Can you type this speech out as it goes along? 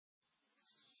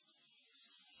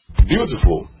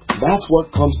Beautiful. That's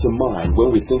what comes to mind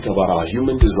when we think about our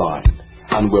human design,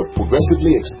 and we're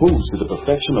progressively exposed to the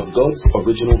perfection of God's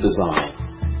original design.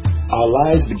 Our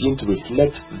lives begin to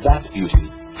reflect that beauty.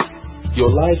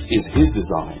 Your life is His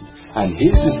design, and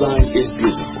His design is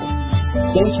beautiful.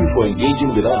 Thank you for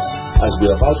engaging with us as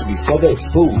we are about to be further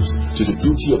exposed to the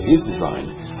beauty of His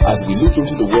design as we look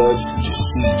into the Word to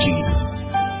see Jesus.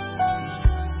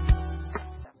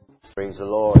 Praise the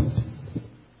Lord.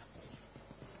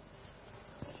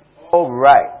 All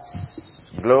right.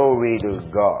 Glory to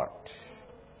God.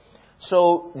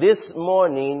 So this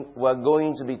morning we're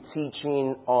going to be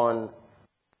teaching on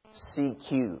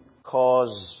CQ,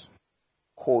 cause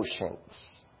quotient.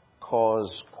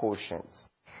 Cause quotient.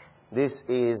 This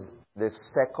is the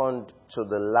second to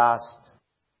the last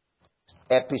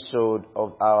episode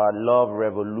of our Love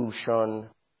Revolution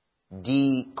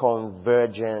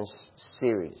CONVERGENCE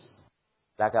series.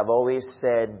 Like I've always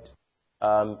said,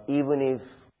 even if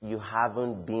you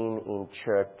haven't been in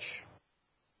church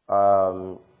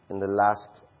in the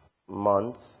last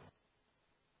month,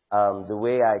 the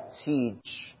way I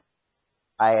teach,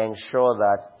 I ensure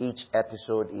that each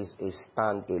episode is a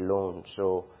stand-alone.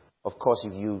 So, of course,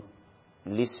 if you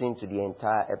listen to the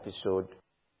entire episode,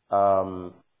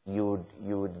 you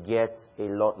would get a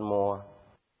lot more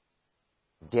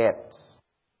depth.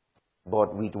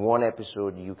 But with one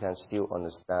episode, you can still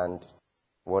understand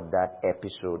what that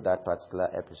particular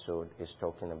episode is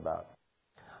talking about.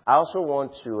 I also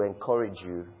want to encourage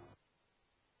you.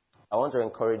 I want to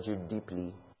encourage you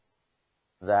deeply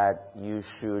that you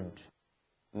should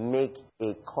make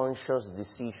a conscious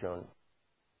decision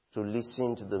to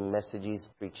listen to the messages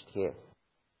preached here.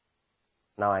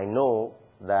 Now, I know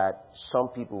that some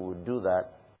people will do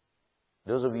that.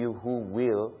 Those of you who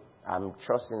will, I'm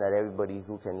trusting that everybody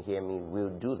who can hear me will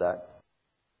do that.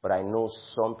 But I know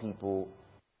some people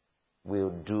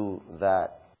will do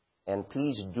that. And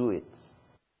please do it.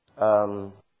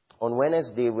 On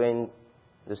Wednesday, when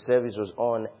the service was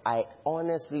on, I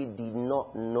honestly did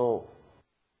not know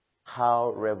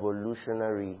how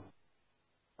revolutionary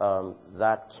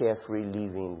that carefree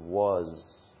living was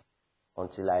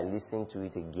until I listened to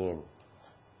it again.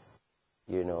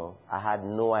 You know, I had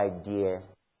no idea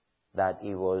that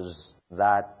it was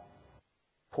that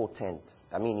potent.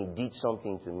 I mean, it did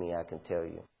something to me, I can tell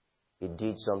you. It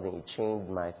did something. It changed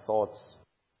my thoughts.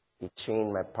 It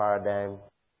changed my paradigm.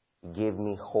 It gave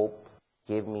me hope,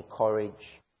 gave me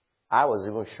courage. I was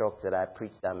even shocked that I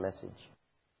preached that message.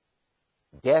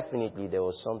 Definitely there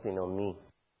was something on me.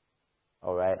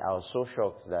 All right? I was so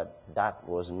shocked that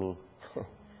was me.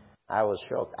 I was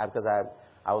shocked because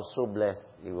I was so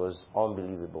blessed. It was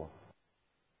unbelievable.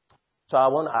 So I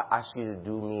want to ask you to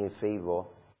do me a favor.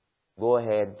 Go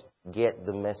ahead, get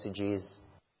the messages,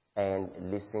 and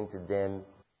listen to them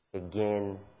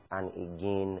again and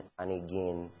again and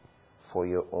again for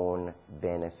your own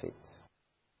benefit.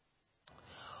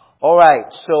 All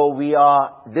right, so we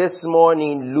are this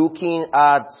morning looking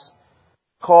at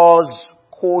cause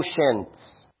quotient.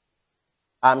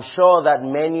 I'm sure that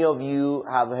many of you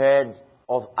have heard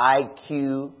of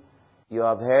IQ. You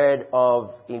have heard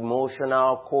of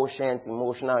emotional quotient,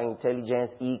 emotional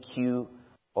intelligence, EQ,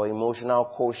 or emotional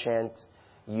quotient.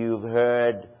 You've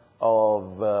heard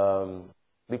of,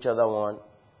 which other one?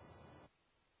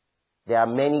 There are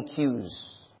many Qs,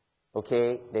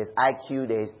 okay? There's IQ,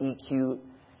 there's EQ,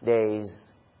 there's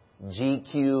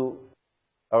GQ,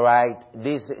 all right?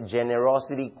 This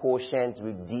generosity quotient,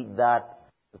 we did that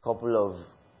a couple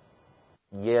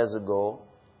of years ago.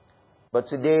 But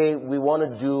today we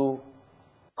want to do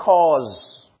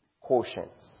cause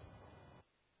quotients.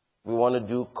 We want to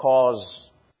do cause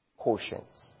quotients.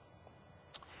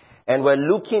 And we're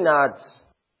looking at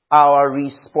our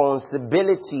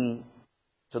responsibility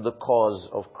to the cause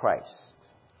of Christ.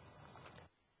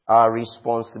 Our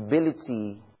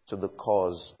responsibility to the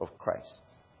cause of Christ.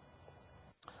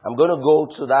 I'm going to go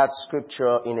to that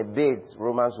scripture in a bit,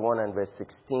 Romans 1 and verse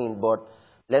 16, but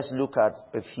let's look at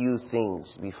a few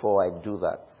things before I do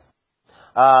that.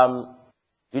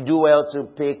 You do well to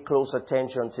pay close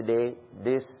attention today.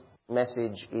 This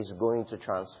message is going to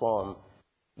transform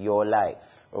your life,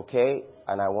 okay?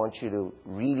 And I want you to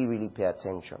really, really pay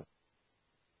attention.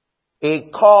 A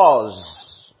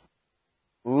cause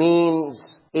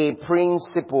means a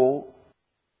principle,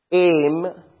 aim,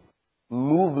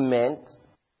 movement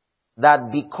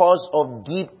that because of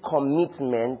deep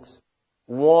commitment,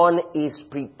 one is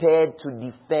prepared to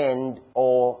defend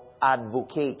or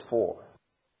advocate for.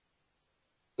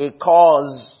 A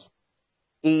cause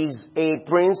is a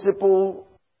principle,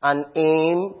 an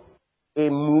aim, a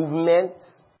movement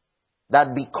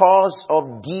that because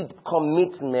of deep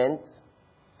commitment,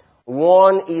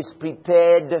 one is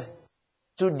prepared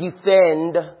to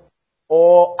defend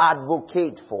or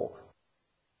advocate for.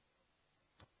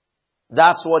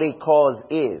 That's what a cause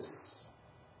is.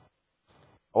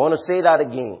 I want to say that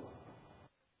again.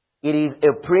 It is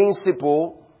a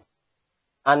principle,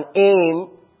 an aim,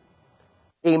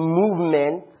 a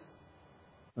movement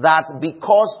that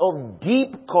because of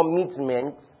deep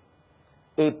commitment,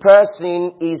 a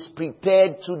person is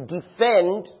prepared to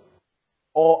defend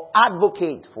or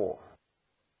advocate for.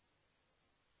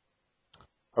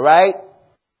 Alright?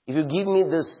 If you give me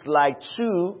the slide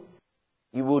 2,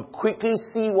 you would quickly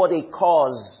see what a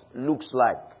cause looks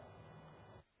like.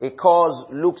 A cause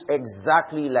looks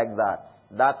exactly like that.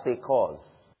 That's a cause.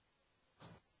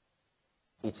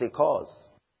 It's a cause.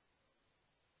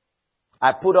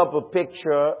 I put up a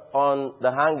picture on the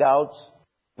Hangouts,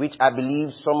 which I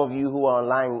believe some of you who are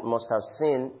online must have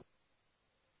seen.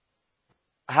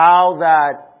 How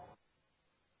that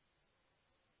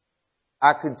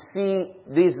I could see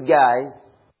these guys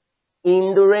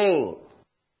in the rain.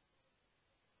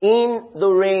 In the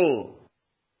rain.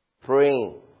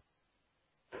 Praying.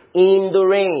 In the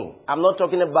rain. I'm not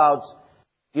talking about,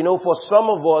 for some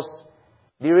of us,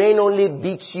 the rain only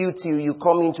beats you till you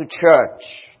come into church.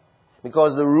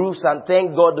 Because the roofs, and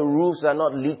thank God the roofs are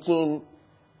not leaking.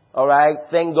 Alright?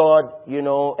 Thank God,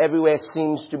 everywhere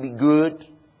seems to be good.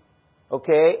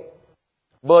 Okay?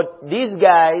 But these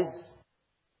guys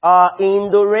are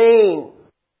in the rain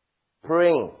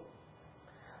praying.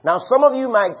 Now some of you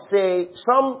might say,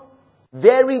 some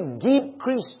very deep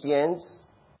Christians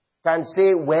can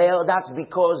say, well, that's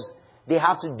because they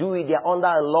have to do it, they're under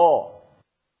a law.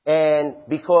 And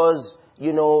because, they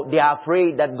are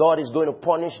afraid that God is going to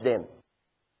punish them.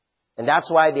 And that's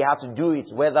why they have to do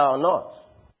it, whether or not.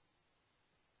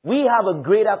 We have a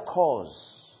greater cause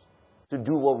to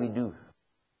do what we do.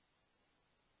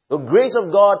 The grace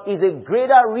of God is a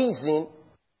greater reason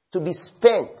to be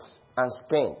spent and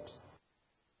spent.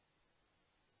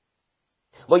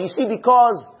 But you see,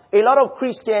 because a lot of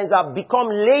Christians have become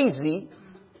lazy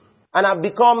and have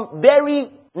become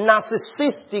very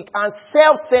narcissistic and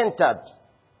self-centered,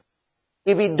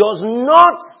 if it does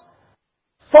not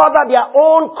further their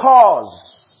own cause,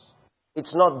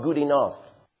 it's not good enough.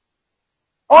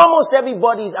 Almost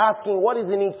everybody is asking, what is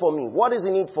in it for me? What is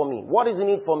in it for me? What is in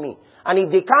it for me? And if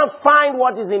they can't find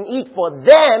what is in it for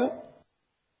them,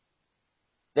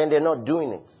 then they're not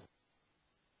doing it.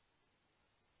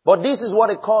 But this is what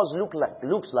a cause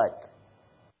looks like.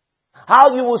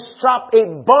 How you will strap a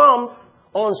bomb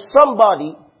on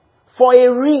somebody for a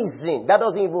reason that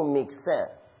doesn't even make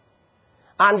sense.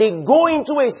 And they go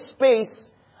into a space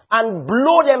and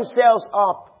blow themselves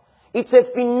up. It's a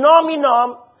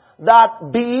phenomenon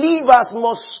that believers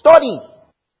must study.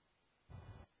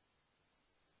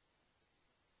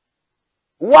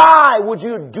 Why would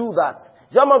you do that?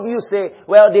 Some of you say,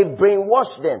 well, they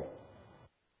brainwashed them.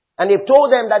 And they've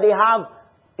told them that they have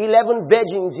 11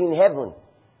 virgins in heaven.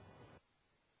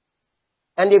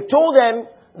 And they've told them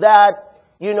that,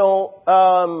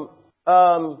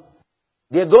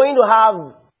 they're going to have,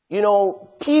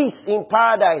 peace in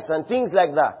paradise and things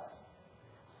like that.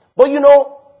 But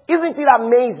isn't it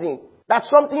amazing that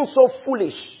something so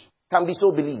foolish can be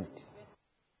so believed?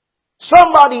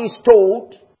 Somebody is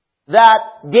told that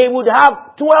they would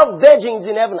have 12 virgins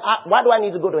in heaven. Why do I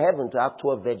need to go to heaven to have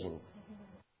 12 virgins?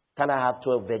 Can I have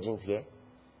 12 virgins here?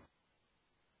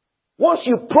 Once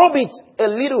you probe it a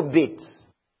little bit,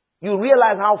 you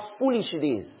realize how foolish it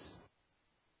is.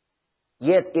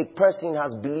 Yet a person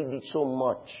has believed it so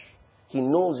much. He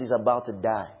knows he's about to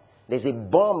die. There's a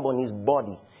bomb on his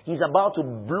body. He's about to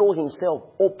blow himself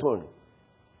open.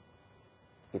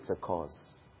 It's a cause.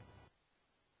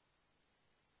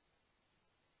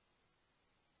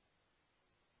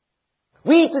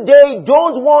 We today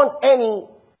don't want any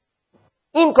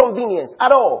inconvenience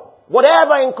at all.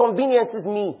 Whatever inconveniences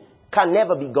me can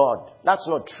never be God. That's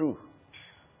not true.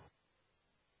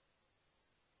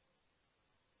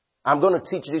 I'm going to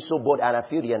teach this so bold, and I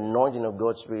feel the anointing of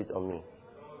God's Spirit on me.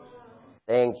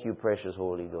 Thank you, precious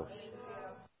Holy Ghost.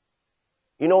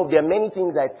 There are many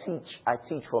things I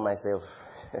teach for myself.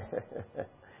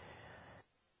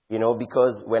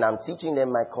 Because when I'm teaching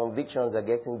them, my convictions are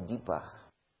getting deeper.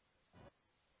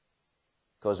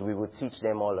 Because we will teach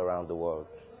them all around the world.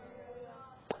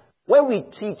 When we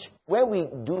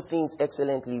do things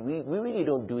excellently, we really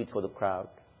don't do it for the crowd.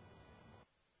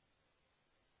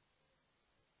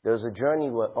 There's a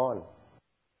journey we're on.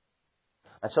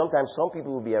 And sometimes some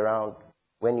people will be around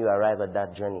when you arrive at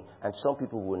that journey, and some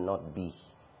people will not be.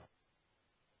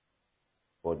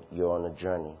 But you're on a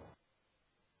journey.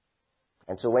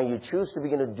 And so when you choose to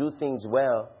begin to do things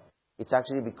well, It's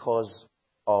actually because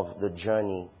of the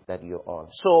journey that you're on.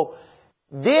 So,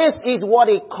 this is what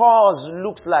a cause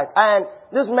looks like. And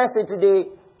this message today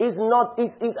is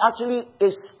actually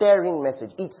a stirring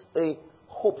message. It's a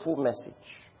hopeful message.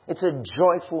 It's a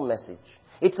joyful message.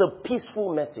 It's a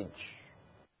peaceful message.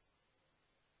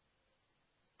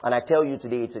 And I tell you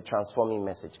today, it's a transforming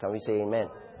message. Can we say amen?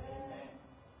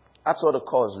 That's what a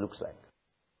cause looks like.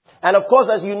 And of course,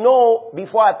 as you know,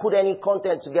 before I put any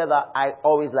content together, I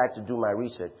always like to do my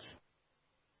research.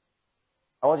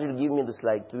 I want you to give me the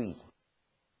slide 3.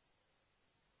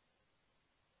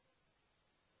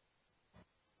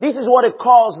 This is what a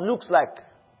cause looks like.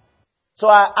 So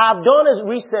I've done a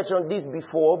research on this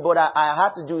before, but I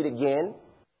had to do it again.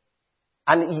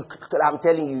 And I'm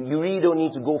telling you, you really don't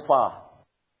need to go far.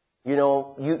 You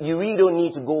know, you really don't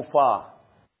need to go far.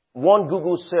 One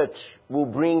Google search will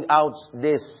bring out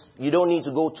this. You don't need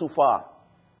to go too far.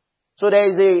 So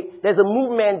there's a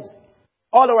movement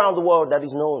all around the world that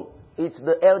is known. It's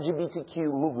the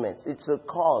LGBTQ movement. It's a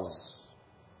cause.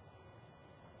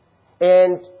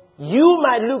 And you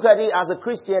might look at it as a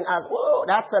Christian as, oh,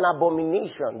 that's an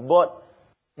abomination. But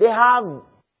they have,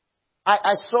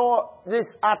 I saw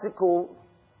this article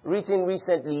written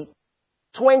recently,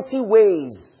 20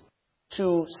 ways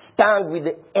to stand with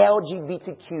the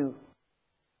LGBTQ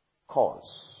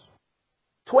cause.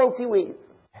 20 ways.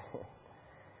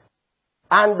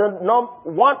 And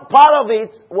one part of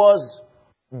it was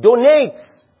donate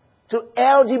to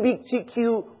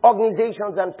LGBTQ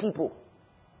organizations and people.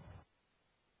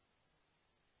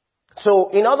 So,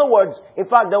 in other words, in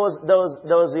fact, there was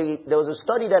a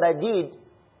study that I did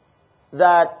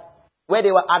where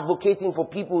they were advocating for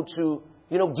people to,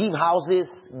 give houses,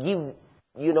 leave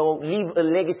a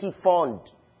legacy fund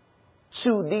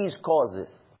to these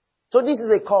causes. So this is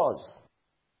a cause.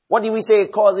 What do we say a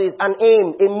cause is? An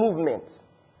aim, a movement,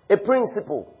 a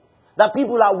principle that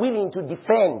people are willing to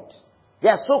defend. They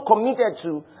are so committed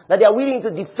to that they are willing to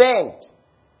defend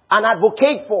and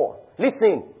advocate for.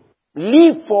 Listen.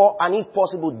 Live for, and if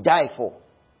possible, die for.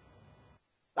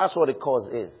 That's what a cause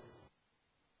is.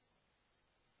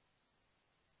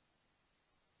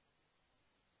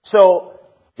 So,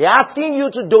 they're asking you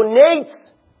to donate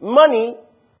money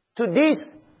to this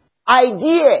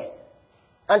idea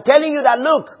and telling you that,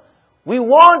 look, we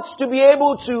want to be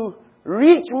able to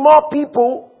reach more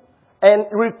people and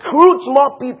recruit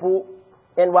more people,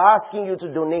 and we're asking you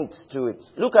to donate to it.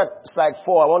 Look at slide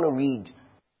 4. I want to read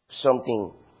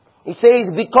something. It says,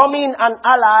 becoming an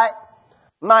ally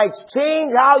might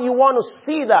change how you want to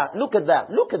see that. Look at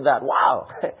that. Look at that. Wow.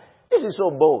 This is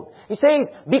so bold. It says,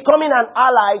 becoming an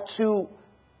ally to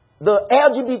the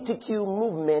LGBTQ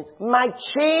movement might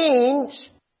change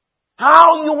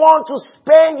how you want to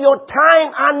spend your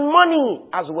time and money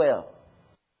as well.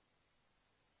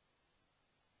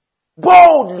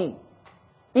 Boldly.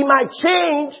 It might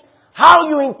change how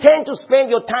you intend to spend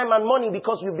your time and money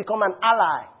because you become an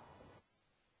ally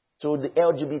to the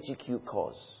LGBTQ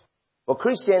cause. But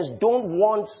Christians don't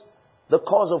want the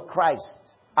cause of Christ.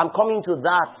 I'm coming to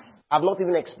that. I've not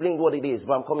even explained what it is,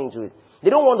 but I'm coming to it.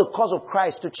 They don't want the cause of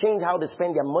Christ to change how they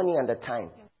spend their money and their time.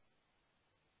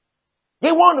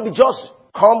 They want to be just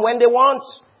come when they want,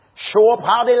 show up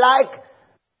how they like.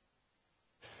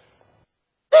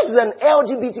 This is an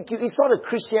LGBTQ. It's not a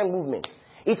Christian movement.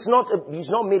 It's not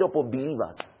made up of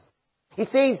believers. He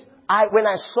says, when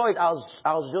I saw it, I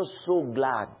was just so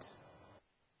glad.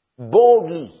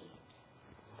 Boldly.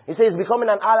 He says, becoming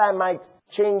an ally might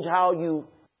change how you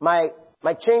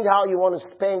want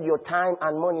to spend your time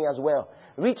and money as well.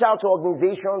 Reach out to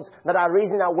organizations that are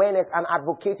raising awareness and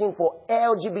advocating for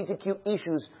LGBTQ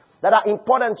issues that are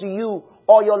important to you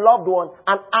or your loved one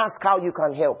and ask how you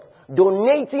can help.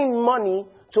 Donating money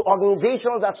to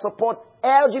organizations that support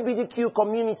LGBTQ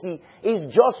community is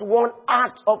just one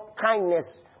act of kindness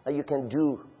that you can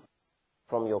do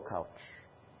from your couch.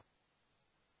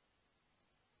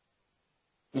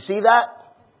 You see that?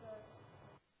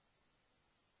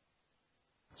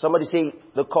 Somebody say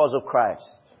the cause of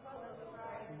Christ.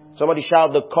 Somebody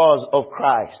shout the cause of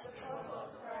Christ.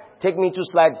 Take me to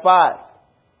slide 5.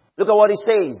 Look at what it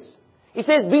says. It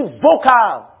says be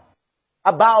vocal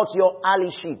about your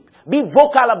allyship. Be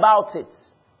vocal about it.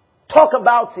 Talk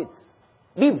about it.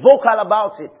 Be vocal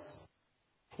about it.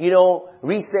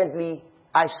 Recently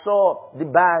I saw the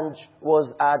band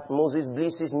was at Moses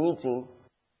Bliss's meeting.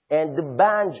 And the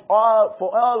band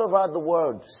for all over the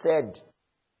world said,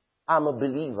 I'm a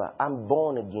believer. I'm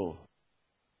born again.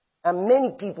 And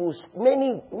many people,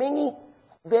 many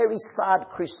very sad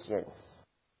Christians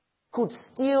could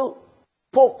still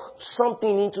poke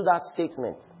something into that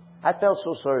statement. I felt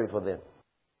so sorry for them.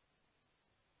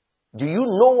 Do you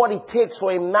know what it takes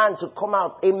for a man to come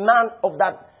out, a man of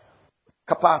that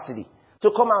capacity,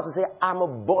 to come out and say, I'm a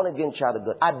born-again child of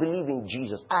God. I believe in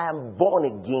Jesus. I am born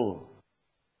again.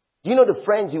 Do you know the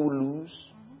friends he will lose?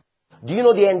 Do you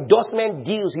know the endorsement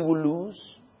deals he will lose?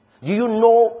 Do you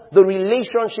know the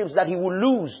relationships that he will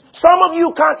lose? Some of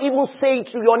you can't even say it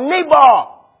to your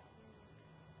neighbor.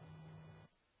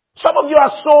 Some of you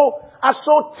are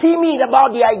so timid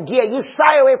about the idea. You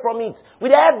shy away from it.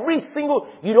 With every single,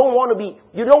 you don't want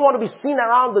to be seen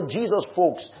around the Jesus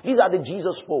folks. These are the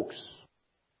Jesus folks.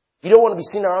 You don't want to be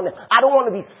seen around them. I don't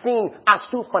want to be seen as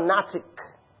too fanatic.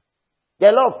 There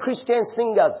are a lot of Christian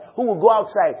singers who will go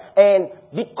outside, and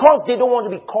because they don't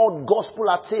want to be called gospel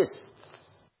artists,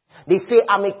 they say,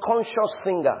 I'm a conscious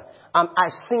singer.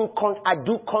 I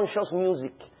do conscious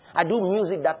music. I do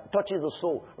music that touches the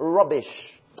soul. Rubbish.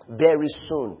 Very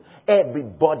soon,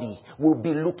 everybody will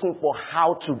be looking for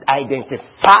how to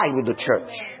identify with the church.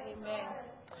 Amen.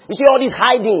 You see all this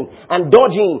hiding and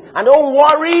dodging, and don't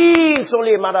worry, it's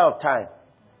only a matter of time.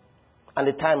 And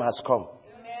the time has come.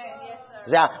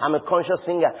 Yes, I'm a conscious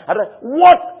singer.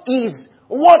 What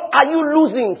are you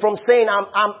losing from saying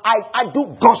I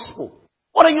do gospel?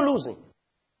 What are you losing?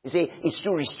 You say, it's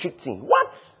too restricting.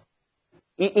 What?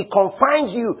 It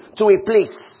confines you to a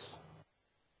place.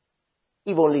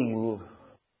 If only you knew.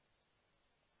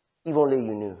 If only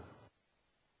you knew.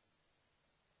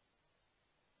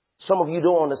 Some of you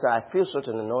don't understand. I feel such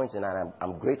an anointing, and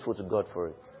I'm grateful to God for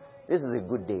it. This is a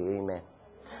good day. Amen.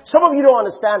 Some of you don't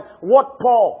understand what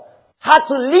Paul had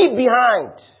to leave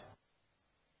behind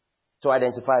to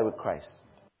identify with Christ.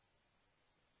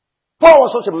 Paul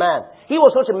was such a man. He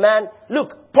was such a man.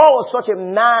 Look, Paul was such a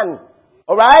man,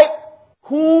 all right,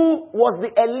 who was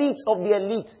the elite of the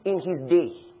elite in his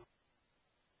day.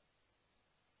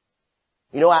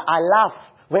 You know, I laugh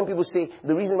when people say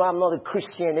the reason why I'm not a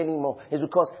Christian anymore is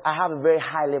because I have a very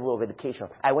high level of education.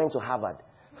 I went to Harvard.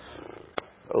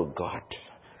 Oh God.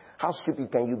 How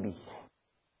stupid can you be?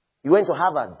 You went to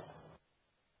Harvard.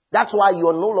 That's why you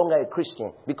are no longer a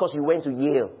Christian. Because you went to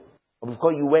Yale. Or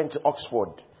because you went to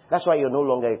Oxford. That's why you're no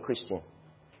longer a Christian.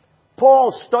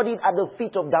 Paul studied at the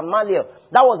feet of Gamaliel.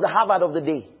 That was the Harvard of the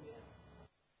day.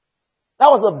 That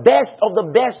was the best of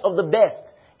the best of the best.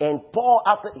 And Paul,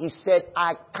 after he said,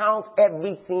 I count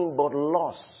everything but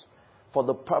loss for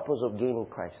the purpose of gaining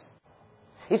Christ.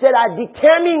 He said, I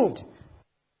determined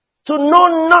to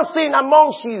know nothing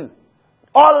amongst you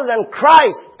other than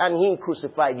Christ and Him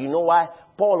crucified. You know why?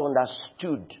 Paul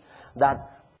understood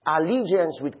that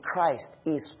allegiance with Christ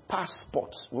is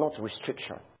passport, not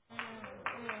restriction.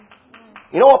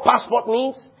 You know what passport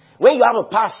means? When you have a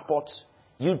passport,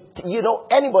 you know,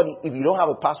 anybody, if you don't have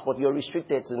a passport, you're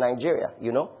restricted to Nigeria,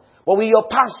 you know. But with your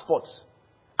passport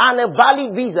and a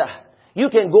valid visa, you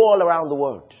can go all around the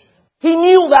world. He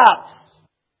knew that.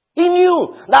 He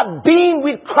knew that being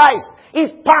with Christ is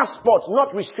passport,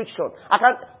 not restriction. I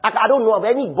don't know of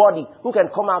anybody who can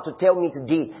come out to tell me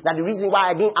today that the reason why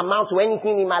I didn't amount to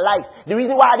anything in my life, the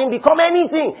reason why I didn't become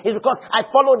anything is because I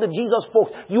followed the Jesus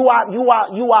folks. You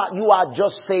are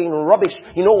just saying rubbish.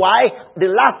 You know why?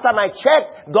 The last time I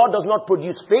checked, God does not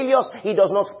produce failures. He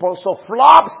does not sponsor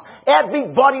flops.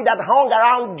 Everybody that hung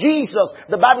around Jesus,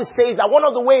 the Bible says that one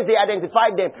of the ways they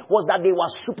identified them was that they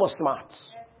were super smart.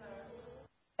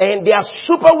 And their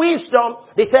super wisdom,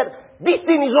 they said, this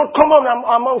thing is not common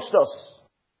amongst us.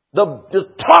 The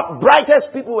top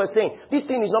brightest people were saying, this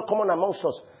thing is not common amongst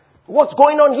us. What's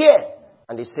going on here?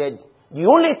 And they said, the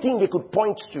only thing they could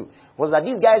point to was that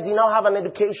these guys did not have an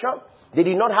education. They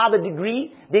did not have a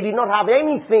degree. They did not have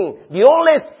anything. The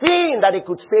only thing that they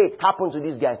could say happened to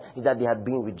these guys is that they had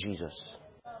been with Jesus.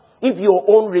 If your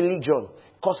own religion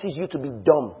causes you to be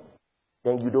dumb,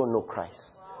 then you don't know Christ.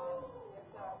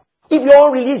 If your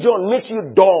own religion makes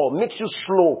you dull, makes you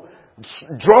slow,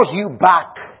 draws you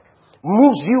back,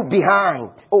 moves you behind,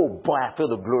 oh boy, I feel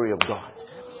the glory of God.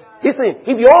 Listen,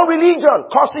 if your own religion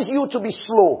causes you to be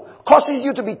slow, causes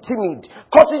you to be timid,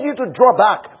 causes you to draw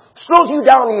back, slows you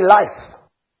down in life,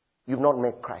 you've not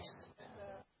met Christ.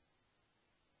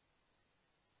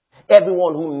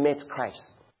 Everyone who met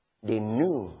Christ, they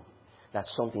knew that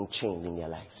something changed in their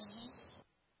lives.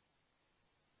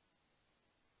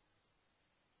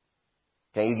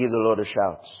 Can you give the Lord a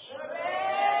shout?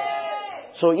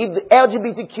 So if the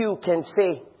LGBTQ can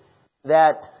say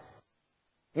that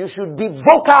you should be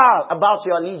vocal about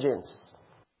your allegiance.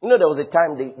 You know, there was a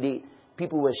time the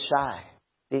people were shy.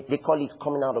 They call it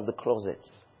coming out of the closet.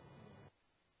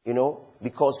 You know,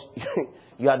 because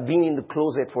you had been in the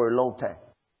closet for a long time.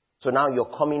 So now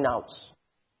you're coming out.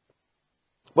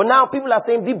 But now people are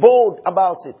saying, be bold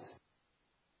about it.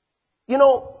 You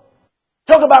know,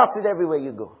 talk about it everywhere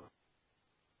you go.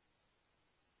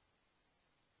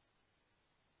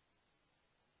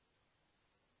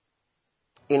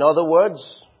 In other words,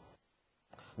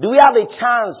 do we have a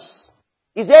chance?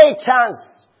 Is there a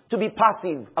chance to be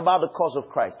passive about the cause of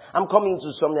Christ? I'm coming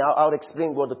to something. I'll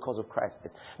explain what the cause of Christ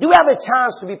is. Do we have a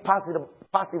chance to be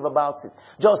passive about it?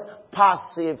 Just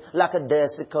passive, like a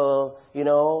lackadaisical,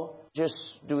 just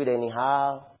do it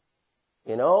anyhow,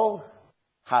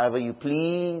 however you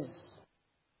please.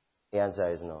 The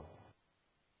answer is no.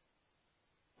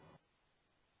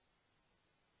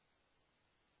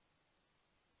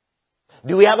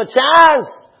 Do we have a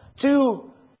chance to,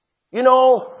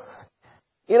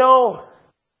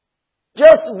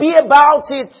 just be about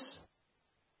it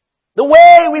the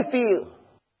way we feel?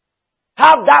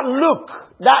 Have that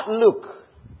look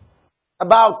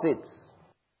about it?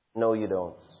 No, you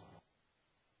don't.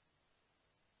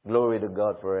 Glory to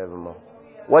God forevermore.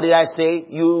 What did I say?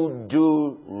 You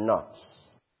do not.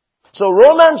 So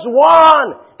Romans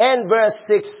 1 and verse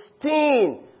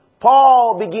 16,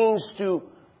 Paul begins to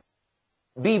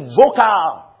be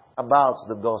vocal about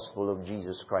the gospel of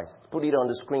Jesus Christ. Put it on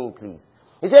the screen, please.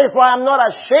 He said, for I am not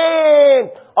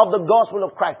ashamed of the gospel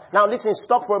of Christ. Now listen,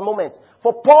 stop for a moment.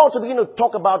 For Paul to begin to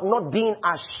talk about not being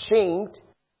ashamed,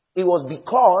 it was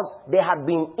because there had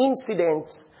been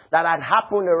incidents that had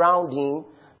happened around him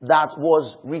that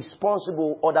was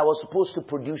responsible or that was supposed to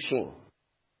produce shame.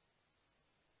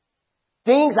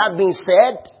 Things had been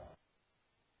said,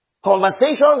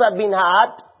 conversations had been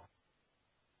had,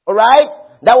 alright,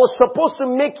 that was supposed to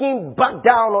make him back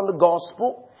down on the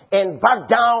gospel and back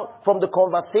down from the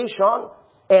conversation.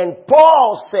 And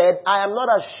Paul said, I am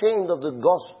not ashamed of the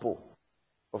gospel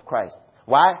of Christ.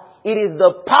 Why? It is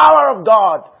the power of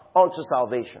God unto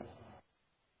salvation.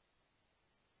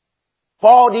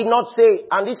 Paul did not say,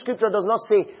 and this scripture does not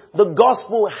say, the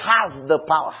gospel has the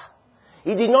power.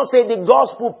 He did not say the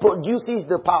gospel produces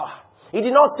the power. He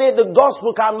did not say the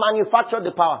gospel can manufacture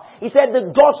the power. He said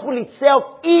the gospel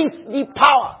itself is the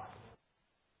power.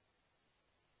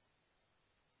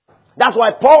 That's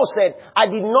why Paul said, I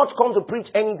did not come to preach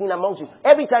anything amongst you.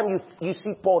 Every time you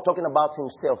see Paul talking about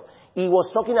himself, he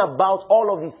was talking about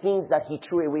all of the things that he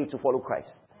threw away to follow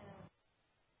Christ.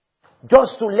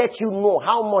 Just to let you know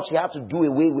how much he had to do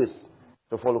away with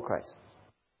to follow Christ.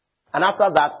 And after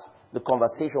that, the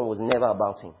conversation was never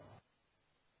about him.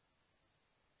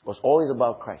 It was always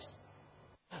about Christ.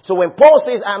 So when Paul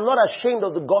says, I am not ashamed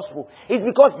of the gospel, it's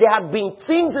because there had been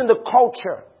things in the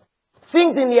culture,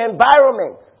 things in the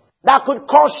environment that could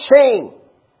cause shame.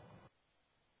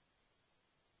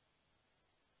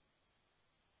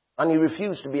 And he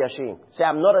refused to be ashamed. Say,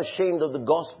 I'm not ashamed of the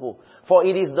gospel, for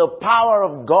it is the power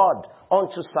of God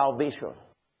unto salvation.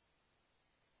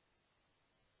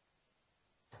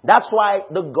 That's why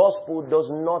the gospel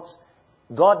does not,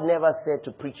 God never said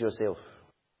to preach yourself.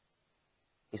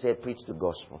 He said, preach the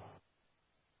gospel.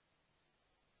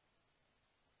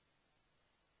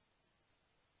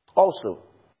 Also,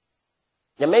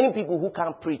 there are many people who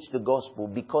can't preach the gospel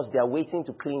because they are waiting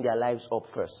to clean their lives up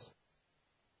first.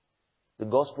 The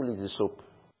gospel is the soap.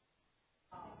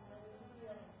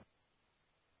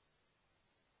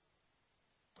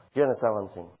 Do you understand what I'm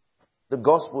saying? The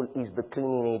gospel is the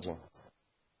cleaning agent.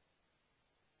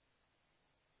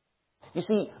 You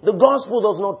see, the gospel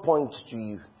does not point to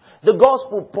you. The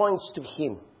gospel points to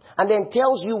Him and then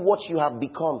tells you what you have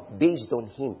become based on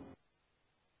Him.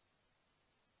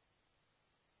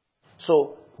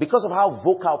 So, because of how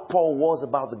vocal Paul was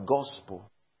about the gospel,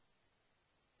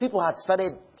 people had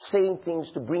started saying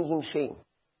things to bring him shame.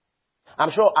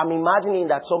 I'm imagining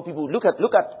that some people, look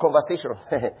at conversation.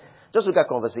 Just look at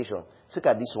conversation. Look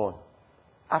at this one.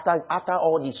 After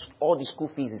all the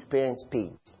school fees his parents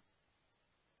paid,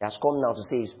 he has come now to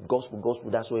say it's gospel,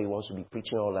 that's what he wants to be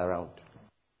preaching all around.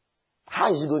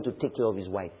 How is he going to take care of his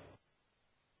wife?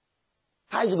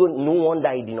 No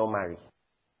wonder he did not marry.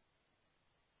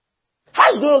 How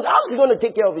is he going to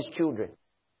take care of his children?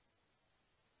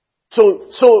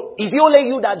 So is it only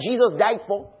you that Jesus died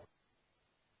for?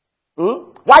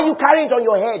 Why are you carrying it on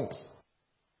your head?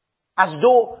 As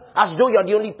though you're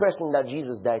the only person that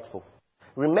Jesus died for.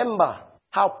 Remember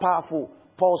how powerful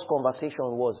Paul's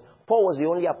conversation was. Paul was the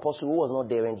only apostle who was not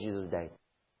there when Jesus died.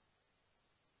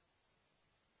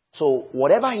 So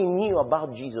whatever he knew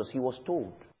about Jesus, he was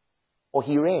told. Or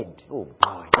he read. Oh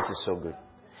boy, this is so good.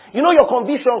 You know, your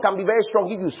conviction can be very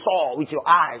strong if you saw with your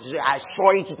eyes. I saw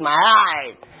it with my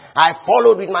eyes. I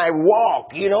followed with my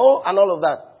walk, and all of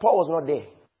that. Paul was not there.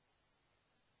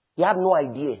 He had no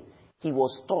idea. He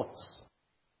was taught.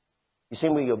 The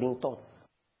same way you're being taught.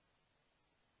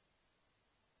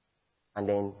 And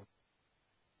then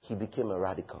he became a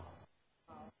radical.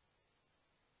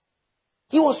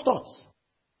 He was taught.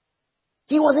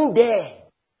 He wasn't there.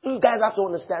 You guys have to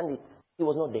understand it. He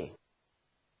was not there.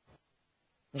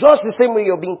 Just the same way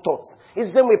you're being taught.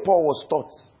 It's the same way Paul was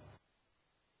taught.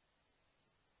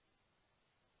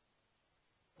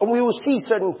 And we will see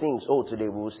certain things. Today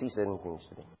we will see certain things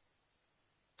today.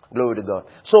 Glory to God.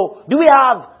 So, do we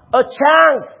have a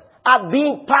chance at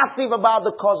being passive about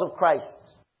the cause of Christ?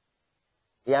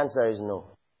 The answer is no.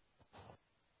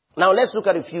 Now, let's look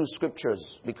at a few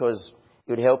scriptures because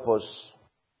it would help us.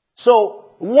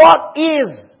 So, what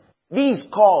is this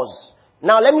cause?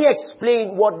 Now, let me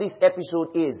explain what this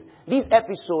episode is. This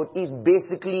episode is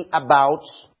basically about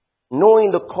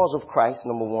knowing the cause of Christ,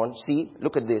 number one. See,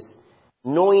 look at this.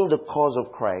 Knowing the cause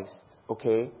of Christ,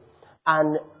 okay,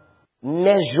 and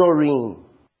measuring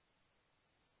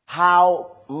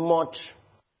how much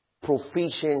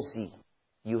proficiency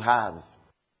you have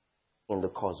in the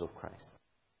cause of Christ.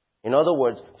 In other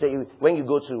words, when you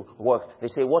go to work, they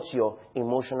say, what's your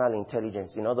emotional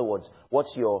intelligence? In other words,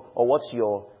 what's your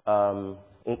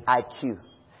IQ?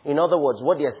 In other words,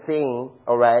 what they're saying,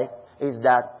 all right, is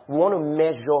that we want to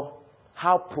measure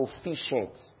how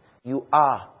proficient you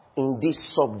are in this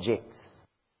subject.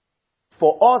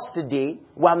 For us today,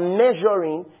 we're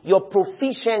measuring your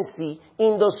proficiency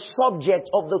in the subject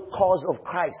of the cause of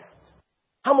Christ.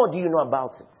 How much do you know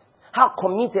about it? How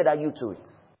committed are you to it?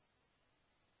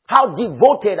 How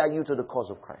devoted are you to the cause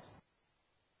of Christ?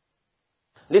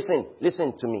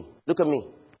 Listen to me. Look at me.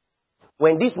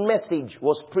 When this message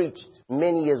was preached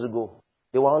many years ago,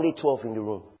 there were only 12 in the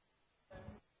room.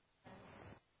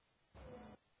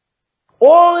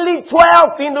 Only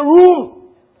 12 in the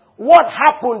room. What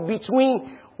happened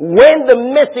between when the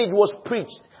message was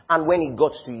preached and when it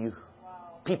got to you?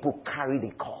 People carried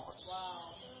a cause.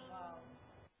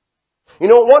 You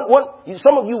know,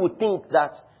 some of you would think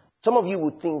that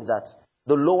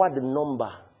the lower the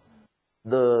number,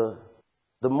 the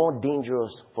more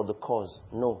dangerous for the cause.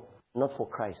 No, not for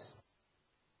Christ.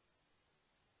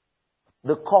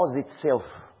 The cause itself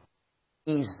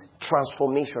is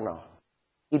transformational.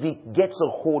 If it gets a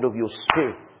hold of your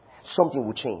spirit, something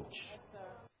will change.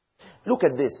 Look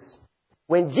at this.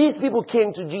 When these people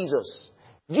came to Jesus,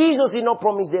 Jesus did not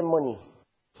promise them money.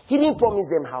 He didn't promise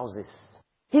them houses.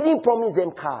 He didn't promise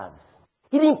them cars.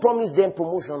 He didn't promise them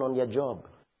promotion on their job.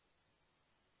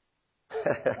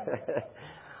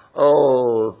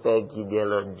 Oh, thank you, dear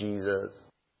Lord Jesus.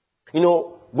 You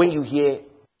know, when you hear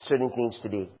certain things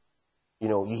today, you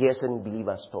know, you hear certain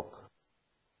believers talk.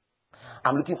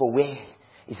 I'm looking for where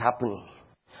it's happening.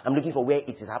 I'm looking for where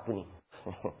it is happening.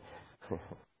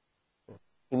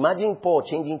 Imagine Paul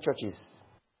changing churches,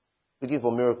 looking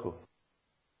for miracle.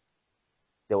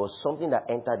 There was something that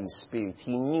entered his spirit.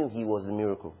 He knew he was the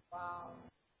miracle. Wow.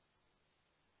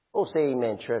 Oh, say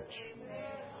amen, church. Amen.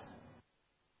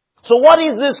 So what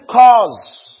is this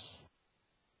cause?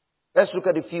 Let's look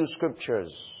at a few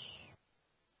scriptures.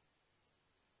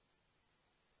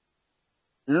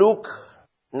 Luke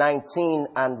 19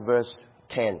 and verse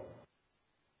 10.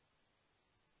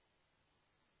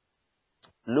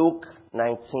 Luke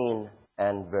 19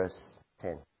 and verse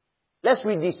 10. Let's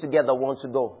read this together once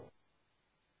ago.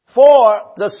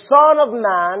 For the Son of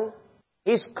Man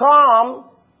is come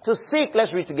to seek.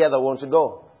 Let's read together once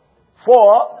ago.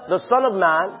 For the Son of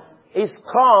Man is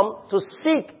come to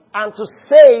seek and to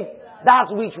save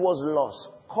that which was lost.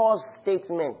 Cause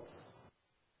statement.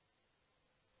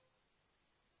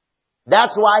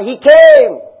 That's why he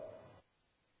came.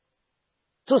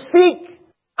 To seek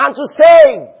and to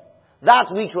save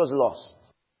that which was lost.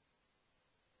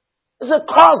 It's a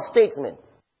cause statement.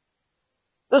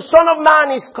 The Son of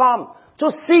Man is come to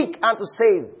seek and to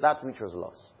save that which was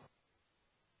lost.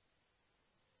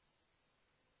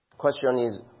 Question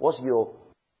is, what's your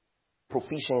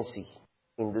proficiency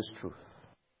in this truth?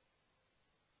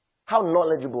 How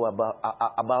knowledgeable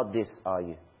about this are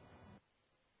you?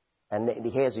 And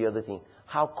here's the other thing.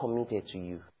 How committed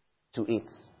to it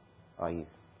are you?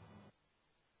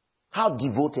 How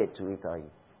devoted to it are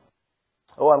you?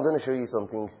 Oh, I'm going to show you some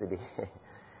things today.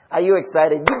 Are you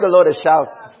excited? Give the Lord a shout.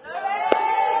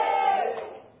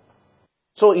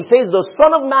 So he says, the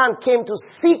Son of Man came to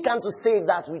seek and to save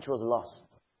that which was lost.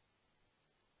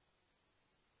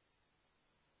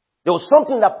 There was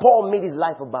something that Paul made his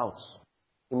life about.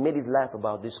 He made his life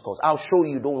about this cause. I'll show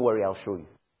you. Don't worry, I'll show you.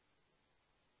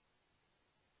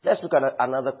 Let's look at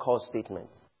another cause statement.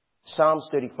 Psalms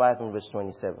 35 and verse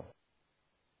 27.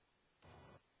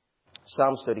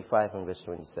 Psalms 35 and verse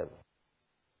 27.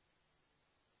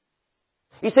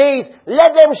 He says,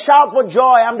 let them shout for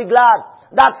joy and be glad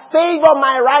that favor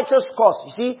my righteous cause.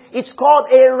 You see, it's called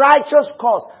a righteous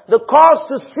cause. The cause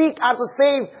to seek and to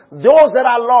save those that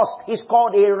are lost is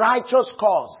called a righteous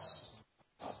cause.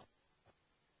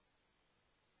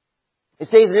 It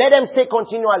says, let them say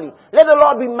continually, let the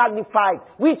Lord be magnified,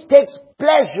 which takes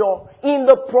pleasure in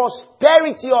the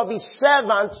prosperity of his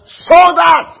servants, so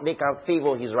that they can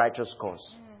favor his righteous cause.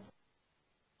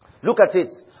 Look at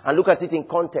it, and look at it in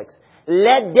context.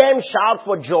 Let them shout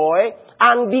for joy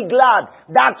and be glad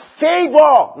that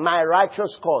favor my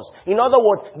righteous cause. In other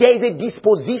words, there is a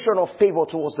disposition of favor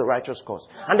towards the righteous cause.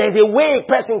 And there is a way a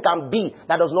person can be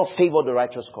that does not favor the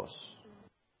righteous cause.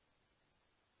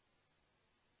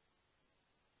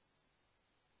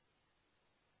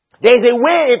 There is a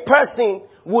way a person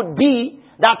would be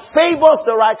that favors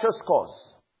the righteous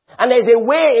cause. And there is a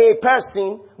way a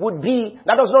person would be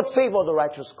that does not favor the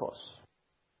righteous cause.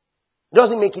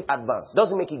 Doesn't make it advance.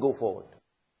 Doesn't make it go forward.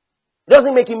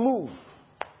 Doesn't make it move.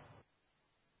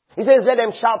 He says, let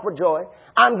them shout for joy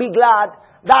and be glad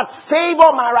that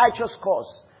favor my righteous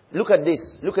cause. Look at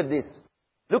this. Look at this.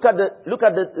 Look at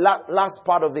the last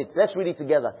part of it. Let's read it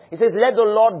together. He says, let the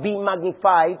Lord be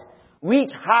magnified,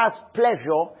 which has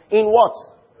pleasure in what?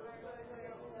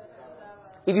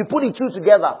 If you put the two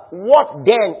together, what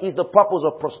then is the purpose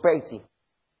of prosperity?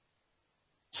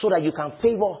 So that you can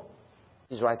favor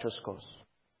his righteous cause.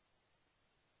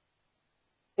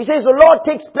 He says the Lord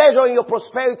takes pleasure in your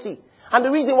prosperity. And the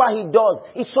reason why he does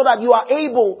is so that you are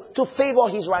able to favor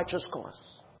his righteous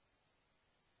cause.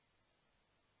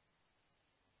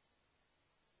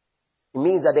 It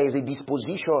means that there is a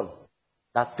disposition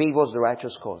that favors the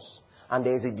righteous cause. And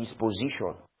there is a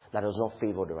disposition that does not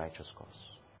favor the righteous cause.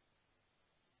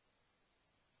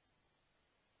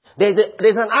 There's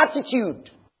an attitude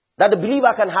that the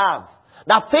believer can have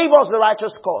that favors the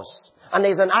righteous cause. And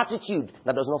there's an attitude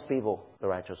that does not favor the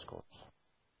righteous cause.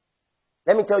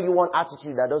 Let me tell you one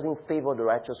attitude that doesn't favor the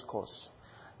righteous cause.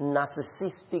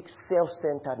 Narcissistic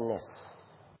self-centeredness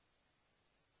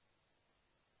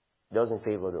doesn't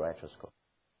favor the righteous cause.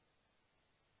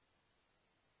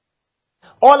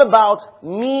 All about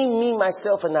me,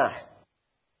 myself, and I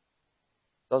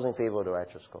doesn't favor the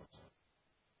righteous cause.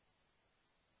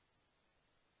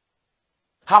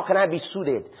 How can I be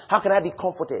soothed? How can I be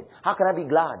comforted? How can I be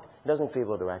glad? It doesn't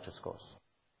favor the righteous cause.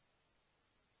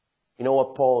 You know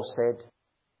what Paul said?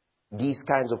 These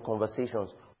kinds of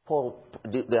conversations, Paul,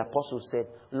 the apostle said,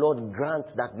 Lord, grant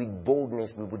that with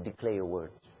boldness we would declare your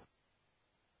word.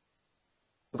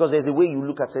 Because there's a way you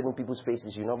look at certain people's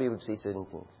faces, you'll not be able to say certain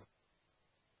things.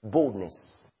 Boldness.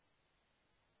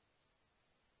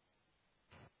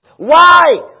 Why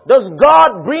does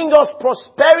God bring us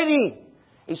prosperity?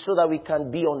 It's so that we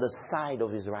can be on the side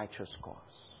of his righteous cause.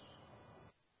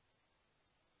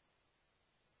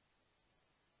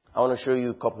 I want to show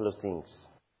you a couple of things.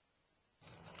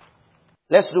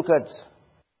 Let's look at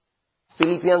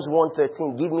Philippians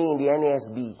 1:13. Give me in the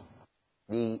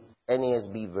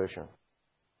NASB version.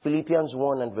 Philippians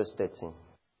 1 and verse 13.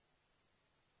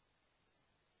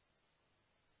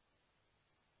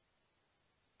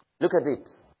 Look at it.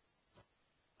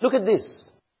 Look at this.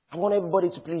 I want everybody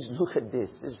to please look at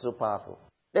this. This is so powerful.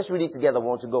 Let's read it together. I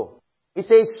want to go. It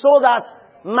says, so that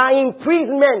my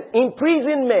imprisonment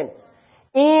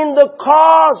in the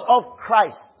cause of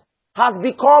Christ has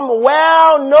become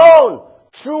well known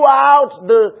throughout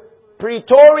the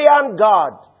Praetorian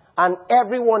Guard and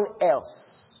everyone else.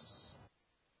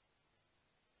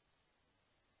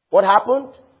 What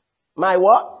happened? My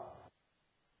what?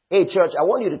 Hey church, I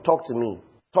want you to talk to me.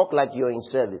 Talk like you're in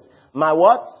service. My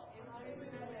what?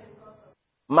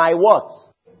 My what?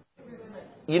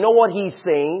 You know what he's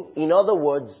saying? In other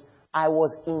words, I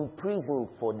was imprisoned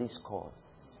for this cause.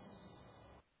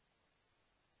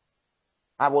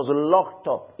 I was locked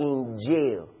up in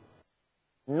jail.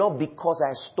 Not because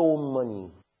I stole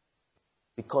money.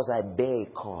 Because I bear a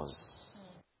cause.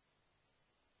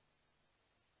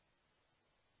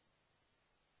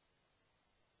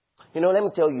 You know, let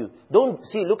me tell you.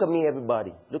 Look at me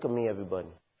everybody. Look at me everybody.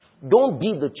 Don't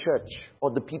be the church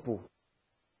or the people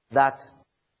that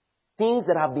things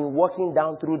that have been working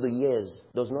down through the years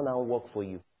does not now work for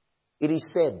you. It is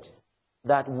said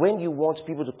that when you want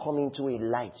people to come into a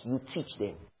light, you teach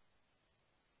them.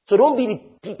 So don't be the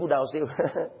people that will say,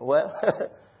 well,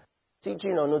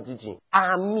 teaching or not teaching.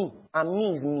 I'm me. And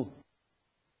me is me.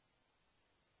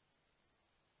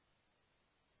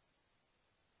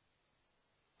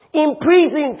 In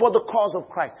prison for the cause of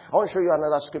Christ. I want to show you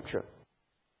another scripture.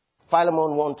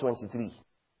 Philemon 1:23.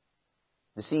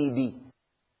 The CEB.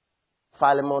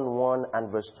 Philemon 1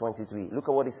 and verse 23. Look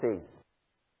at what it says.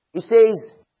 It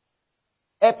says,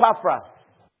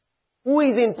 Epaphras, who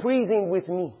is in prison with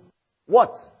me.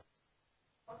 What?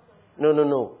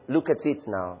 No. Look at it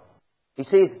now. It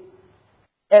says,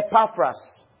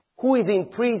 Epaphras, who is in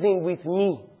prison with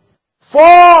me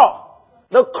for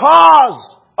the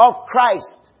cause of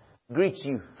Christ greets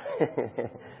you.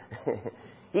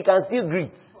 He can still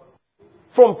greet.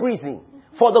 From prison,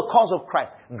 for the cause of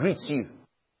Christ, greets you.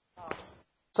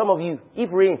 Some of you,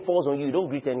 if rain falls on you, don't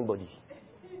greet anybody.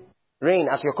 Rain,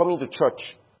 as you're coming to church,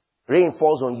 rain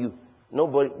falls on you.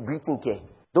 Nobody greeting care.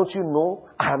 Don't you know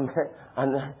I'm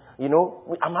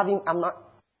not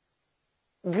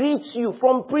greets you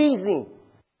from prison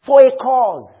for a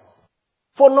cause,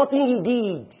 for nothing he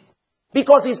did,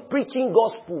 because he's preaching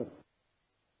gospel.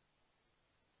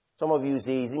 Some of you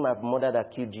say, is it my mother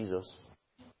that killed Jesus?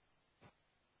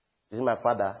 Is it my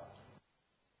father?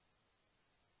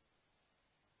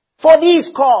 For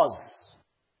this cause.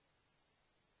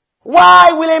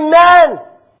 Why will a man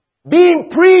be in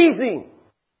prison?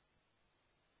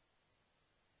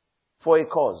 For a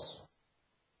cause.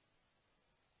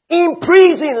 In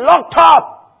prison, locked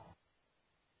up.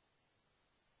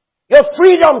 Your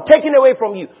freedom taken away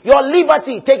from you. Your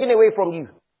liberty taken away from you.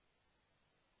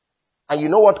 And you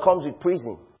know what comes with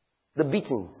prison? The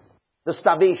beatings, the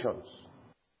starvations,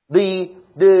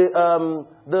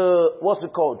 what's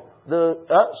it called?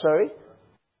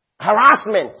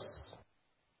 Harassments.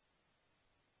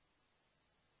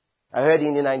 I heard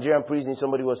in the Nigerian prison,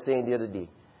 somebody was saying the other day,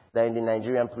 that in the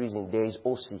Nigerian prison, there is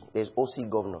OC. There's OC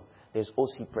governor. There's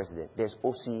OC president. There's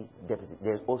OC deputy.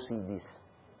 There's OC this.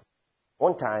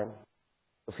 One time,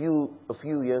 a few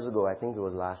years ago, I think it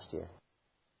was last year,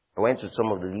 I went to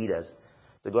some of the leaders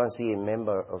to go and see a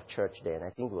member of church there. And I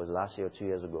think it was last year or 2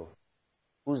 years ago,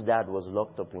 whose dad was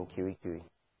locked up in Kirikiri.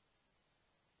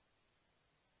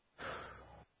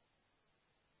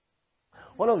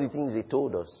 One of the things they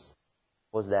told us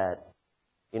was that,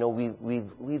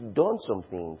 we've done some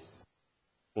things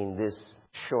in this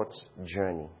short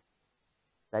journey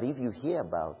that if you hear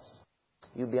about,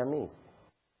 you'll be amazed.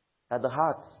 That the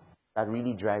heart that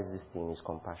really drives this thing is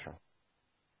compassion.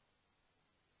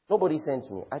 Nobody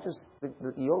sent me.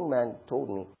 The young man told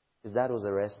me his dad was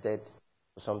arrested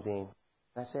or something.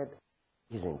 I said,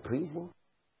 he's in prison?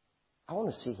 I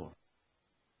want to see him.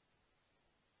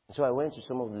 And so I went to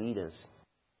some of the leaders.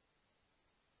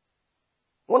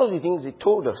 One of the things they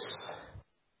told us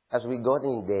as we got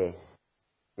in there,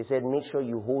 they said, make sure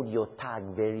you hold your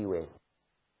tag very well.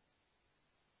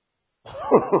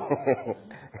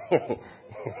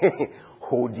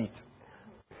 Hold it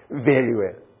very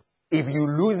well. If you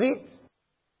lose it,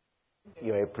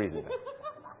 you're a prisoner.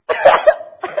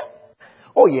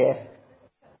 Oh, yeah.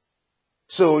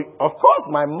 So, of course,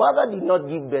 my mother did not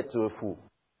give birth to a fool.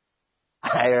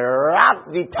 I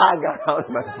wrapped the tag around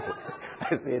my foot. I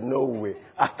said, no way.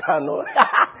 I cannot.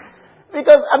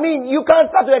 Because, you can't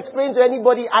start to explain to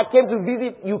anybody, I came to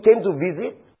visit, you came to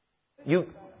visit.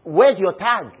 Where's your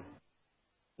tag?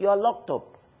 You are locked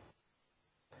up.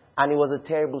 And it was a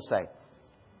terrible sight.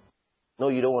 No,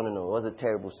 you don't want to know. It was a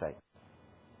terrible sight.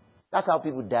 That's how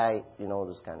people die in all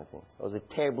those kind of things. It was a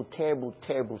terrible, terrible,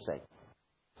 terrible sight.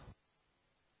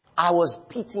 I was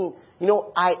pitying.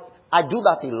 I do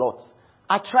that a lot.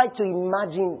 I try to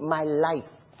imagine my life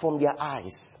from their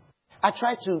eyes. I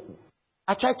try to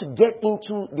get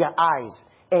into their eyes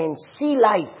and see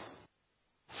life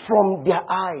from their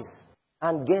eyes.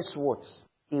 And guess what?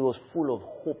 It was full of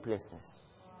hopelessness.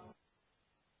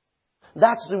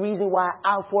 That's the reason why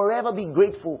I'll forever be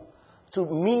grateful to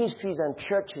ministries and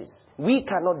churches. We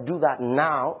cannot do that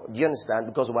now, do you understand?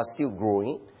 Because we're still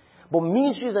growing. But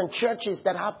ministries and churches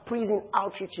that have prison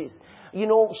outreaches.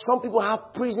 Some people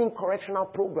have prison correctional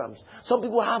programs. Some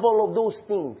people have all of those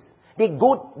things. They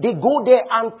go there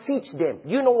and teach them. Do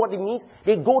you know what it means?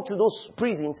 They go to those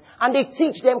prisons and they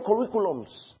teach them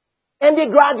curriculums. And they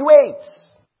graduate.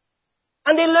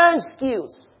 And they learn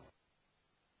skills.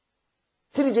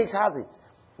 TD Jakes has it.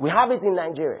 We have it in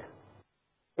Nigeria.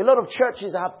 A lot of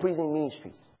churches have prison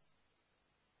ministries.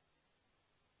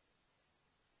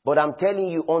 But I'm telling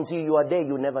you, until you are there,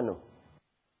 you'll never know.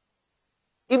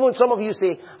 Even some of you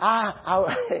say,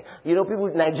 people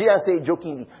in Nigeria say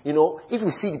jokingly, if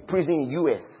you see the prison in the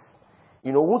US,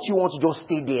 won't you want to just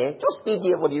stay there? Just stay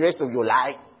there for the rest of your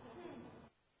life.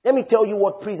 Let me tell you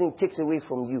what prison takes away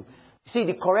from you. See,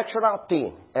 the correctional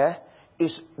thing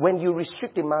is when you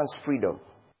restrict a man's freedom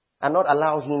and not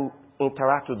allow him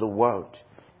interact with the world,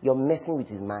 you're messing with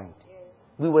his mind.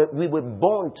 We were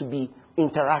born to be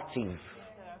interactive.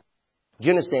 Do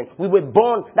you understand? We were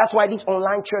born, that's why this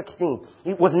online church thing,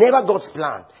 it was never God's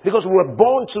plan. Because we were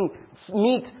born to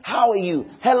meet, how are you?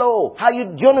 Hello,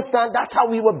 do you understand? That's how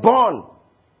we were born.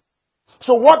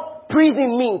 So what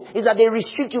prison means is that they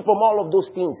restrict you from all of those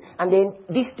things. And then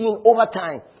this thing over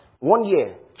time, 1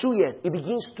 year, 2 years, it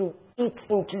begins to eat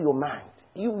into your mind.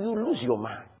 You lose your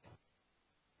mind.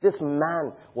 This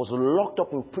man was locked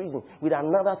up in prison with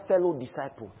another fellow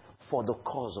disciple for the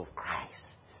cause of Christ.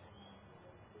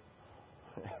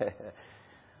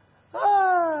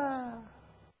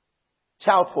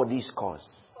 Shout for this cause.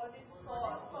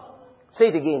 Say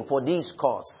it again, for this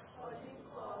cause.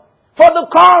 For the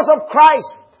cause of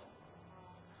Christ.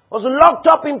 Was locked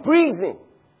up in prison.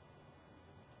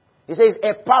 He says,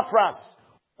 Epaphras,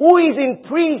 who is in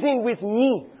prison with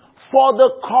me for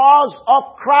the cause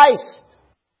of Christ,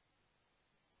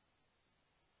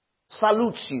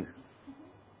 salutes you,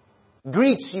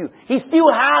 greets you. He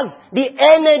still has the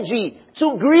energy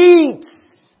to greet,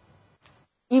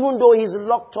 even though he's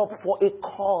locked up for a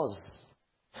cause.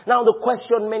 Now the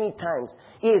question many times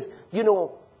is,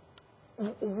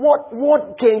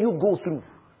 what can you go through?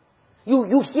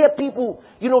 You hear people,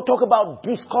 talk about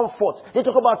discomfort. They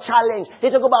talk about challenge.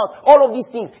 They talk about all of these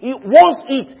things. Once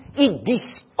it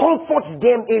discomforts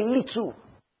them a little,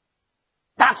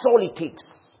 that's all it takes.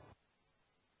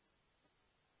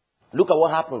 Look at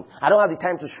what happened. I don't have the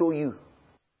time to show you,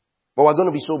 but we're going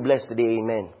to be so blessed today.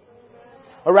 Amen.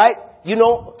 All right. I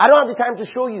don't have the time to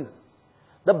show you.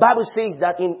 The Bible says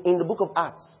that in the book of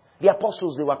Acts, the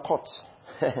apostles, they were caught.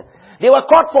 They were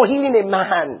caught for healing a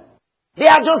man. They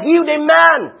had just healed a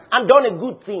man and done a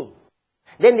good thing.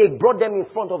 Then they brought them in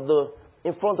front of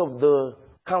the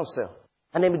council.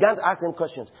 And they began to ask them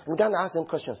questions.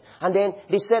 And then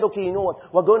they said, okay, you know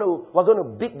what? We're going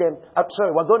to beat them.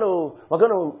 We're going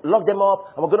to lock them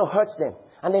up and we're going to hurt them.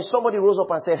 And then somebody rose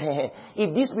up and said, hey,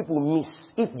 if these people miss,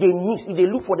 if they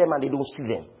look for them and they don't see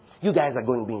them, you guys are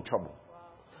going to be in trouble.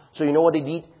 So you know what they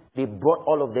did? They brought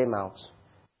all of them out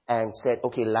and said,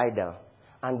 okay, lie down.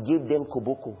 And gave them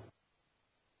koboko.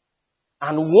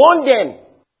 And warned them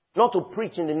not to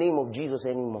preach in the name of Jesus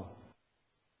anymore.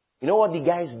 You know what the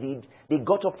guys did? They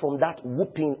got up from that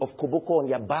whooping of koboko on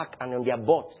their back and on their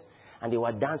butts. And they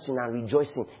were dancing and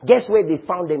rejoicing. Guess where they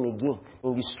found them again?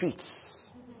 In the streets.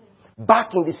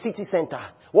 Back in the city center.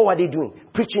 What were they doing?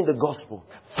 Preaching the gospel.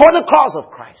 For the cause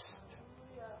of Christ.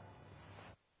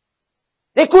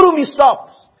 They couldn't be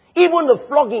stopped. Even the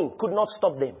flogging could not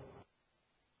stop them.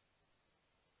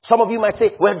 Some of you might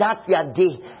say, well, that's their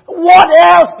day. What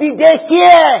else did they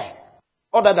hear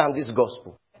other than this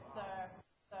gospel?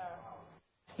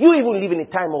 You even live in a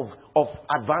time of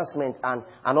advancement and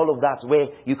all of that, where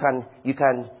you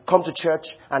can come to church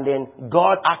and then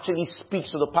God actually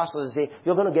speaks to the pastor and say,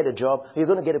 you're going to get a job, you're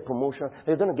going to get a promotion,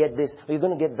 you're going to get this, you're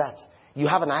going to get that. You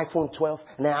have an iPhone 12,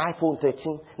 and an iPhone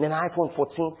 13, and an iPhone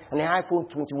 14, and an iPhone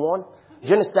 21. Do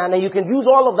you understand? And you can use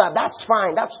all of that. That's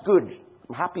fine. That's good.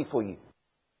 I'm happy for you.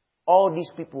 All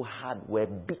these people had were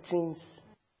beatings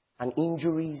and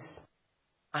injuries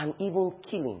and even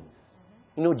killings.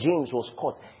 James was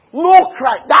caught. No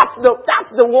crime. That's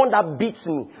the one that beats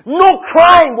me. No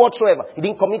crime whatsoever. He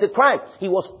didn't commit a crime. He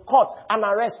was caught and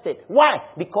arrested. Why?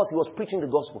 Because he was preaching the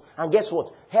gospel. And guess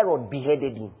what? Herod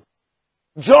beheaded him.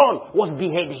 John was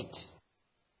beheaded.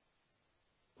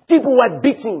 People were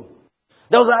beaten.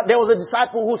 There was a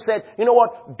disciple who said, you know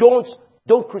what?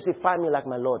 Don't crucify me like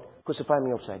my Lord. Crucify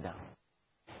me upside down.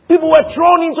 People were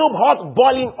thrown into hot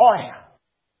boiling oil.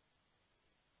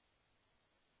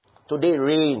 Today,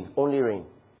 rain, only rain.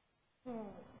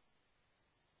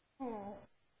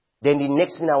 Then the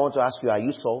next thing I want to ask you, are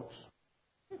you salt?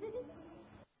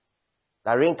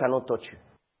 That rain cannot touch you.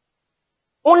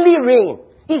 Only rain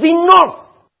is enough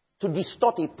to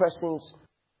distort a person's,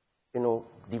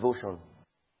 devotion.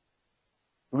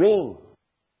 Rain.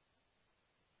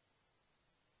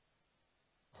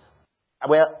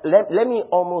 Well, let me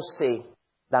almost say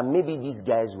that maybe these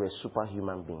guys were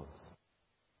superhuman beings.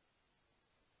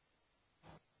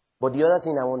 But the other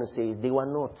thing I want to say is they were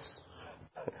not.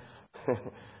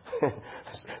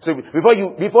 So before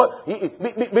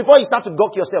you start to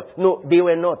gawk yourself, no, they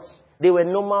were not. They were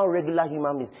normal, regular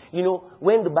human beings.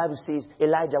 When the Bible says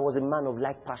Elijah was a man of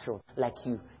like passion, like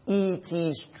you, it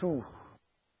is true.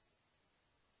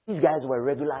 These guys were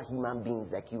regular human beings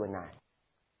like you and I.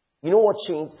 You know what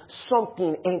changed?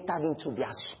 Something entered into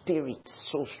their spirit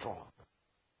so strong.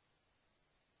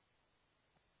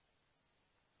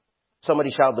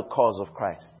 Somebody shout the cause of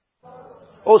Christ.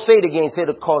 Oh, say it again. Say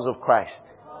the cause of Christ.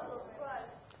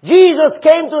 Jesus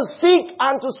came to seek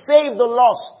and to save the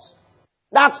lost.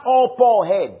 That's all Paul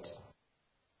heard.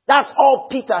 That's all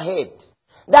Peter heard.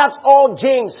 That's all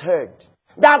James heard.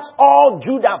 That's all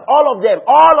Judas. All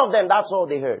of them, that's all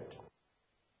they heard.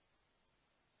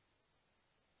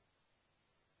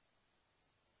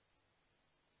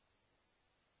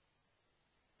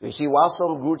 You see, while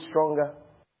some grew stronger,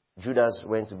 Judas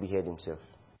went to behead himself.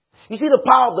 You see the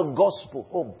power of the gospel.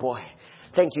 Oh boy.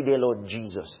 Thank you, dear Lord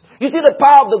Jesus. You see the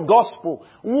power of the gospel.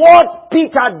 What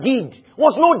Peter did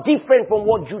was no different from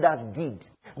what Judas did.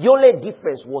 The only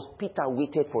difference was Peter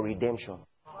waited for redemption.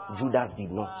 Judas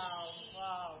did not.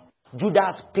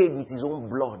 Judas paid with his own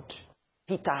blood.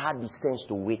 Peter had the sense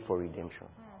to wait for redemption.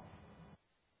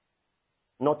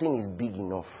 Nothing is big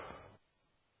enough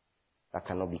that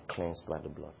cannot be cleansed by the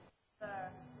blood.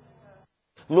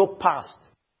 No past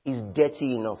is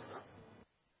dirty enough.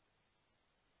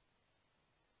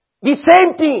 The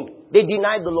same thing. They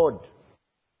denied the Lord.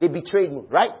 They betrayed him,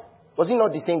 right? Was it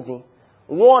not the same thing?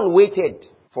 One waited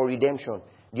for redemption.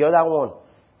 The other one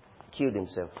killed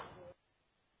himself.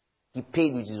 He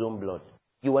paid with his own blood.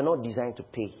 You were not designed to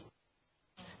pay.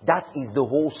 That is the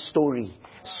whole story.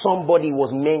 Somebody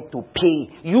was meant to pay.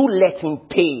 You let him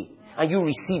pay. And you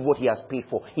receive what he has paid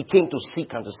for. He came to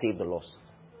seek and to save the lost.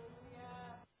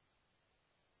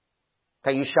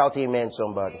 Can you shout amen,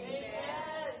 somebody? Amen.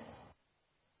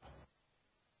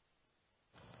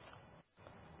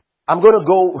 I'm going to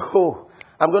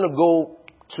go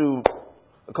to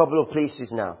a couple of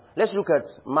places now. Let's look at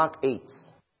Mark 8,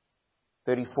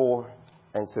 34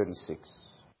 and 36.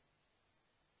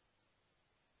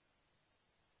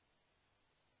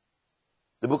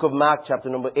 The book of Mark, chapter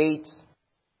number 8,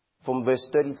 from verse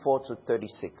 34 to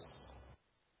 36.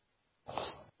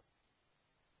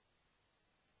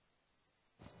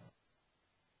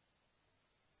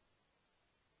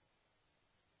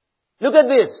 Look at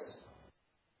this.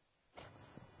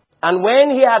 And when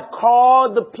he had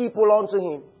called the people unto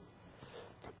him,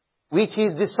 with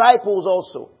his disciples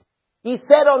also, he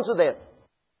said unto them,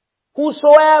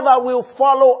 whosoever will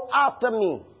follow after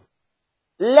me,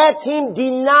 let him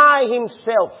deny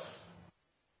himself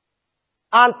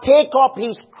and take up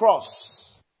his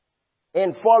cross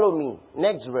and follow me.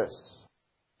 Next verse.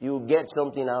 You'll get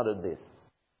something out of this.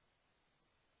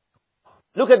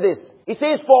 Look at this. It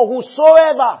says, for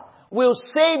whosoever will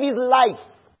save his life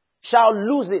shall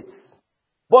lose it.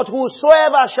 But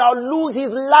whosoever shall lose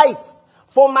his life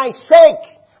for my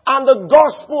sake and the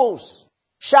gospel's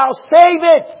shall save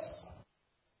it.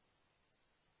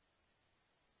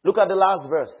 Look at the last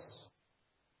verse.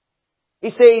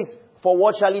 It says, for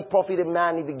what shall it profit a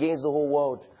man if he gains the whole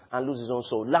world and loses his own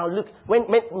soul? Now look,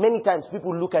 many times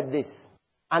people look at this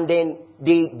and then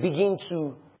they begin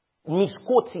to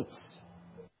misquote it.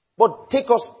 But take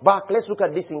us back. Let's look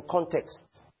at this in context.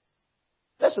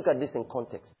 Let's look at this in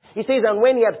context. He says, and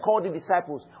when he had called the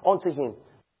disciples unto him,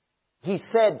 he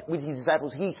said with his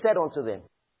disciples, he said unto them,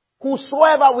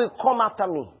 whosoever will come after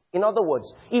me. In other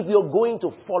words, if you're going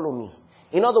to follow me.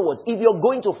 In other words, if you're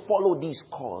going to follow this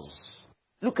cause.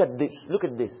 Look at this. Look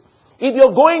at this. If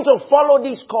you're going to follow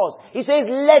this cause, he says,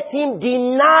 let him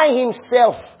deny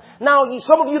himself. Now,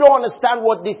 some of you don't understand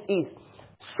what this is.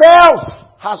 Self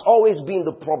has always been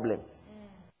the problem.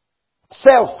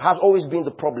 Self has always been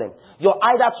the problem. You're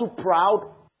either too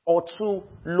proud or too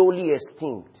lowly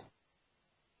esteemed.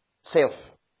 Self.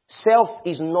 Self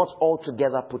is not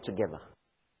altogether put together.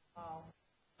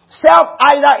 Self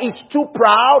either is too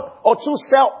proud or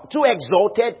too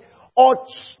exalted or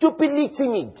stupidly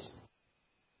timid.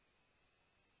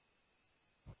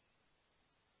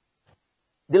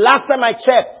 The last time I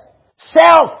checked,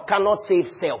 self cannot save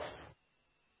self.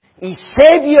 It's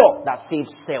Savior that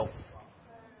saves self.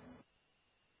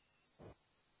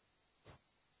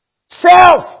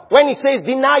 Self, when it says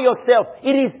deny yourself,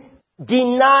 it is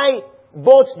deny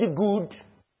both the good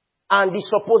and the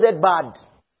supposed bad.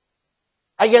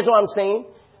 I guess what I'm saying?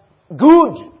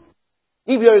 Good.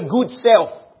 If you're a good self,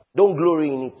 don't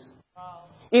glory in it.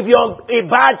 If you're a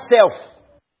bad self,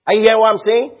 are you hearing what I'm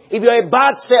saying? If you're a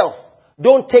bad self,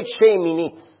 don't take shame in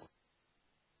it.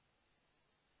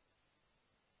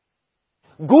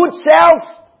 Good self,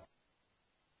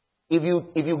 if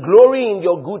you glory in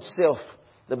your good self,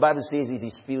 the Bible says it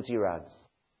is filthy rags.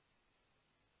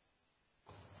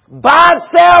 Bad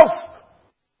self,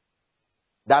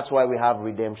 that's why we have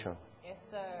redemption. Yes,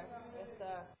 sir. Yes,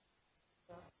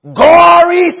 sir.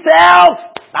 Gory self,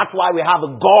 that's why we have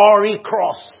a gory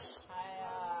cross.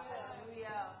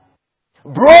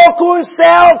 Broken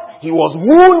self, he was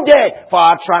wounded for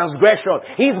our transgression.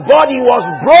 His body was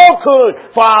broken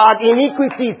for our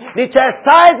iniquities. The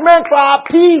chastisement for our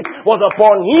peace was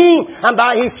upon him, and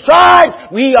by his stripes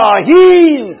we are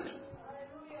healed.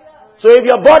 So if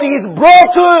your body is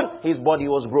broken, his body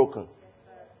was broken.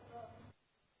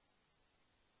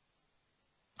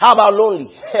 How about lonely?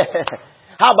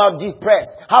 How about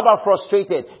depressed? How about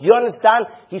frustrated? You understand?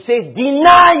 He says,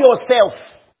 deny yourself.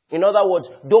 In other words,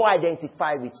 don't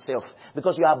identify with self.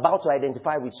 Because you are about to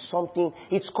identify with something.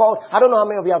 It's called, I don't know how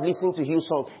many of you have listened to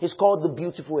Hillsong. It's called the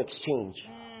beautiful exchange.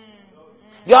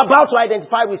 You're about to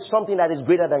identify with something that is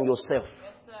greater than yourself.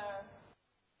 Yes, sir.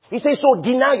 He says, so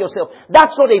deny yourself.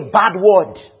 That's not a bad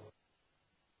word.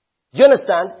 Do you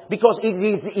understand? Because it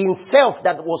is in self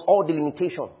that was all the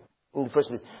limitation in the first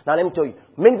place. Now let me tell you,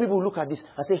 many people look at this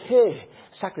and say, hey,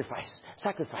 sacrifice,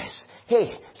 sacrifice.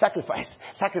 Hey, sacrifice,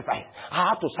 sacrifice. I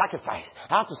have to sacrifice.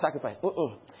 I have to sacrifice.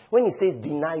 When he says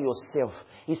deny yourself,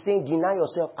 he's saying deny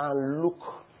yourself and look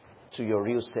to your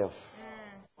real self.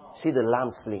 See the lamb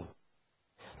slain.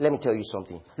 Let me tell you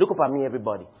something. Look up at me,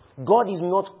 everybody. God is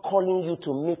not calling you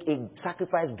to make a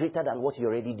sacrifice greater than what you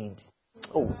already did.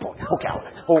 Oh, boy.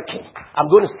 Okay. I'm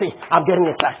going to say, I'm getting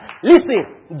excited.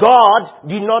 Listen, God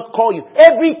did not call you.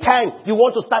 Every time you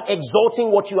want to start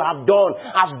exalting what you have done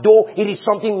as though it is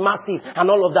something massive and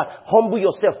all of that, humble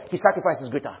yourself. His sacrifice is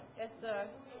greater. Yes, sir.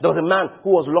 There was a man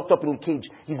who was locked up in the cage.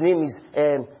 His name is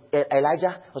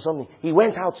Elijah or something. He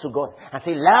went out to God and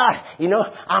said, Lord,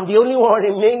 I'm the only one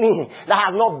remaining that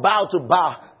has not bowed to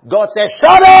bow. God said,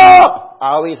 shut up!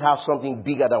 I always have something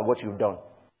bigger than what you've done.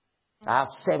 I have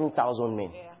 7,000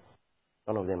 men. Yeah.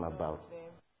 None of them are bowed.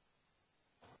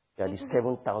 There are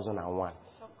 7,001.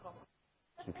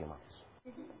 Keep your mouth.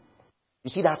 You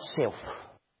see that self?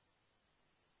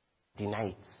 Deny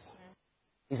it.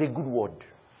 It's a good word.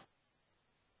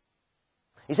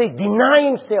 He said, deny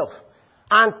himself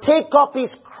and take up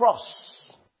his cross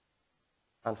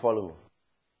and follow me.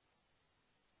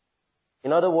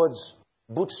 In other words,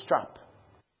 bootstrap.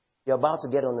 You're about to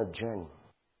get on a journey.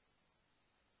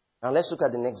 Now let's look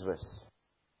at the next verse.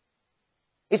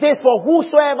 It says, for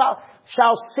whosoever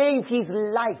shall save his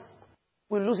life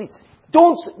will lose it.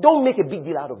 Don't make a big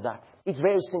deal out of that. It's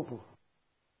very simple.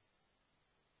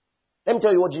 Let me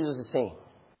tell you what Jesus is saying.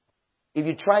 If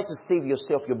you try to save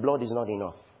yourself, your blood is not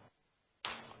enough.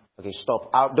 Okay, stop.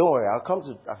 Don't worry, I'll come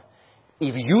to...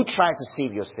 if you try to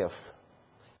save yourself,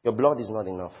 your blood is not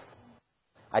enough.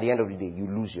 At the end of the day, you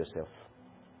lose yourself.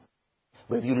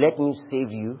 But if you let me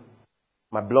save you,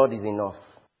 my blood is enough.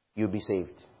 You'll be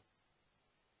saved.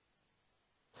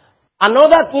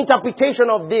 Another interpretation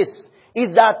of this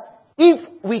is that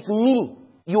if with me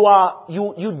you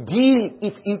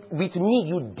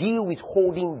deal with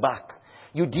holding back.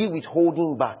 You deal with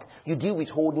holding back. You deal with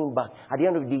holding back. At the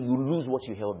end of the day, you lose what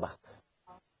you held back.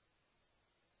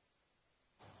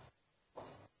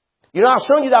 I've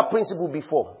shown you that principle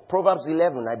before. Proverbs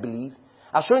 11, I believe.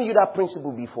 I've shown you that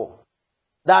principle before.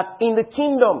 That in the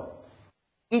kingdom,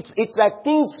 it's like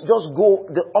things just go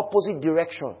the opposite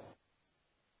direction.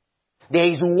 There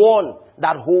is one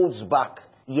that holds back,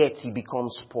 yet he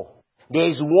becomes poor. There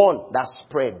is one that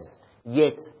spreads,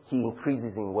 yet he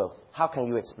increases in wealth. How can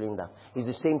you explain that? It's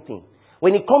the same thing.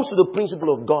 When it comes to the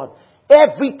principle of God,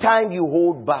 every time you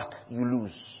hold back, you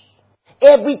lose.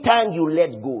 Every time you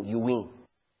let go, you win.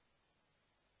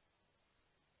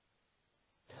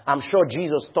 I'm sure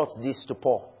Jesus taught this to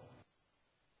Paul.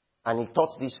 And he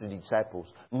taught this to the disciples.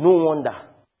 No wonder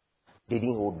they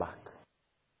didn't hold back.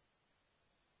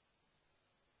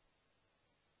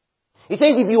 He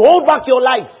says if you hold back your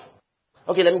life.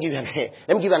 Okay, let me give you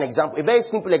an example. A very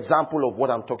simple example of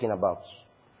what I'm talking about.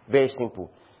 Very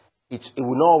simple. It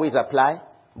will not always apply,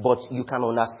 but you can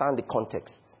understand the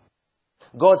context.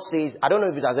 God says, I don't know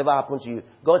if it has ever happened to you.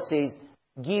 God says,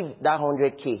 give that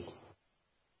 100K.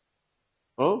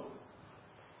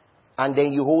 And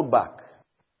then you hold back.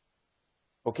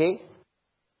 Okay?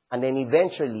 And then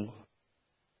eventually,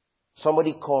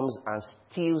 somebody comes and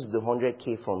steals the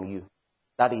 100K from you.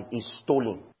 That is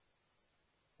stolen.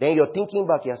 Then you're thinking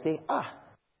back, you're saying,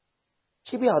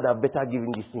 maybe I would have better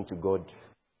given this thing to God.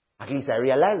 At least I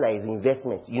realize that it's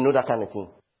investment. You know that kind of thing.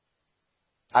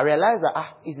 I realize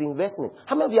that, it's investment.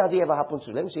 How many of you has it ever happened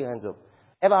to? Let me see your hands up.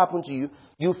 Ever happened to you?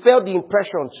 You felt the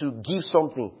impression to give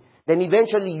something. Then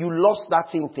eventually you lost that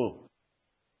same thing.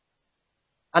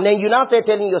 And then you now start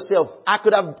telling yourself, I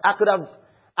could have done it.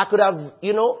 I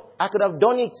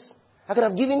could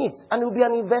have given it. And it would be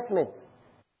an investment.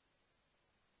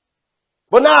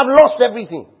 But now I've lost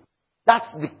everything.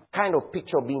 That's the kind of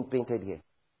picture being painted here.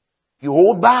 You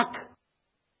hold back,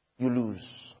 you lose.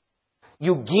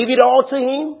 You give it all to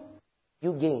him,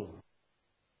 you gain.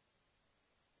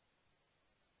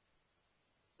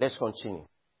 Let's continue.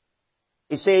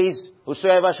 It says,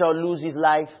 whosoever shall lose his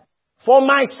life for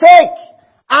my sake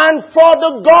and for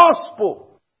the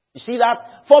gospel. You see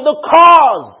that? For the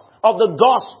cause of the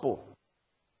gospel.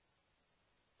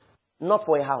 Not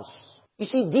for a house. You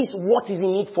see, this what is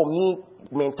in it for me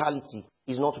mentality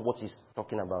is not what he's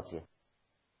talking about here.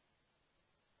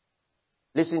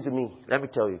 Listen to me. Let me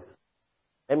tell you.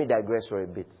 Let me digress for a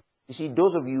bit. You see,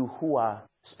 those of you who are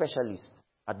specialists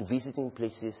at visiting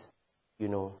places,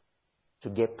 to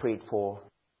get prayed for,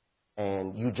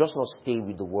 And you just not stay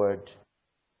with the word,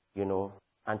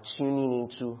 and tuning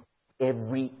into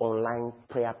every online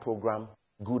prayer program,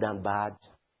 good and bad,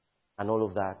 and all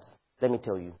of that. Let me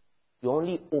tell you, you're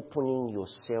only opening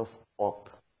yourself up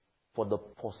for the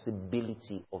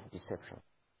possibility of deception.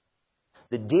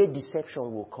 The day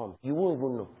deception will come, you won't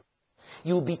even know.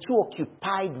 You'll be too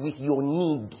occupied with your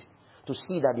need to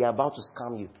see that they're about to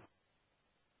scam you.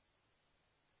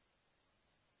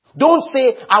 Don't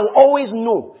say, I'll always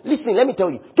know. Listen, let me tell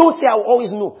you. Don't say, I'll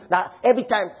always know. That every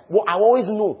time, I'll always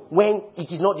know when it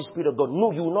is not the Spirit of God.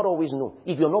 No, you will not always know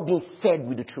if you're not being fed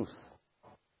with the truth.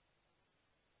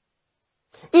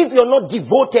 If you're not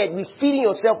devoted with feeding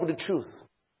yourself with the truth,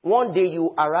 one day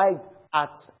you arrive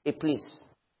at a place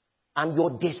and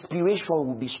your desperation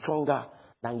will be stronger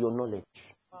than your knowledge.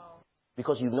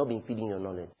 Because you've not been feeding your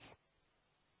knowledge.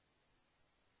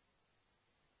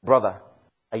 Brother,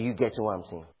 are you getting what I'm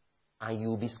saying? And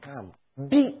you'll be scammed.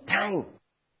 Big time.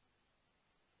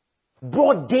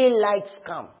 Broad daylight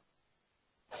scam.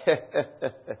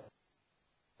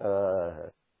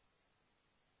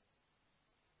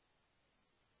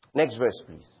 Next verse,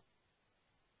 please.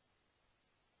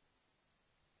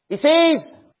 It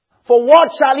says, for what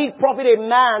shall it profit a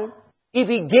man if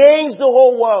he gains the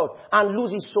whole world and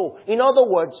loses his soul? In other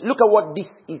words, look at what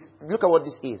this is. Look at what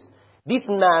this is. This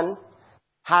man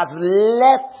has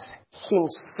left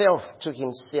himself to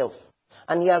himself.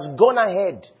 And he has gone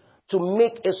ahead to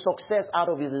make a success out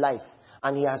of his life.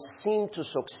 And he has seemed to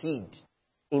succeed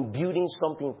in building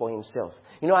something for himself.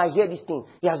 I hear this thing.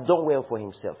 He has done well for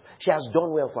himself. She has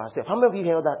done well for herself. How many of you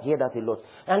hear that a lot?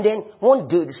 And then one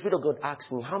day the Spirit of God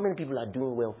asks me, how many people are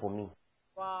doing well for me?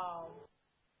 Wow.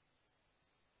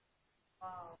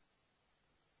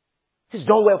 He's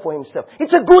done well for himself.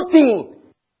 It's a good thing.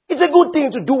 It's a good thing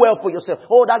to do well for yourself.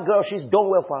 Oh, that girl, she's done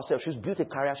well for herself. She's built a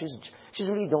career. She's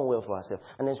really done well for herself.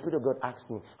 And then the Spirit of God asks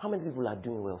me, how many people are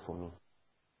doing well for me?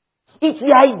 It's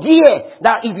the idea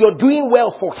that if you're doing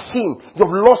well for Him,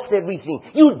 you've lost everything.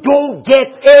 You don't get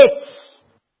it.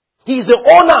 He's the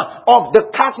owner of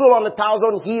the cattle on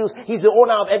 1,000 hills. He's the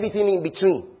owner of everything in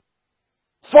between.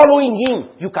 Following Him,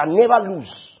 you can never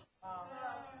lose.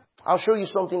 I'll show you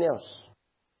something else.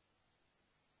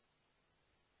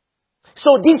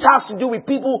 So this has to do with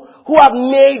people who have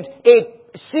made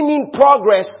a seeming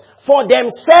progress for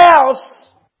themselves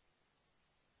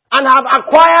and have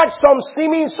acquired some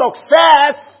seeming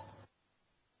success,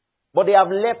 but they have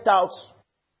left out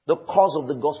the cause of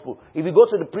the gospel. If you go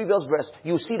to the previous verse,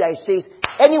 you see that it says,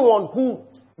 anyone who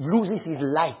loses his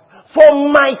life for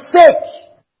my sake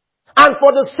and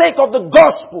for the sake of the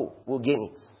gospel will gain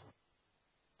it.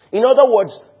 In other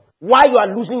words, why you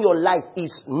are losing your life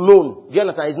is known. Do you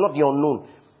understand? It's not the unknown.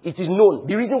 It is known.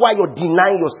 The reason why you're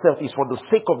denying yourself is for the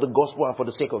sake of the gospel and for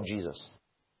the sake of Jesus.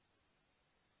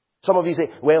 Some of you say,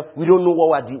 well, we don't know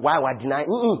why we're denying.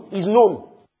 It's known.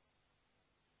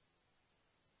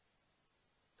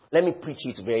 Let me preach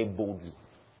it very boldly.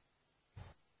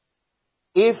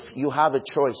 If you have a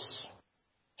choice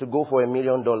to go for $1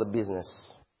 million business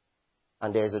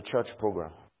and there is a church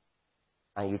program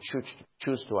and you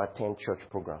choose to attend church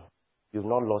program, you've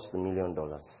not lost $1 million.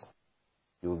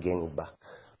 You will gain it back.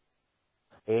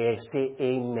 Say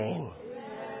amen.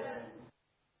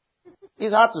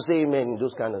 It's hard to say amen in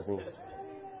those kind of things.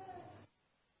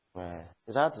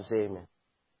 It's hard to say amen.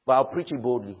 But I'll preach it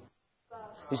boldly.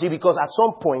 You see, because at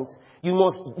some point, you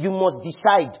must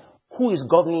decide who is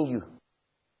governing you.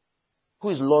 Who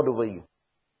is Lord over you?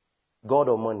 God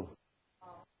or money?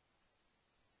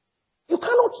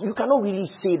 You cannot really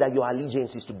say that your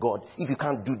allegiance is to God if you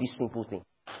can't do this simple thing.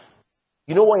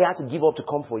 You know what you have to give up to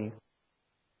come for you?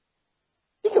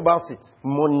 Think about it.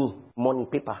 Money,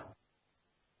 paper.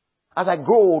 As I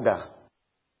grow older,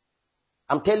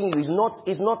 I'm telling you,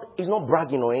 it's not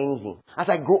bragging or anything. As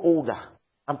I grow older,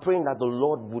 I'm praying that the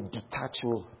Lord would detach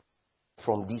me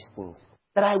from these things.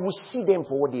 That I will see them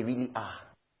for what they really are.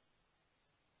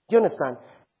 Do you understand?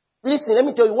 Listen, let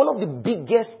me tell you, one of the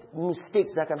biggest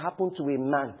mistakes that can happen to a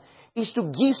man is to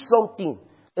give something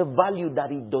a value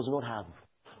that it does not have.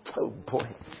 Oh boy.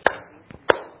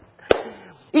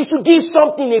 Is to give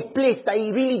something a place that he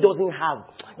really doesn't have.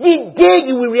 The day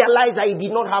you will realize that he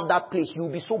did not have that place, you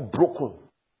will be so broken.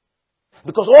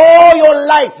 Because all your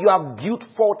life you have built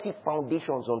faulty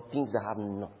foundations on things that have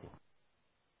nothing.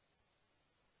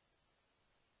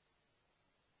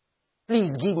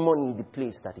 Please give money the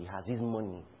place that he has. His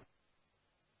money.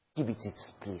 Give it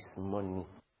its place. Money.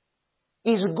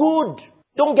 It's good.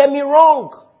 Don't get me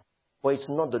wrong. But it's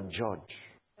not the judge.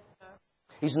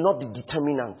 It's not the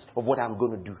determinant of what I'm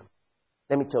going to do.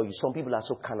 Let me tell you, some people are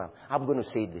so carnal. I'm going to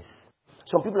say this.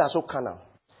 Some people are so carnal.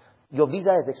 Your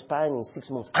visa is expiring in 6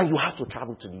 months and you have to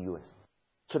travel to the US.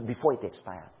 So before it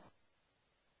expires.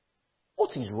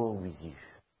 What is wrong with you?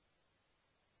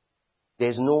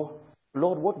 There's no,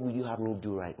 Lord, what will you have me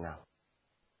do right now?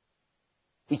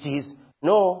 It is,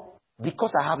 no,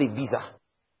 because I have a visa,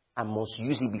 I must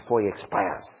use it before it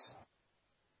expires.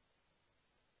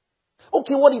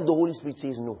 Okay, what if the Holy Spirit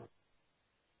says no?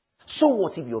 So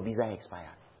what if your visa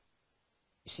expires?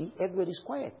 You see, everybody's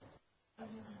quiet.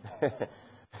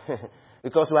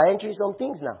 Because we are entering some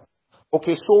things now.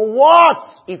 Okay, so what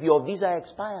if your visa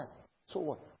expires? So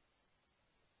what?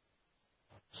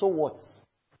 So what?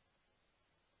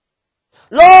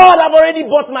 Lord, I've already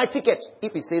bought my ticket.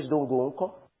 If it says don't go,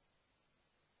 uncle.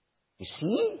 You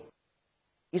see?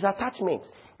 It's attachment.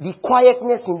 The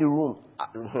quietness in the room.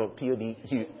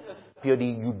 POD,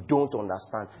 you don't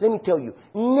understand. Let me tell you,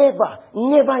 never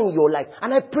in your life,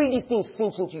 and I pray this thing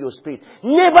sinks into your spirit,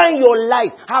 never in your life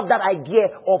have that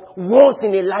idea of once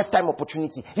in a lifetime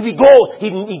opportunity. If it goes,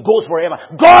 it goes forever.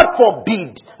 God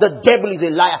forbid. The devil is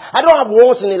a liar. I don't have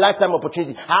once in a lifetime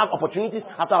opportunity. I have opportunities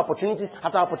after opportunities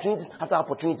after opportunities after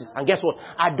opportunities. And guess what?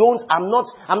 I'm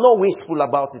not wasteful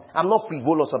about it. I'm not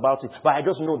frivolous about it. But I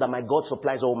just know that my God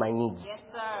supplies all my needs. Yes,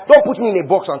 sir. Don't put me in a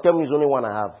box and tell me it's only one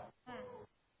I have.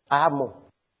 I have more.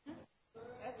 Yes,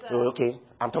 Oh, okay,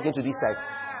 I'm talking to this side.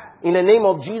 In the name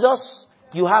of Jesus,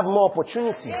 you have more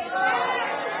opportunities.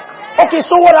 Okay,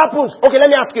 so what happens? Okay, let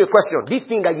me ask you a question. This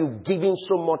thing that you've given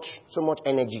so much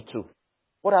energy to.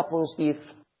 What happens if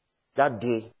that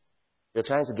day you're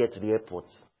trying to get to the airport?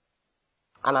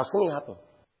 And I've seen it happen.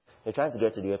 You're trying to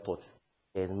get to the airport.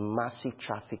 There's massive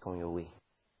traffic on your way.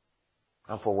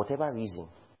 And for whatever reason,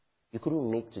 you couldn't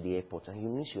make to the airport and you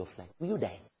miss your flight. Will you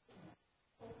die?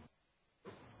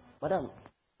 Madam,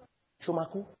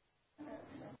 Shomaku?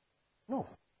 No.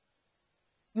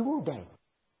 You won't die.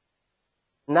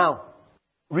 Now,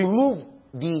 remove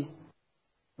the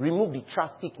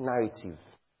traffic narrative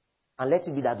and let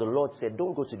it be that the Lord said,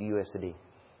 don't go to the US today.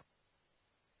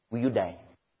 Will you die?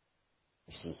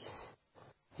 You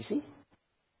see?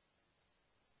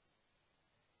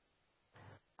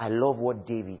 I love what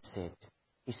David said.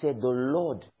 He said, the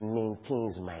Lord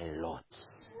maintains my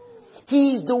lots.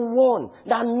 He is the one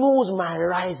that knows my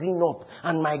rising up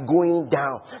and my going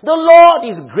down. The Lord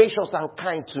is gracious and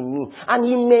kind to me, and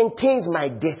He maintains my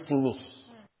destiny.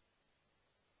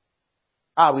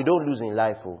 We don't lose in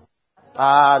life.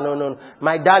 No.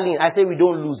 My darling, I say we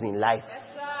don't lose in life. Yes,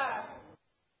 sir.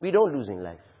 We don't lose in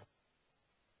life.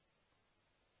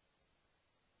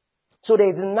 So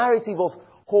there's a narrative of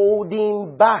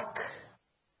holding back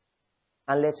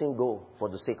and letting go for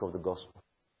the sake of the gospel.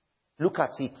 Look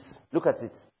at it.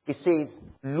 It says,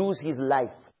 lose his life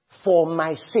for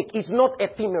my sake. It's not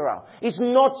ephemeral. It's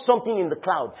not something in the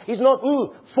cloud. It's not,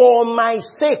 for my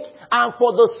sake and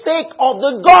for the sake of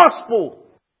the gospel.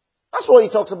 That's what he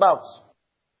talks about.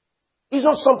 It's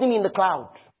not something in the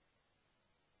cloud.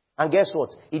 And guess what?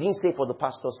 He didn't say for the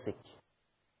pastor's sake.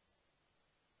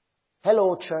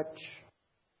 Hello, church.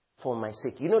 For my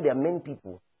sake. You know, there are many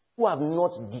people who have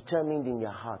not determined in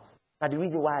their hearts that the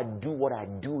reason why I do what I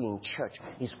do in church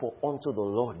is for unto the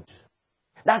Lord.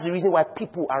 That's the reason why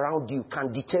people around you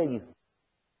can deter you.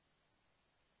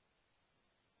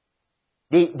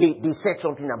 They said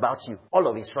something about you. All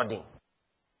of a sudden.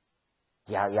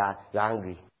 You're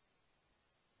angry.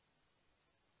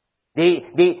 They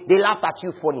laughed at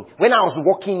you funny. When I was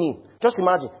walking in, just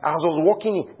imagine, as I was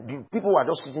walking in, the people were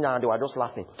just sitting there and they were just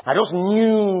laughing. I just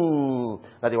knew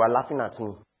that they were laughing at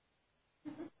me.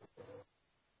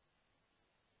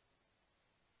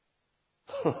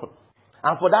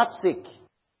 And for that sake,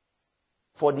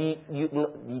 do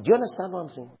you understand what I'm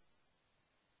saying?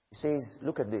 He says,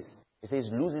 look at this. He says,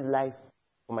 lose his life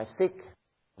for my sake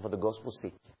and for the gospel's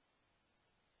sake.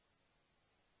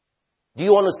 Do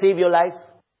you want to save your life?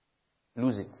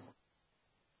 Lose it.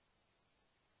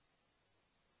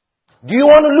 Do you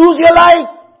want to lose your life?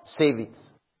 Save it.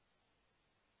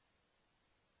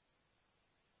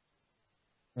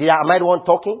 Am I the one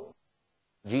talking?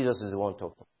 Jesus is the one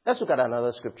talking. Let's look at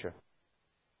another scripture.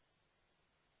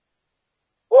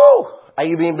 Woo! Are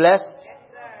you being blessed? Yes,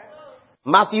 sir.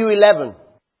 Matthew 11,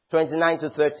 29 to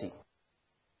 30.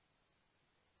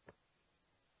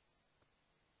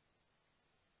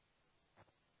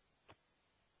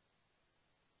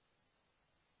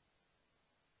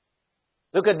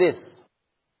 Look at this.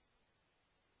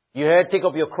 You heard, take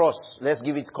up your cross. Let's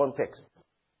give it context.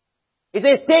 It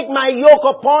says, take my yoke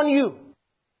upon you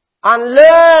and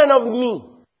learn of me.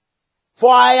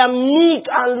 For I am meek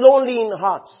and lonely in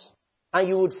heart, and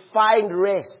you would find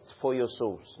rest for your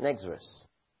souls. Next verse.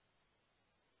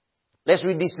 Let's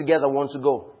read this together once to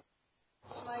go.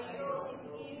 My yoke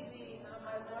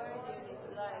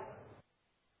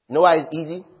You know why it's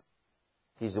easy?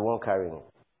 He's the one carrying it.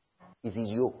 It's his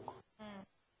yoke.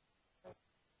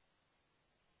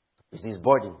 It's his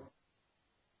burden.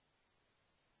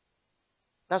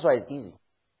 That's why it's easy.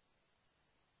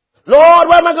 Lord,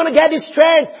 where am I going to get the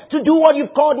strength to do what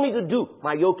you've called me to do?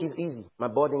 My yoke is easy. My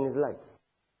burden is light.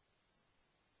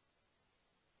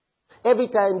 Every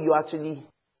time you actually...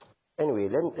 Anyway,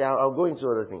 I'll go into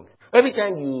other things. Every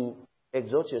time you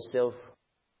exalt yourself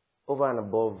over and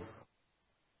above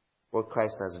what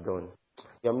Christ has done,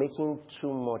 you're making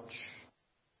too much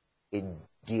a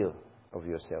deal of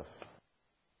yourself.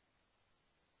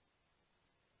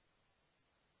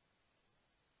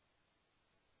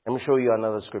 Let me show you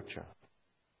another scripture.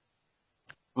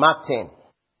 Mark 10.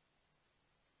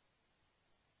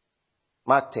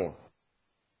 Mark 10.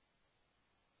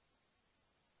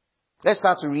 Let's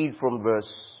start to read from verse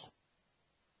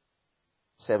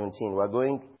 17. We're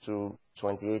going to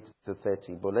 28 to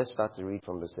 30, but let's start to read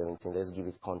from verse 17. Let's give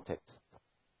it context.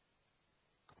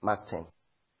 Mark 10.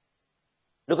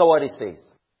 Look at what it says.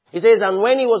 It says, and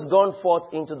when he was gone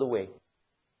forth into the way,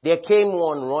 there came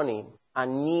one running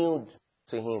and kneeled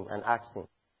to him and asked him,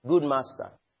 Good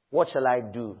master, what shall I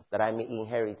do that I may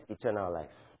inherit eternal life?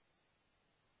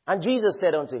 And Jesus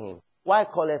said unto him, Why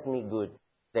callest me good?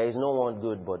 There is no one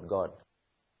good but God.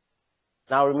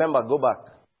 Now remember, go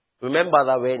back. Remember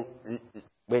that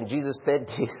when Jesus said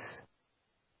this,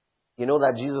 you know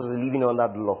that Jesus is living under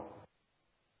the law.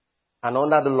 And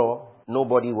under the law,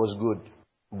 nobody was good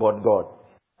but God.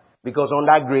 Because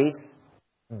under grace,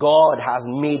 God has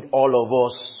made all of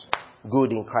us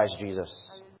good in Christ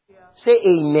Jesus. Say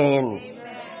amen. Amen.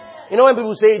 You know when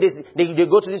people say this, they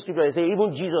go to this scripture and say,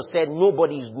 even Jesus said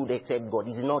nobody is good except God.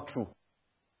 Is it not true?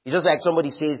 It's just like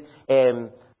somebody says,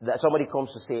 that somebody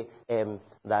comes to say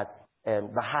that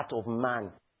the heart of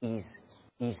man is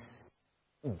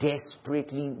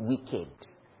desperately wicked.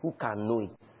 Who can know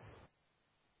it?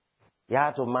 The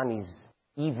heart of man is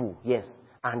evil, yes,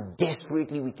 and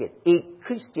desperately wicked. A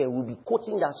Christian will be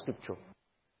quoting that scripture.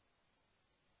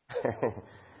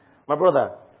 My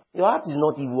brother, your heart is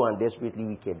not evil and desperately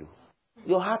wicked.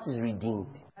 Your heart is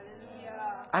redeemed.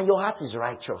 Hallelujah. And your heart is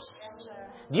righteous.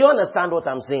 Do you understand what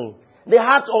I'm saying? The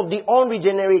heart of the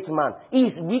unregenerate man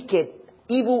is wicked,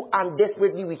 evil, and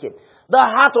desperately wicked. The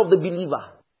heart of the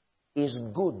believer is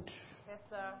good, yes,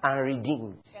 sir, and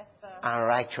redeemed, yes, sir, and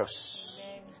righteous.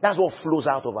 Amen. That's what flows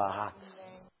out of our hearts.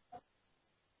 Amen.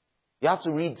 You have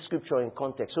to read scripture in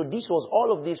context. So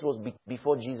all of this was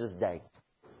before Jesus died.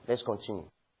 Let's continue.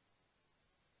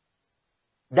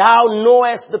 Thou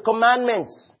knowest the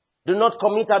commandments. Do not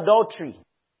commit adultery.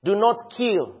 Do not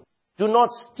kill. Do not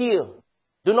steal.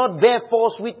 Do not bear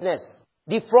false witness.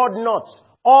 Defraud not.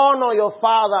 Honor your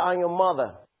father and your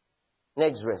mother.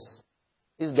 Next verse.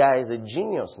 This guy is a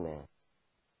genius, man.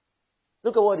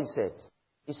 Look at what he said.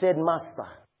 He said, Master,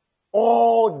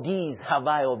 all these have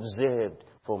I observed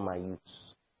from my youth.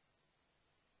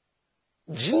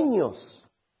 Genius.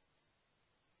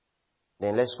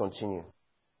 Then let's continue.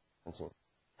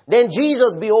 Then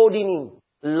Jesus, beholding him,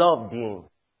 loved him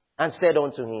and said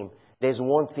unto him, There's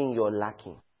one thing you're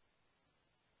lacking.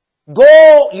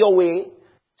 Go your way,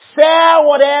 sell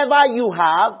whatever you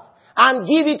have, and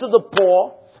give it to the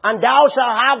poor, and thou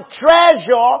shalt have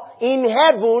treasure in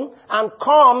heaven, and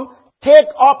come, take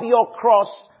up your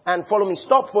cross, and follow me.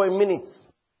 Stop for a minute.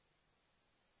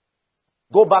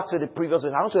 Go back to the previous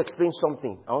verse. I want to explain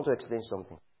something.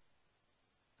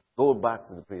 Go back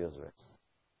to the previous verse.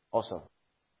 Awesome.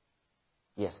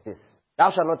 Yes, this. Thou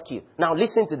shalt not kill. Now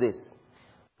listen to this.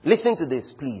 Listen to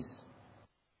this, please.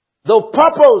 The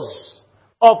purpose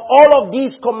of all of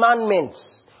these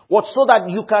commandments was so that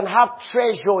you can have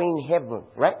treasure in heaven,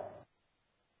 right?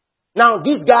 Now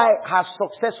this guy has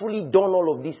successfully done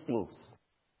all of these things.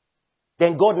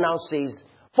 Then God now says,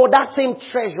 for that same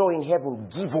treasure in heaven,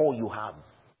 give all you have.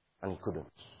 And he couldn't.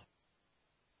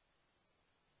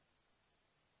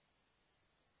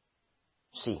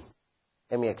 See,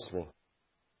 let me explain.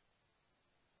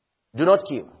 Do not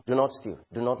kill, do not steal,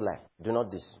 do not lie, do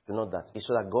not this, do not that. It's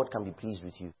so that God can be pleased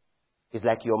with you. It's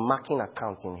like you're marking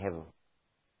accounts in heaven.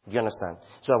 Do you understand?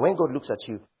 So that when God looks at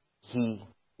you, he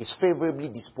is favorably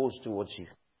disposed towards you.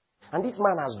 And this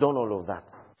man has done all of that.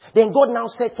 Then God now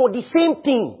said, for the same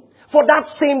thing, for that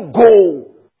same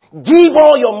goal, give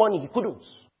all your money. He couldn't.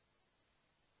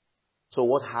 So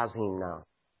what has him now?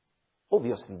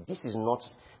 Obviously,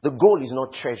 the goal is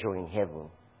not treasure in heaven.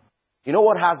 You know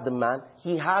what has the man?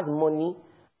 He has money.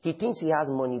 He thinks he has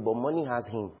money, but money has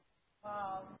him.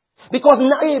 Wow. Because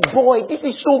now, hey boy, this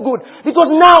is so good. Because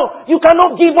now you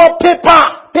cannot give up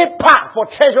paper for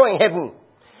treasure in heaven.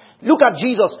 Look at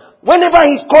Jesus. Whenever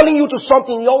he's calling you to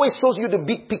something, he always shows you the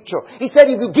big picture. He said,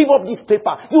 if you give up this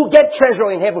paper, you'll get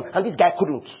treasure in heaven. And this guy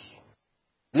couldn't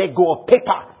let go of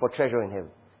paper for treasure in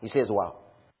heaven. He says, wow.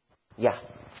 Yeah.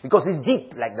 Because it's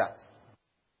deep like that.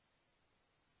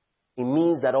 It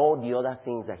means that all the other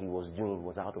things that he was doing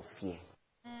was out of fear.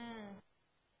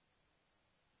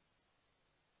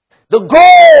 The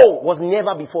goal was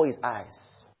never before his eyes.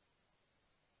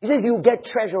 He says, you get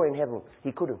treasure in heaven.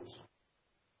 He couldn't.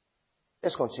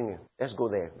 Let's continue. Let's go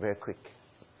there very quick.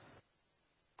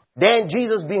 Then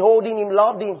Jesus, beholding him,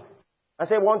 loved him. I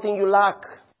said, one thing you lack.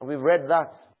 We've read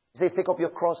that. He says, take up your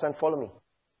cross and follow me.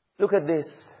 Look at this.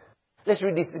 Let's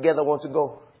read this together. Want to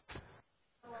go?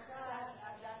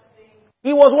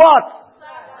 He was what?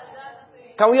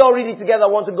 Can we all read it together?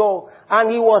 Want to go? And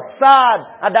he was sad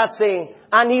at that saying.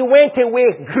 And he went away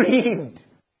grieved.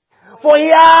 For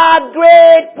he had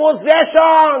great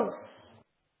possessions.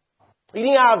 He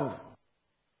didn't have.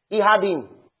 He had him.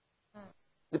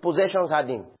 The possessions had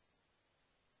him.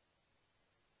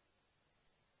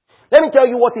 Let me tell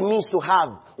you what it means to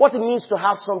have. What it means to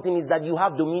have something is that you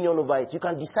have dominion over it. You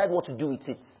can decide what to do with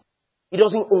it. It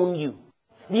doesn't own you.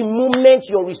 The moment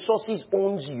your resources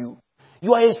owns you,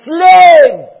 you are a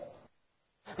slave.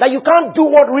 That you can't do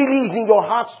what really is in your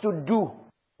heart to do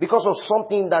because of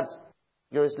something that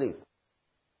you're a slave.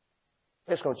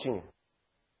 Let's continue.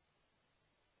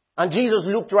 And Jesus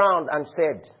looked round and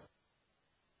said,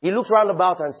 he looked round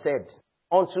about and said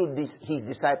unto his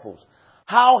disciples,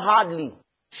 how hardly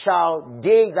shall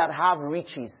they that have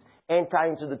riches enter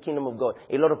into the kingdom of God?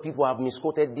 A lot of people have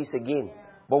misquoted this again.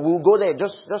 But we'll go there.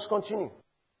 Just continue.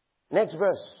 Next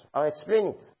verse. I'll explain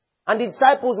it. And the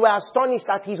disciples were astonished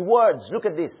at his words. Look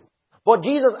at this. But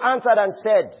Jesus answered and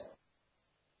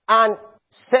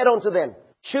said unto them,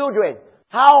 children,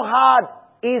 how hard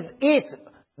is it?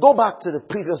 Go back to the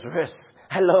previous verse.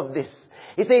 I love this.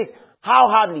 It says, how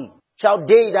hardly shall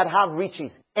they that have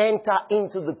riches enter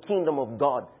into the kingdom of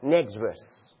God? Next verse.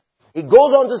 It goes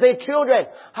on to say, children,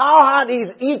 how hard is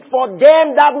it for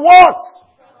them that what?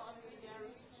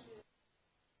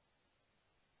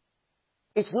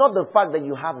 It's not the fact that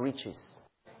you have riches.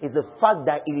 It's the fact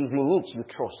that it is in it you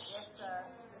trust.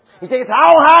 He says,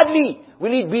 how hardly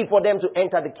will it be for them to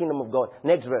enter the kingdom of God?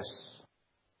 Next verse.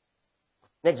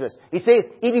 Next verse. He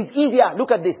says, it is easier.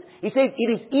 Look at this. He says,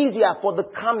 it is easier for the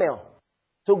camel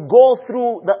to go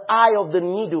through the eye of the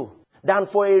needle than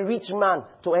for a rich man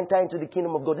to enter into the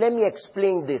kingdom of God. Let me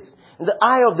explain this. The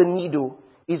eye of the needle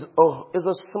is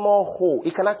a small hole.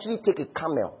 It can actually take a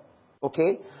camel.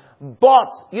 Okay? But,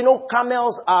 you know,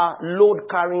 camels are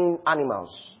load-carrying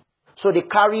animals. So they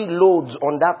carry loads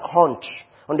on that haunch,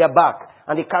 on their back,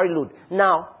 and they carry load.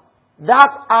 Now,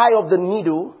 that eye of the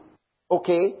needle,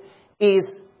 okay, is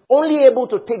only able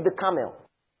to take the camel.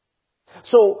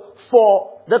 So,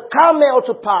 for the camel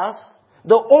to pass,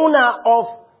 the owner of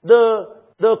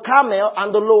the camel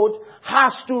and the load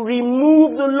has to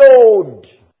remove the load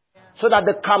so that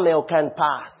the camel can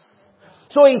pass.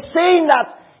 So he's saying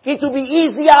that it will be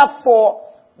easier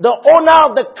for the owner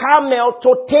of the camel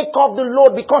to take off the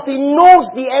load because he knows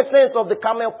the essence of the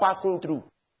camel passing through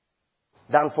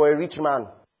than for a rich man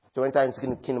to enter into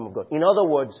the kingdom of God. In other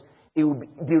words,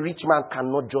 the rich man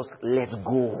cannot just let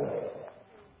go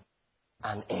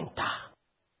and enter.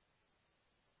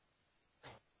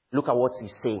 Look at what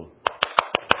he's saying.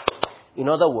 In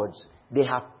other words, they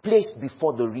have placed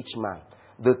before the rich man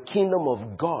the kingdom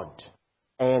of God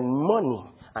and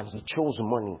money, and he chose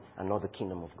money and not the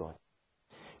kingdom of God.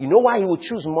 You know why he would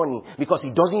choose money? Because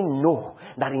he doesn't know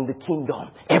that in the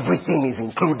kingdom everything is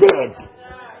included.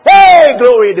 Hey,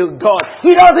 glory to God.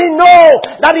 He doesn't know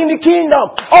that in the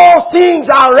kingdom all things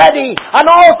are ready and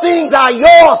all things are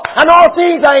yours and all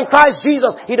things are in Christ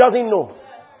Jesus. He doesn't know.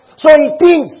 So he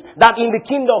thinks that in the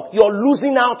kingdom you're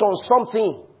losing out on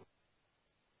something.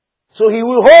 So he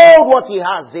will hold what he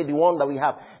has. Say the one that we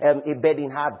have, a bed in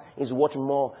hand is worth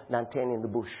more than 10 in the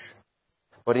bush.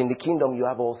 But in the kingdom you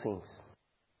have all things.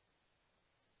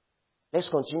 Let's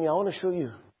continue. I want to show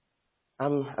you.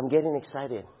 I'm getting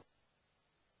excited.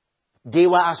 They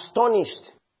were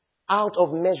astonished out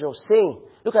of measure, saying,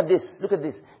 look at this, look at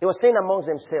this. They were saying amongst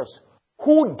themselves,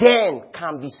 who then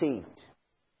can be saved?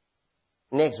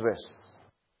 Next verse.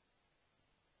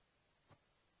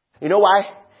 You know why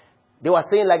they were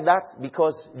saying like that?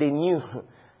 Because they knew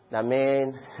that,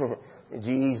 man,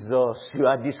 Jesus, you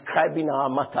are describing our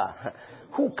matter.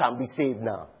 Who can be saved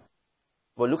now?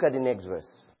 But look at the next verse.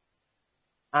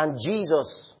 And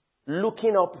Jesus,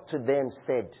 looking up to them,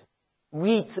 said,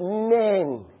 with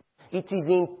men it is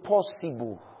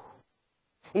impossible.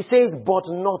 He says, but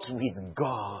not with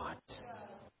God.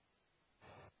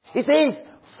 He says,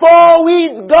 For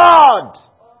with God,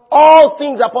 all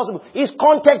things are possible. It's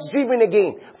context driven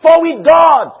again. For with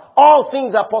God, all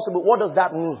things are possible. What does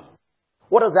that mean?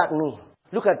 What does that mean?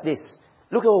 Look at this.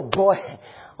 Look at, oh boy.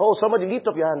 Oh, somebody lift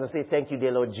up your hands and say, thank you,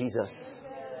 dear Lord Jesus.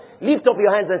 Lift up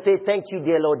your hands and say, thank you,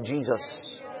 dear Lord Jesus.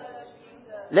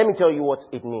 Let me tell you what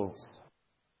it means.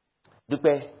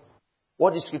 Dupe,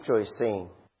 what the scripture is saying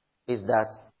is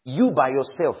that you by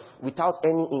yourself, without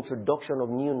any introduction of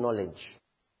new knowledge,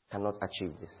 cannot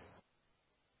achieve this.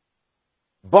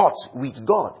 But with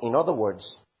God, in other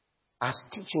words, as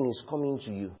teaching is coming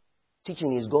to you,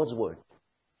 teaching is God's word.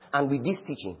 And with this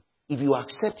teaching, if you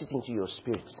accept it into your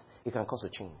spirit, it can cause a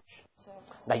change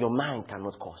that your mind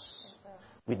cannot cause.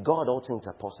 With God, all things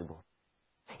are possible.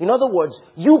 In other words,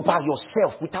 you by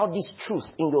yourself, without this truth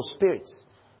in your spirit,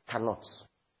 cannot.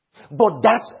 But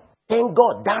that's, thank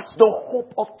God, that's the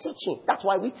hope of teaching. That's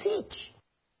why we teach.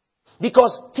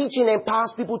 Because teaching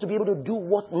empowers people to be able to do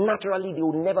what naturally they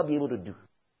would never be able to do.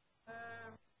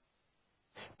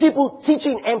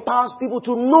 Teaching empowers people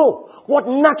to know what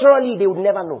naturally they would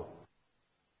never know.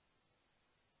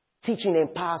 Teaching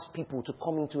empowers people to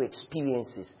come into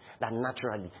experiences that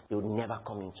naturally they would never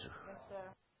come into.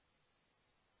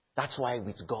 That's why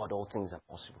with God all things are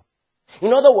possible.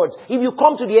 In other words, if you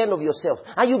come to the end of yourself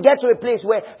and you get to a place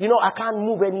where, I can't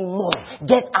move anymore,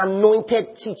 get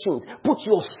anointed teachings. Put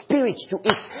your spirit to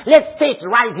it. Let faith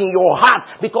rise in your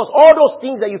heart, because all those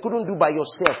things that you couldn't do by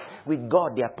yourself, with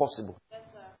God they are possible.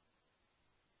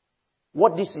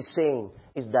 What this is saying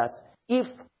is that if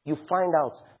you find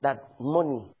out that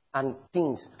money and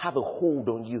things have a hold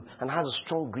on you and has a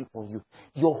strong grip on you,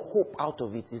 your hope out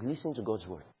of it is listening to God's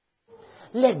word.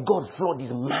 Let God flood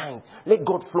his mind. Let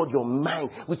God flood your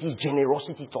mind with his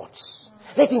generosity thoughts.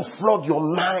 Let him flood your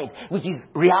mind with his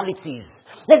realities.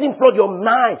 Let him flood your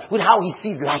mind with how he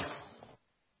sees life.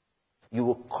 You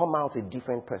will come out a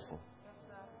different person.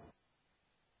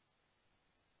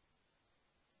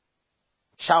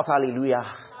 Shout hallelujah.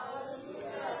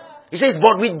 Hallelujah. He says,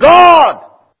 but with God,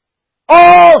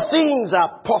 all things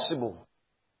are possible.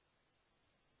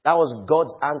 That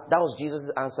was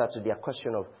Jesus' answer to their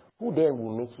question of, who then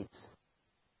will make it?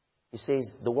 He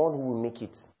says, the one who will make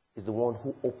it is the one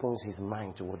who opens his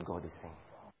mind to what God is saying.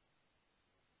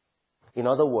 In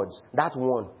other words, that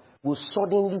one will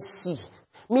suddenly see.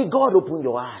 May God open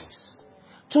your eyes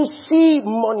to see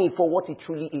money for what it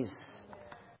truly is.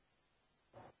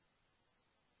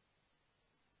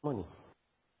 Money.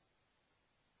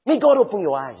 May God open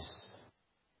your eyes.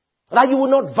 That you will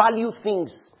not value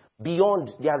things beyond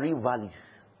their real value.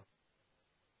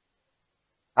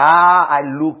 I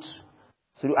looked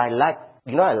through, I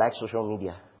like social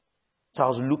media. So I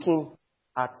was looking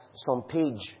at some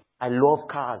page. I love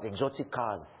cars, exotic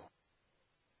cars.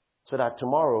 So that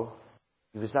tomorrow,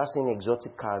 if you start seeing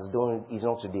exotic cars, it's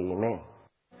not today, amen.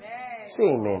 Say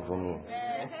amen for me.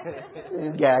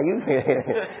 This guy, you.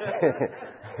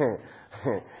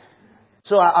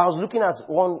 So I was looking at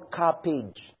one car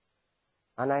page.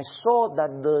 And I saw that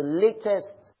the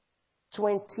latest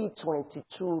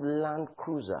 2022 Land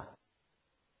Cruiser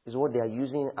is what they are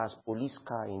using as police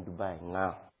car in Dubai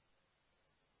now.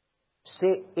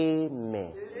 Say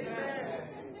amen. Amen.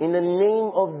 In the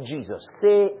name of Jesus,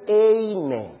 say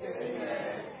amen.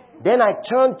 Amen. Then I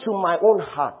turned to my own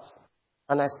heart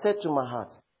and I said to my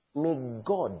heart, may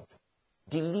God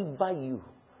deliver you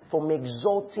from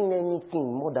exalting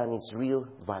anything more than its real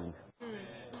value.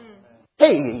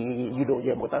 Hey, you don't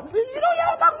hear what I'm saying. You don't hear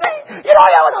what I'm saying. You don't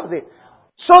hear what I'm saying.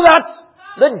 So that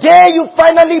the day you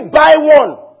finally buy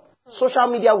one, social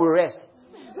media will rest.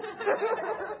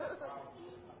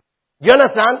 You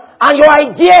understand? And your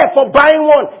idea for buying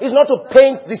one is not to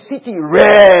paint the city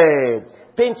red.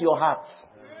 Paint your heart.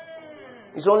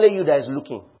 It's only you that is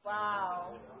looking.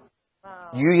 Wow.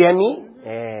 You hear me?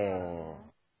 Yeah.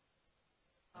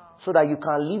 So that you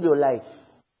can live your life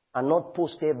and not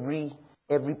post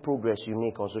every progress you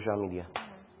make on social media.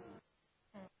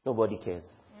 Nobody cares.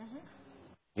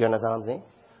 You understand what I'm saying?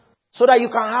 So that you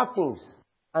can have things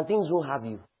and things won't have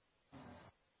you.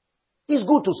 It's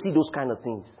good to see those kind of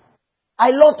things.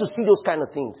 I love to see those kind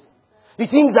of things. The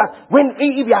things that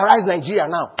if you arise Nigeria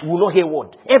now, you will not hear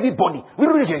word. Everybody.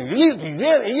 Everywhere.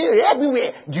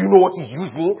 Do you know what he's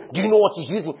using? Do you know what he's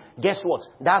using? Guess what?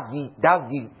 That's the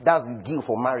deal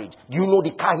for marriage. Do you know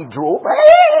the car he drove?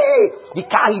 Hey! The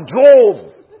car he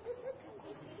drove.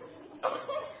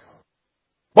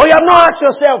 But you have not asked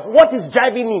yourself, what is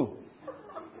driving him?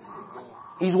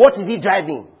 What is he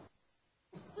driving?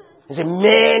 He said,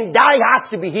 man, that has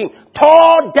to be him.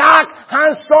 Tall, dark,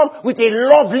 handsome, with a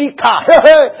lovely car.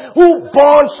 Who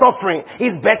born suffering?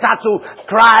 It's better to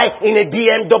cry in a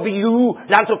BMW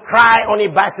than to cry on a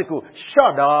bicycle.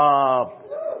 Shut up.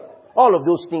 All of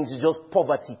those things is just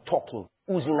poverty talking,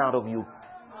 oozing out of you.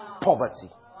 Poverty.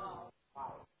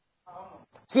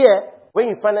 Here, when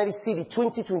you finally see the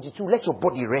 2022, let your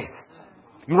body rest.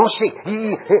 You don't shake.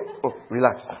 Oh,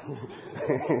 relax.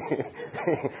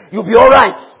 You'll be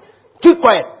alright. Keep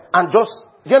quiet. And just,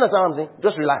 you understand what I'm saying?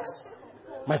 Just relax.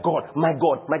 My God, my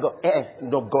God, my God.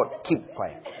 No, God, keep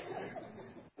quiet.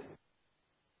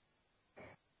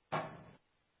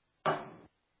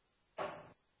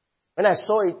 When I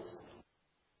saw it,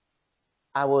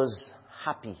 I was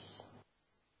happy.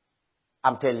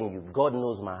 I'm telling you, God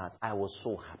knows my heart. I was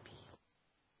so happy.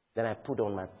 Then I put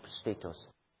on my status.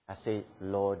 I say,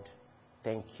 Lord,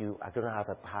 thank you. I don't know how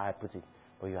I put it,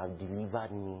 but you have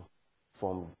delivered me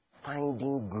from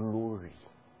finding glory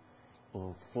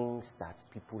in things that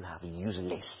people have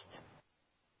useless.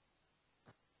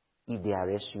 If they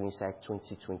arrest you inside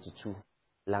 2022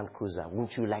 Land Cruiser,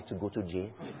 wouldn't you like to go to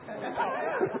jail?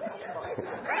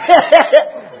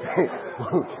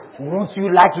 Wouldn't you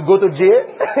like to go to jail?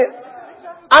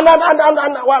 And we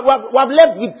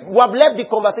have left the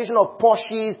conversation of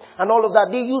Porsches and all of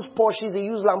that. They use Porsches, they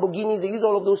use Lamborghinis, they use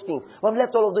all of those things. We have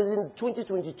left all of those in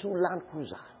 2022 Land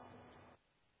Cruiser.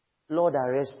 Lord,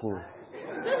 arrest me.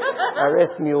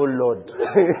 Arrest me, oh Lord.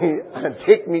 And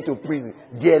take me to prison.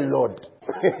 Dear Lord.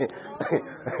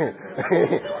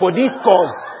 For this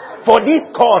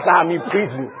cause I'm in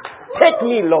prison. Take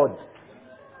me, Lord.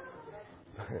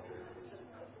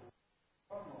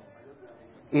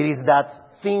 It is that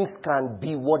things can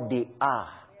be what they are.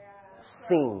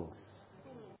 Things.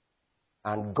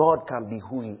 And God can be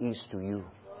who He is to you.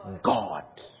 God.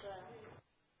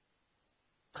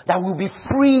 That will be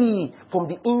free from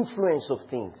the influence of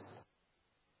things.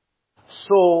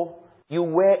 So, you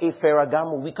wear a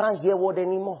Ferragamo. We can't hear word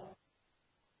anymore.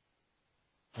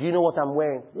 Do you know what I'm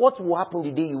wearing? What will happen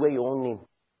the day you wear your own name?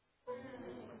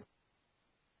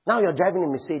 Now you're driving a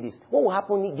Mercedes. What will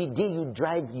happen the day you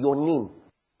drive your name?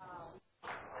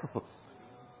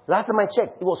 Last time I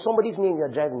checked, it was somebody's name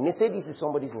you're driving. Mercedes is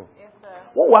somebody's name. Yes, sir.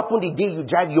 What will happen the day you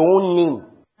drive your own name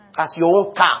as your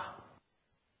own car?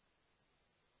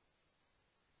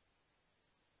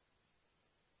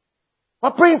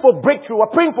 We're praying for breakthrough.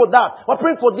 We're praying for that. We're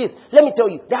praying for this. Let me tell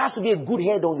you, there has to be a good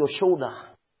head on your shoulder.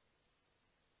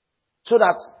 So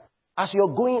that as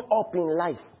you're going up in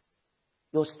life,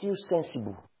 you're still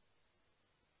sensible.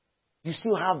 You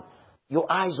still have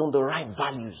your eyes on the right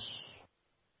values.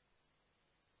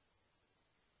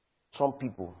 Some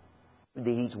people,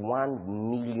 they hit $1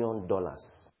 million. The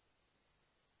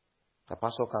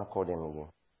pastor can't call them again.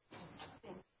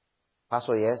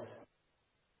 Pastor, yes?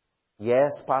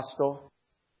 Yes, pastor.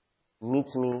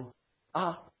 Meet me.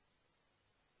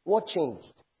 What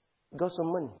changed? Got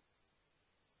some money.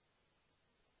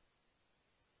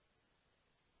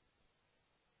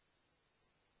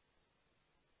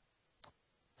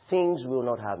 Things will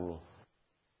not have me.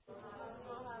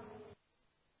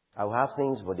 I will have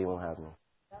things, but they won't have me.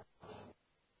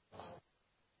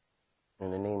 In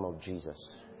the name of Jesus.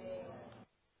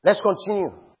 Let's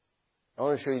continue. I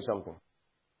want to show you something.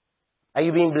 Are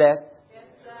you being blessed? Yes,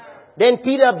 sir. Then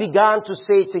Peter began to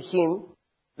say to him,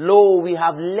 Lo, we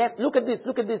have left. Look at this,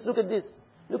 look at this, look at this,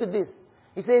 look at this.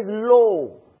 He says,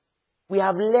 Lo, we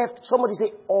have left. Somebody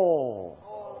say, all.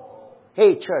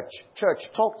 Hey, church,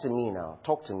 talk to me now.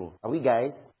 Talk to me. Are we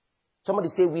guys? Somebody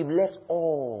say, we've left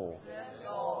all.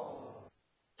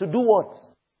 To do what?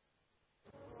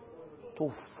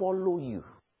 To follow you.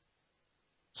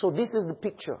 So this is the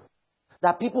picture.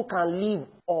 That people can leave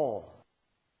all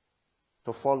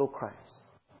to follow Christ.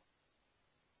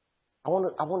 I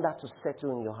want that to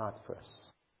settle in your heart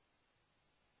first.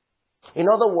 In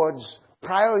other words,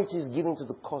 priority is given to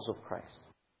the cause of Christ.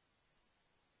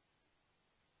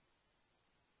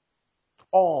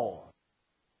 All.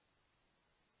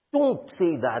 Don't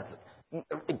say that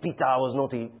Peter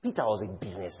was a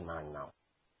businessman now.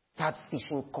 He had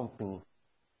fishing company.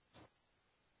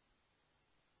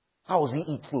 How was he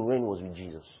eating when he was with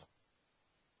Jesus?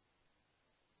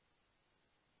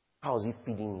 How was he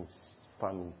feeding his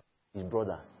family, his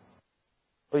brothers?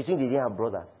 Or you think they didn't have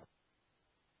brothers?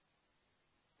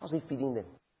 How was he feeding them?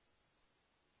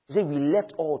 He said, we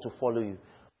left all to follow you.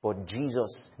 But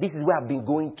Jesus, this is where I've been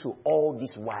going to all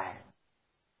this while.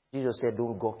 Jesus said,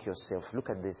 don't gawk yourself. Look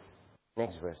at this.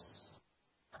 Next verse.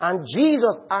 And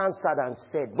Jesus answered and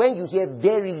said, when you hear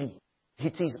verily,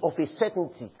 it is of a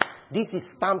certainty. This is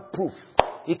stamp proof.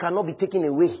 It cannot be taken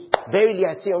away. Verily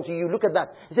I say unto you. Look at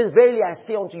that. It says, verily I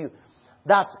say unto you.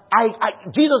 That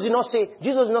Jesus did not say,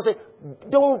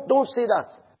 don't say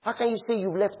that. How can you say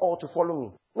you've left all to follow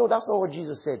me? No, that's not what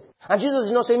Jesus said. And Jesus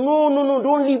did not say, no,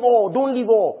 don't leave all,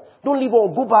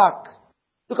 go back.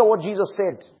 Look at what Jesus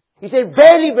said. He said,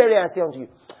 verily, verily, I say unto you,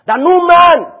 that no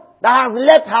man that has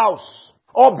left house,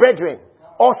 or brethren,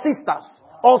 or sisters,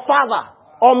 or father,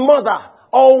 or mother,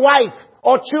 or wife,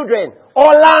 or children,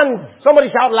 or lands. Somebody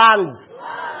shout lands.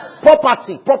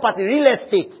 Property, real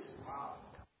estate.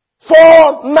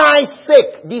 For my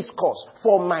sake, this cause,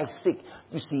 for my sake.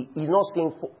 You see, he's not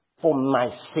saying for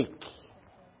my sake.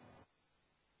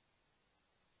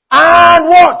 And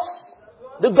what?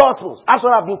 The Gospels. That's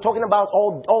what I've been talking about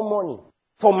all morning.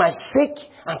 For my sake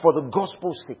and for the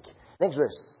gospel's sake. Next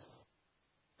verse.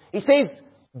 He says,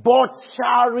 but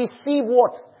shall receive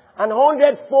what?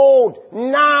 100-fold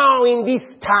now in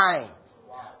this time.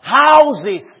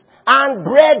 Houses and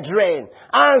brethren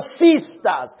and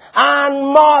sisters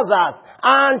and mothers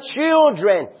and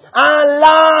children and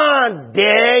lands.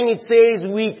 Then it says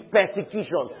with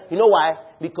persecution. You know why?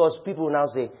 Because people now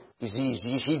say, is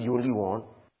she the only one?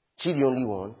 She the only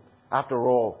one? After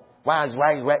all, why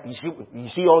you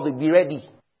see all the, be ready.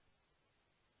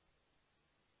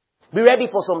 Be ready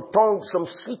for some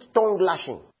sweet tongue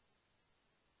lashing.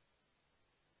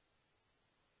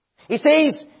 He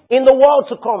says, in the world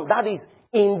to come, that is,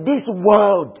 in this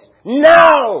world,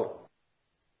 now.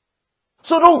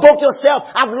 So don't gawk yourself.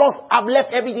 I've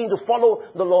left everything to follow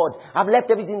the Lord. And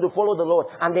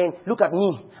then look at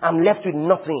me. I'm left with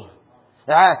nothing.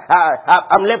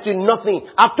 I'm left with nothing.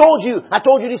 I told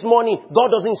you this morning, God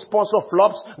doesn't sponsor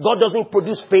flops. God doesn't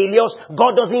produce failures.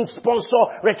 God doesn't sponsor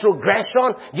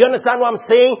retrogression. Do you understand what I'm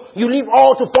saying? You leave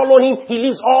all to follow Him. He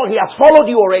leaves all. He has followed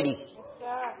you already.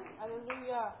 Yeah.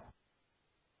 Hallelujah.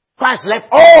 Christ left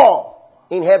all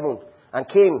in heaven and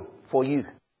came for you.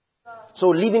 So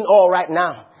leaving all right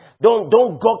now. Don't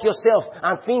gawk yourself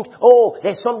and think, oh,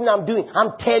 there's something I'm doing.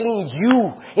 I'm telling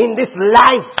you, in this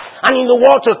life and in the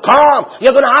world to come,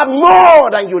 you're going to have more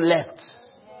than you left.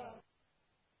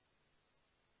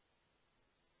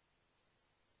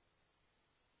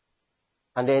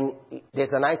 And then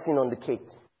there's an icing on the cake.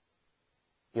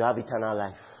 You have eternal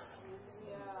life.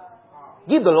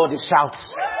 Give the Lord a shout.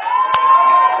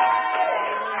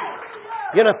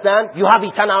 You understand? You have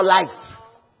eternal life.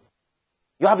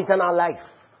 You have eternal life.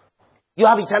 You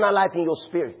have eternal life in your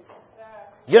spirit.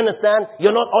 You understand?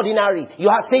 You're not ordinary.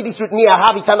 Say this with me. I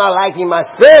have eternal life in my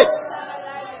spirit.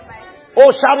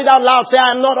 Oh, shout it out loud. Say,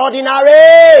 I am not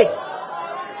ordinary.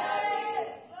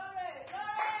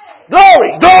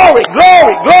 Glory, glory,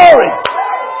 glory, glory.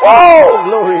 Oh,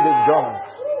 glory to God.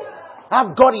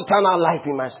 I've got eternal life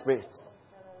in my spirit.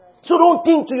 So don't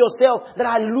think to yourself that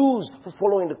I lose for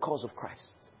following the cause of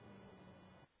Christ.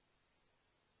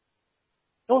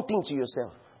 Don't think to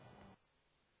yourself.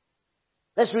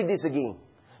 Let's read this again.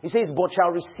 He says, but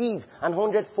shall receive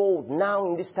 100-fold now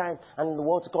in this time and in the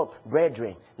world to come.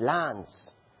 Brethren,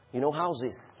 lands,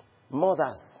 houses,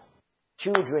 mothers,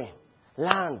 children,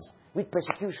 lands with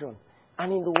persecution.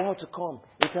 And in the world to come,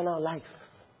 eternal life.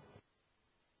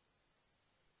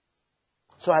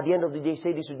 So at the end of the day,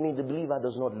 say this with me, the believer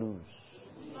does not lose.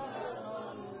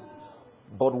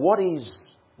 But what is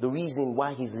the reason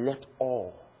why he's left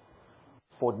all?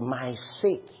 For my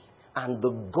sake and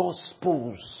the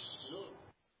gospel's.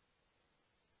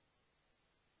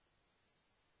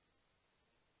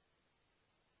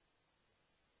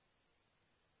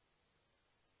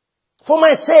 For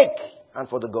my sake and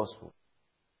for the gospel.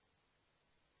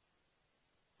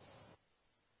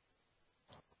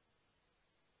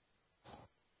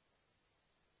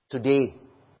 Today,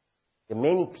 there are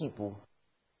many people,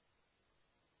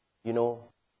 who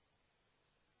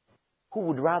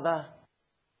would rather,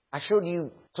 I showed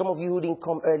you, some of you who didn't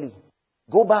come early,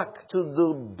 go back to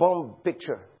the bomb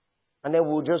picture, and then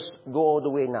we'll just go all the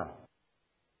way now.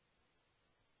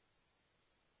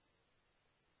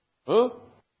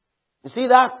 You see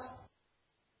that?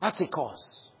 That's a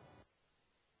cause.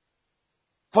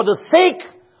 For the sake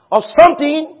of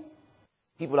something,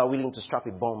 people are willing to strap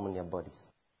a bomb on their bodies.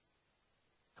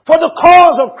 For the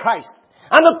cause of Christ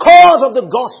and the cause of the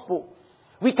gospel,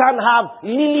 we can have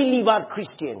lily-livered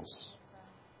Christians,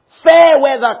 fair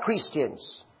weather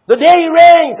Christians. The day it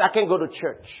rains, I can go to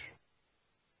church.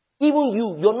 Even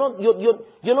you're not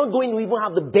going to even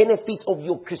have the benefit of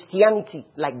your Christianity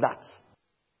like that.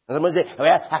 And somebody say,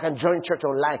 well, I can join church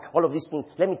online, all of these things.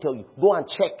 Let me tell you, go and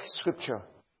check scripture.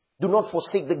 Do not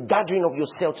forsake the gathering of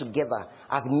yourself together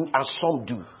as some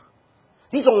do.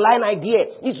 This online idea,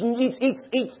 it's an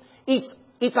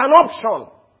option.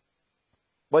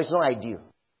 But it's not ideal.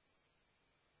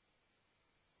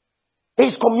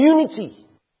 There's community.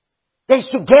 There's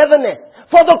togetherness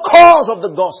for the cause of the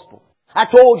gospel. I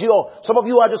told you, some of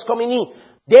you are just coming in.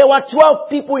 There were 12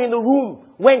 people in the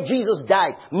room when Jesus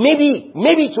died. Maybe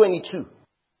 22.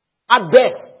 At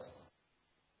best.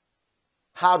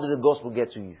 How did the gospel get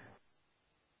to you?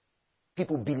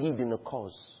 People believed in the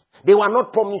cause. They were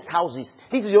not promised houses.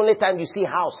 This is the only time you see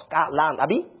house, car, land.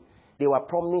 Abi? They were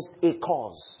promised a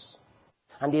cause.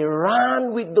 And they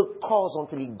ran with the cause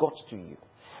until it got to you.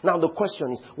 Now the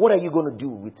question is, what are you going to do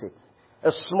with it?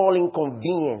 A small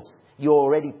inconvenience, you're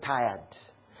already tired.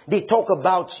 They talk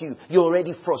about you, you're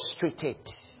already frustrated.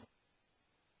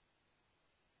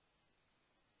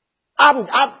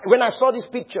 When I saw this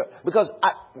picture, because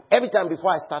every time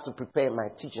before I start to prepare my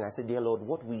teaching, I said, dear Lord,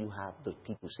 what will you have the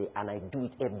people say? And I do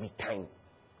it every time.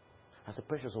 I said,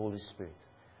 precious Holy Spirit,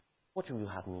 what will you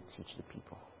have me teach the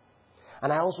people?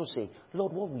 And I also say,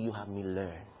 Lord, what will you have me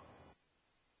learn?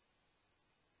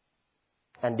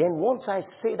 And then once I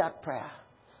say that prayer,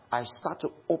 I start to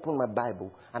open my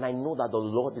Bible and I know that the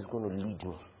Lord is going to lead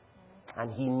me.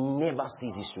 And He never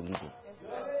ceases to lead me.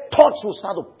 Thoughts will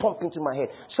start to pump into my head.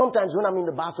 Sometimes when I'm in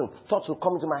the bathroom, thoughts will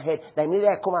come into my head. Then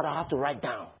immediately I come out, I have to write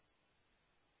down.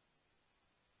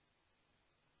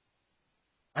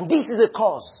 And this is a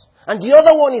cause. And the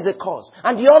other one is a cause.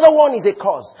 And the other one is a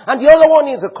cause. And the other one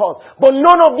is a cause. But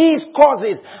none of these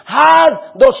causes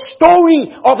have the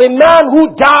story of a man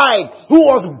who died, who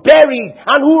was buried,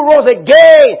 and who rose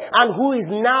again, and who is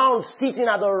now sitting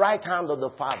at the right hand of the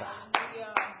Father.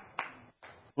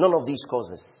 None of these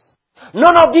causes.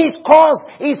 None of these cause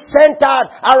is centered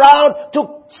around to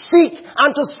seek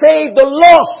and to save the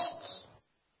lost.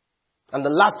 And the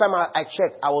last time I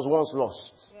checked, I was once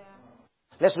lost. Yeah.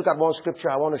 Let's look at one scripture.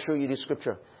 I want to show you this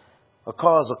scripture. A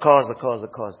cause.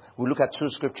 We'll look at two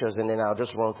scriptures and then I'll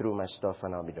just run through my stuff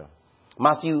and I'll be done.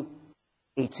 Matthew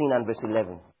 18 and verse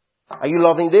 11. Are you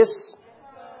loving this?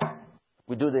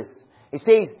 We do this. It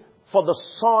says, for the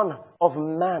Son of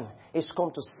Man is come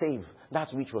to save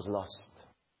that which was lost.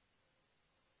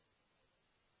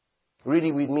 Read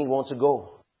it with me once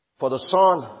ago. For the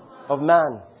Son of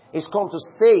Man is come to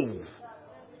save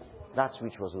that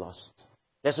which was lost.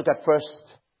 Let's look at 1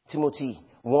 Timothy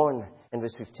 1 and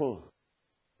verse 15.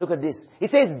 Look at this.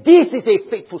 It says, this is a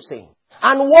faithful saying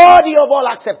and worthy of all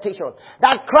acceptation,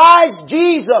 that Christ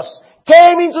Jesus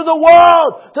came into the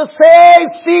world to save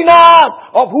sinners,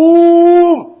 of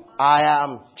whom I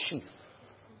am chief.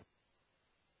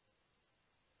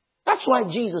 That's why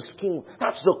Jesus came.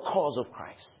 That's the cause of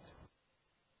Christ.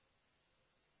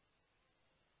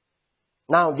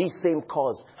 Now, this same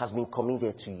cause has been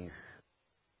committed to you.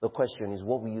 The question is,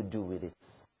 what will you do with it?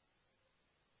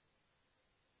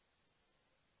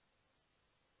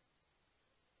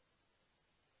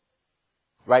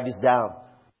 Write this down.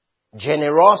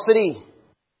 Generosity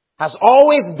has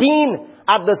always been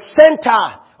at the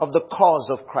center of the cause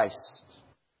of Christ.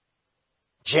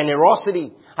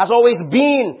 Generosity has always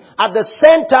been at the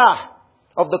center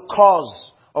of the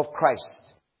cause of Christ.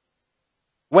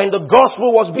 When the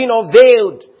gospel was being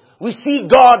unveiled, we see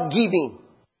God giving.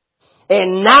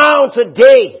 And now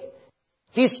today,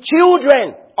 His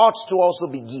children ought to also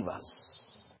be givers.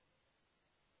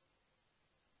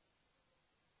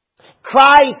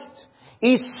 Christ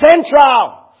is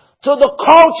central to the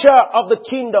culture of the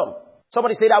kingdom.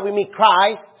 Somebody say that with me.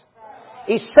 Christ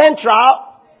is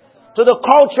central to the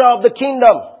culture of the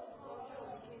kingdom.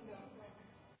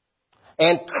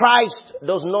 And Christ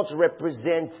does not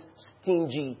represent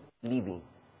stingy living.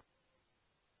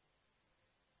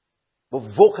 Be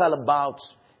vocal about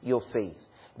your faith.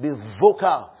 Be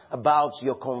vocal about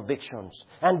your convictions.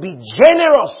 And be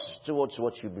generous towards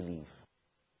what you believe.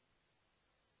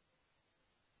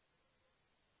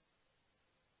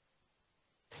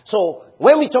 So,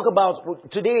 when we talk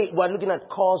about, today we're looking at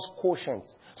cause quotient.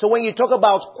 So when you talk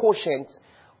about quotient,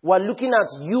 we're looking at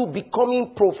you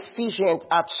becoming proficient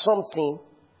at something.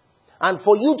 And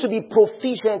for you to be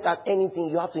proficient at anything,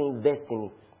 you have to invest in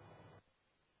it.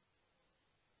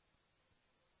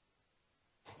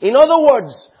 In other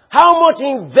words, how much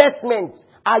investment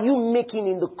are you making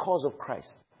in the cause of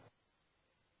Christ?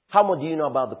 How much do you know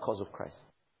about the cause of Christ?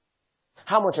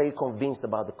 How much are you convinced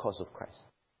about the cause of Christ?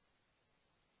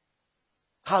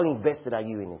 How invested are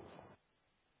you in it?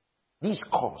 This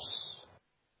cause,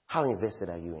 how invested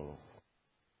are you in it?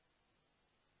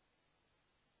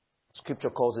 Scripture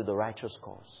calls it the righteous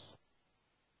cause.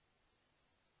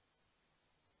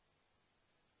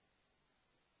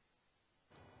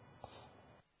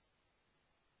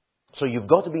 So you've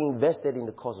got to be invested in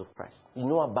the cause of Christ. You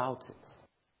know about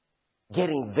it. Get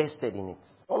invested in it.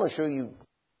 I want to show you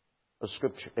a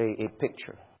scripture, a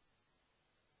picture.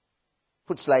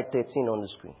 Put slide 13 on the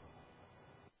screen.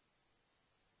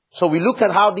 So we look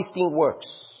at how this thing works.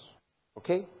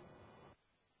 Okay?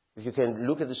 If you can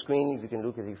look at the screen, if you can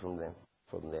look at it from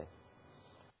there.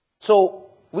 So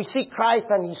we see Christ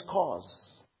and his cause.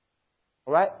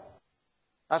 Alright?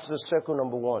 That's the circle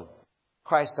number 1.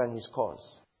 Christ and his cause.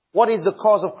 What is the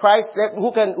cause of Christ?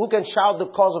 Who can shout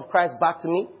the cause of Christ back to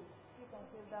me?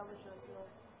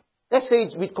 Let's say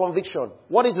it with conviction.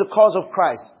 What is the cause of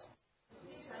Christ?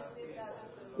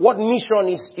 What mission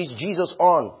is Jesus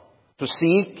on? To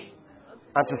seek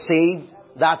and to save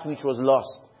that which was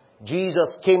lost.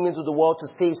 Jesus came into the world to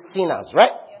save sinners,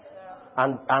 right?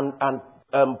 And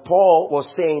Paul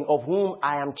was saying, of whom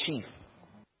I am chief.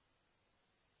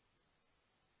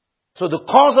 So the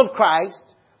cause of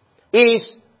Christ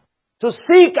is to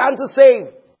seek and to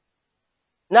save.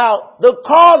 Now, the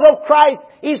cause of Christ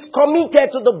is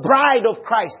committed to the bride of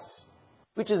Christ,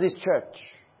 which is his church.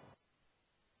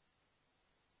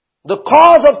 The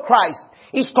cause of Christ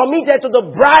is committed to the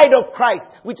bride of Christ,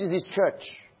 which is his church.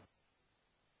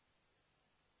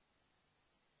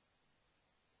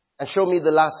 And show me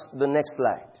the next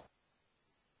slide.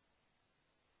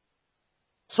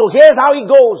 So here's how it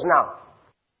goes now.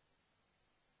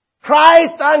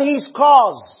 Christ and his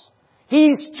cause,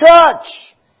 his church,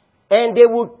 and they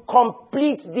would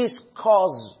complete this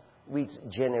cause with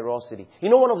generosity. You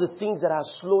know, one of the things that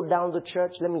has slowed down the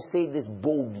church, let me say this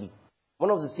boldly. One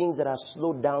of the things that has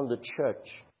slowed down the church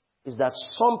is that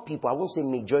some people, I won't say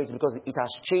majority because it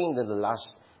has changed in the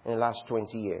last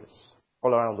 20 years.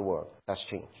 All around the world, that's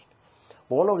changed.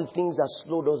 But one of the things that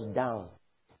slowed us down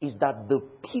is that the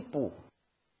people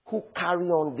who carry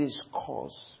on this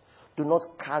cause do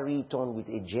not carry it on with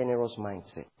a generous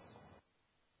mindset.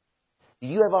 Do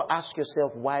you ever ask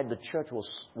yourself why the church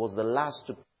was the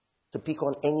last to pick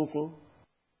on anything?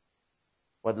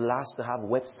 Or the last to have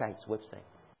websites?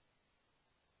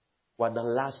 Were the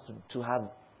last to have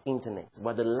internet?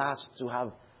 Were the last to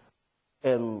have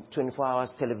 24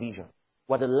 hours television?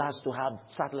 Were the last to have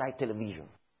satellite television?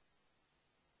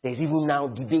 There's even now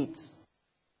debates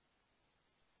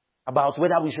about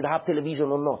whether we should have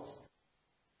television or not.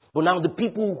 But now the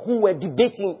people who were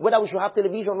debating whether we should have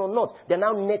television or not, they're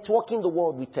now networking the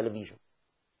world with television.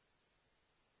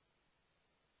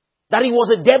 That it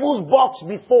was a devil's box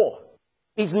before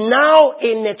is now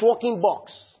a networking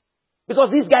box.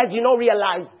 Because these guys do not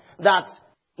realize that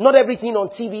not everything on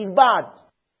TV is bad.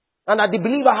 And that the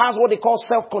believer has what they call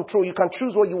self-control. You can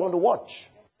choose what you want to watch.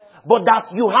 But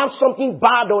that you have something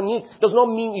bad on it does not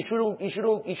mean it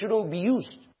shouldn't be used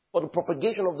for the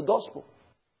propagation of the gospel.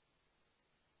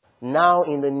 Now,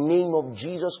 in the name of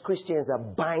Jesus, Christians are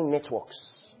buying networks.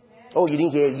 Oh, you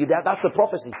didn't hear? That's a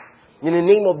prophecy. In the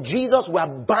name of Jesus, we are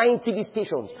buying TV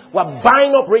stations. We are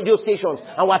buying up radio stations.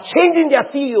 And we are changing their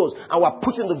CEOs. And we are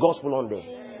putting the gospel on them.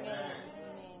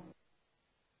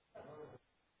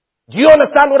 Do you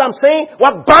understand what I'm saying? We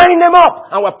are buying them up.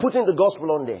 And we are putting the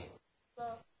gospel on there.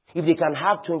 If they can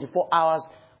have 24 hours,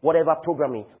 whatever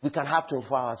programming, we can have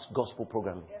 24 hours gospel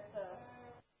programming.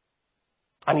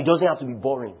 And it doesn't have to be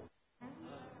boring.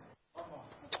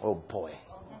 Oh boy.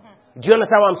 Do you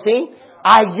understand what I'm saying?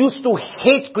 I used to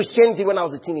hate Christianity when I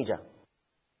was a teenager.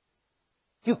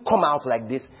 You come out like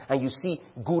this and you see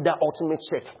Gouda Ultimate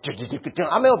Set.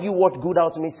 How many of you watch Gouda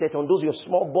Ultimate Set on those your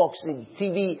small box in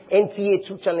TV, NTA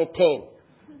 2 Channel 10?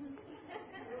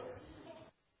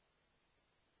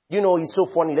 You know, it's so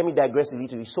funny. Let me digress a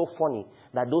little. It's so funny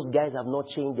that those guys have not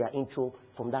changed their intro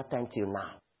from that time till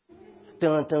now.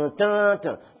 Dun, dun, dun,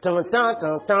 dun, dun, dun,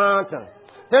 dun,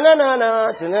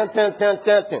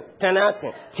 dun,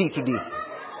 dun. T to D.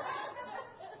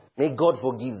 May God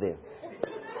forgive them.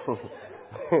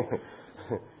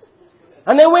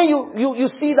 And then when you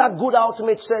see that good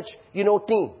ultimate search,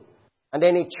 thing, and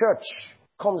then a church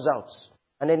comes out,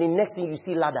 and then the next thing you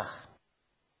see ladder.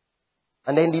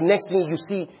 And then the next thing you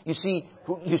see,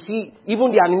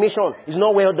 even the animation is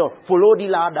not well done. Follow the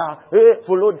ladder,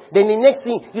 follow. Then the next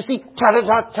thing you see,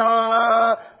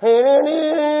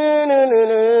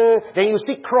 then you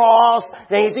see cross,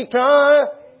 then you see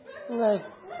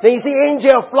then you see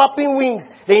angel flapping wings,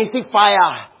 then you see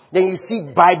fire, then you see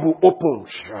Bible open.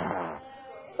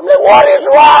 I'm like, what is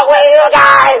wrong with you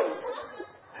guys?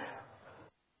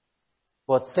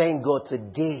 But thank God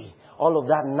today, all of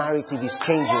that narrative is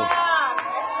changing.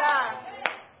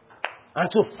 And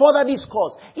to further this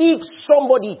cause, if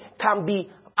somebody can be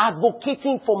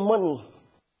advocating for money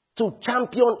to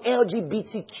champion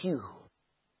LGBTQ,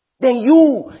 then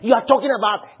you are talking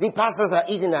about the pastors are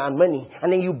eating our money,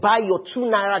 and then you buy your 2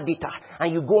 naira data,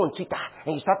 and you go on Twitter,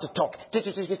 and you start to talk.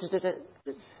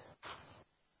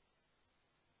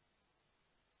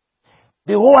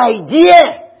 The whole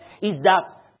idea is that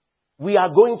we are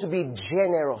going to be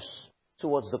generous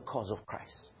towards the cause of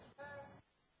Christ.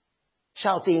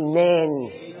 Shout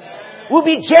amen. Amen. We'll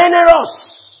be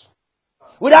generous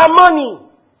with our money,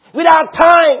 with our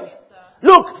time.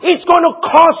 Look, it's going to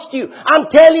cost you. I'm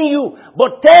telling you.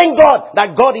 But thank God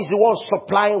that God is the one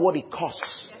supplying what it costs.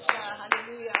 Yes, sir.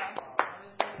 Hallelujah.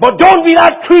 But don't be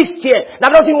that Christian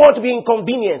that doesn't want to be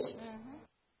inconvenienced.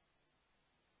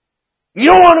 You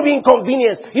don't want to be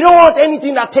inconvenienced. You don't want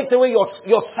anything that takes away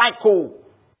your cycle.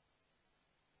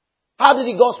 How did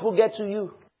the gospel get to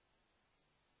you?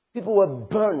 People were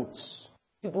burnt.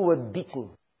 People were beaten.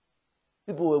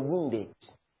 People were wounded.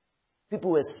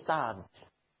 People were stabbed.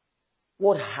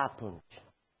 What happened?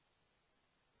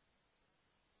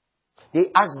 They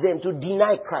asked them to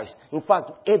deny Christ. In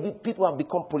fact, people have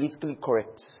become politically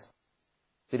correct.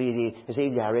 So they say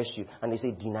if they arrest you and they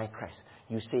say deny Christ,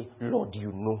 you say, Lord,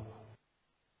 you know.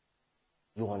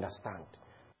 You understand.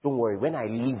 Don't worry. When I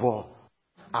live on,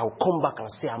 I'll come back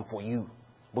and say I'm for you.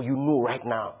 But you know right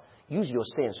now. Use your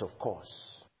sense, of course.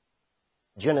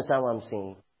 Do you understand what I'm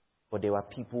saying? But there were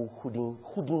people who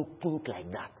didn't think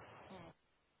like that.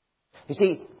 You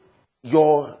see,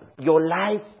 your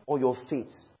life or your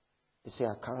faith. You say,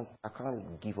 I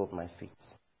can't give up my faith.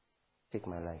 Take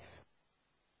my life.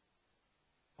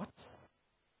 What?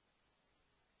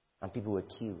 And people were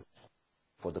killed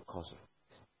for the cause of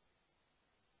Christ.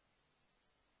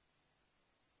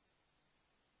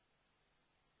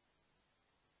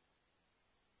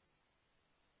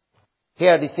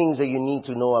 Here are the things that you need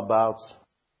to know about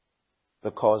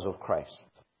the cause of Christ.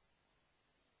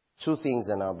 2 things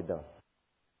and I'll be done.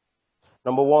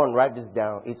 Number 1, write this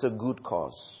down. It's a good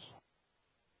cause.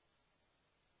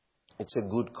 It's a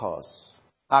good cause.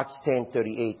 Acts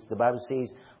 10:38. The Bible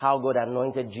says how God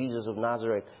anointed Jesus of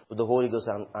Nazareth with the Holy Ghost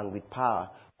and with power,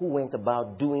 who went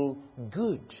about doing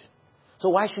good. So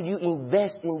why should you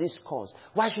invest in this cause?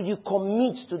 Why should you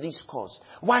commit to this cause?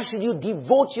 Why should you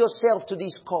devote yourself to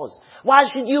this cause? Why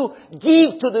should you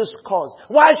give to this cause?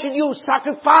 Why should you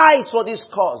sacrifice for this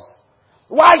cause?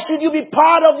 Why should you be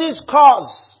part of this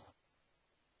cause?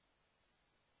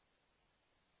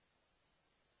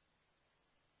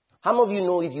 How many of you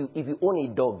know if you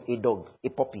own a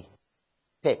puppy,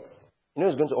 pet, you know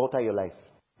it's going to alter your life?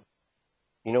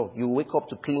 You know, you wake up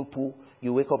to clean pool,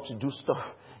 you wake up to do stuff.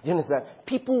 Do you understand?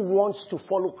 People want to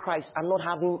follow Christ and not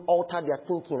have him alter their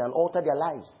thinking and alter their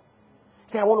lives.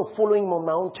 Say, I want to follow him on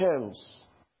my own terms.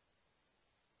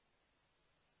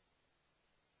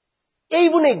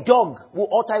 Even a dog will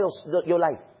alter your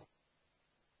life.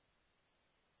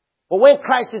 But when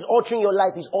Christ is altering your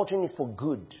life, he's altering it for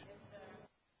good.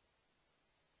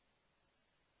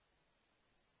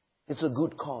 It's a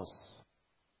good cause.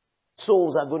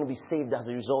 Souls are going to be saved as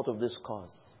a result of this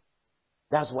cause.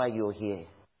 That's why you're here.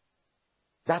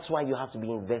 That's why you have to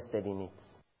be invested in it.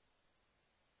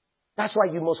 That's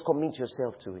why you must commit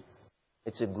yourself to it.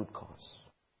 It's a good cause.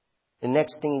 The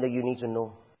next thing that you need to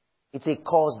know, it's a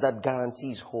cause that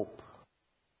guarantees hope.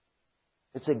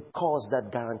 It's a cause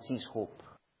that guarantees hope.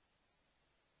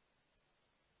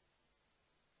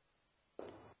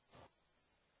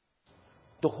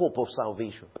 The hope of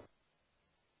salvation.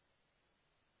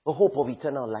 The hope of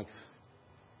eternal life.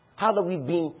 How that we've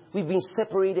been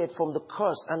separated from the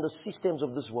curse and the systems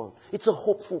of this world. It's a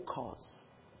hopeful cause.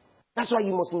 That's why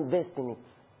you must invest in it.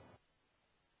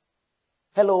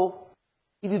 Hello?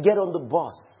 If you get on the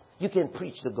bus, you can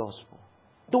preach the gospel.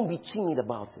 Don't be timid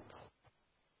about it.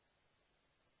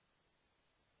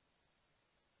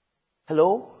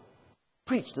 Hello?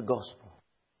 Preach the gospel.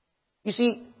 You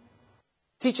see,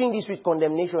 teaching this with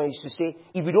condemnation is to say,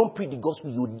 if you don't preach the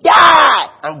gospel, you die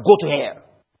and go to hell.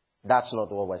 That's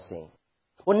not what we're saying.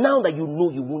 But now that you know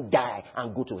you won't die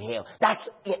and go to hell, that's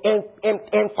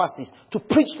emphasis to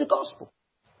preach the gospel.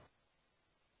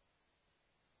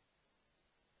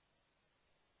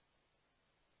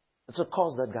 It's a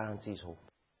cause that guarantees hope.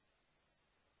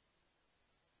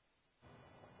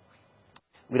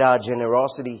 With our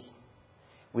generosity,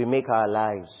 we make our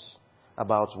lives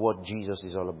about what Jesus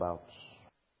is all about.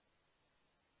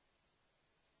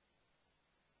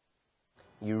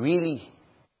 You really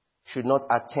should not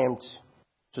attempt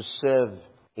to serve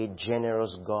a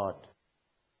generous God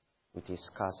with a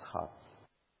scarce heart.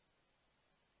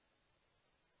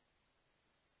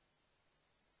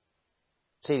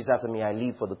 Say this after me. I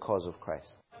live for the cause of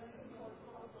Christ.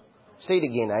 Say it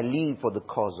again. I live for the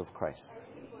cause of Christ.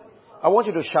 I want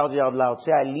you to shout it out loud.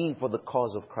 Say, I live for the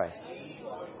cause of Christ.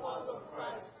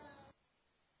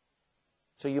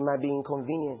 So you might be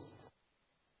inconvenienced.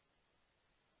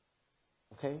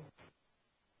 Okay?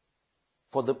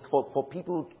 For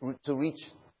people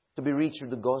to to be reached with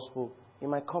the gospel, it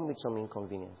might come with some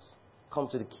inconvenience. Come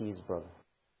to the keys, brother.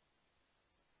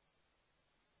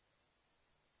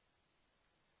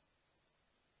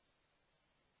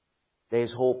 There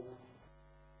is hope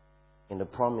in the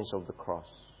promise of the cross.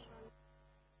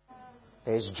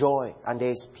 There is joy and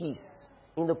there is peace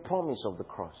in the promise of the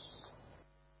cross.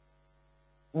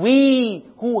 We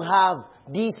who have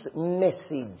this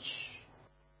message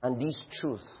and this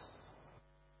truth,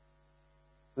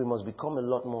 we must become a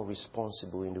lot more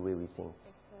responsible in the way we think.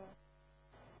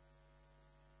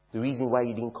 The reason why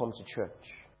you didn't come to church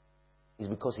is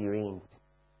because it rained.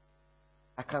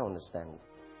 I can't understand it.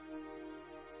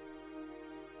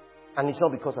 And it's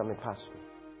not because I'm a pastor.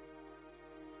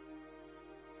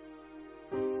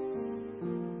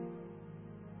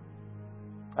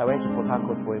 I went to Port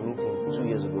Harcourt for a meeting 2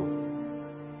 years ago.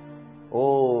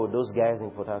 Oh, those guys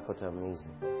in Port Harcourt are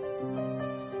amazing.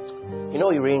 You know,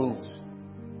 it rains.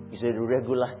 It's a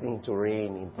regular thing to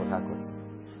rain in Port Harcourt.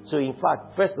 So in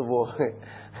fact, first of all,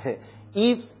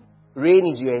 if rain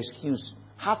is your excuse,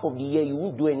 half of the year you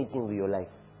won't do anything with your life.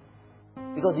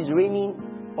 Because it's raining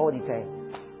all the time.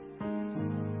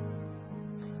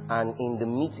 And in the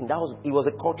meeting, it was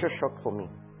a culture shock for me.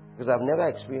 Because I've never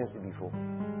experienced it before.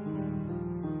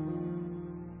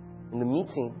 In the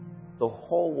meeting,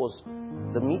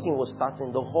 the meeting was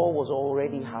starting, the hall was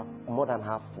already more than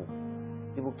half full.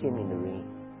 People came in the rain.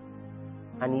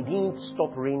 And it didn't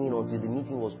stop raining until the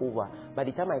meeting was over. By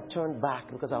the time I turned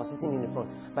back, because I was sitting in the front,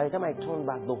 by the time I turned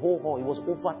back, the whole hall, it was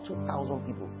over 2,000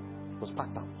 people. It was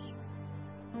packed out.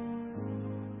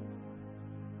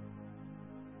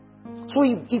 So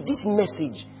if this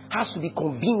message has to be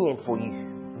convenient for you,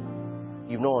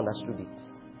 you've not understood it.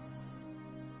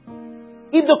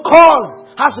 If the cause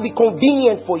has to be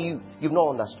convenient for you, you've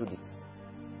not understood it.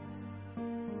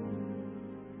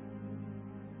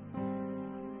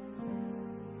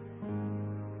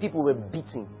 People were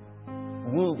beaten,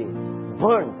 wounded,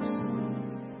 burnt.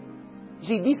 You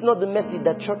see, this is not the message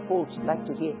that church folks like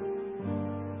to hear.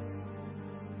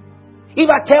 If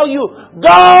I tell you,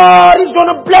 God is going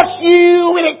to bless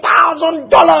you with $1,000,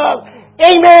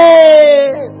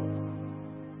 amen.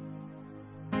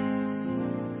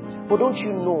 But don't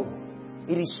you know,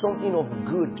 it is something of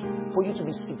good for you to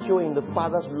be secure in the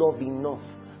Father's love enough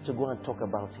to go and talk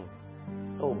about Him.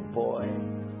 Oh boy.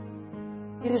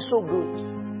 It is so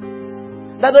good.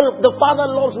 That the Father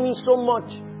loves me so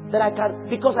much that I can,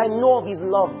 because I know of His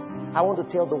love, I want to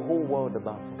tell the whole world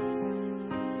about Him.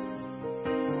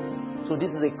 So this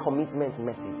is a commitment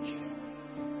message.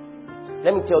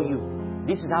 Let me tell you,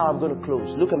 this is how I'm going to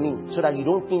close. Look at me, so that you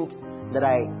don't think that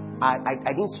I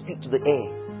didn't speak to the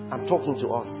air. I'm talking to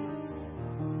us.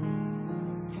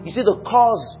 You see, the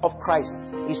cause of Christ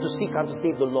is to seek and to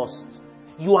save the lost.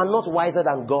 You are not wiser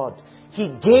than God. He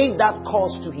gave that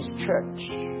cause to His church.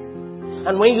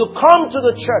 And when you come to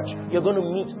the church, you're going to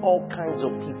meet all kinds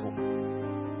of people.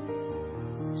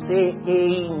 Say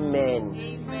amen.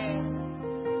 Amen.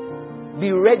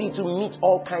 Be ready to meet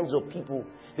all kinds of people,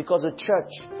 because the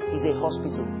church is a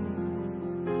hospital.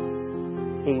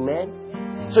 Amen.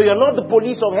 So you're not the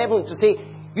police of heaven to say,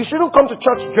 you shouldn't come to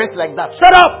church dressed like that.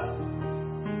 Shut up!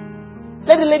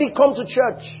 Let the lady come to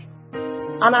church.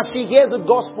 And as she hears the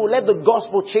gospel, let the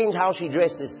gospel change how she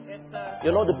dresses. Yes, sir.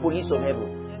 You're not the police of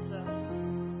heaven. Yes, sir.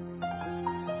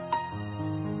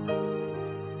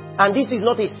 And this is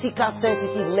not a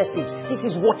seeker-sensitive message. This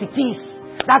is what it is.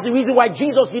 That's the reason why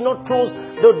Jesus did not close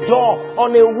the door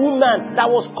on a woman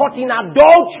that was caught in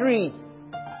adultery.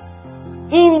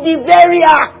 In the very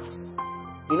act.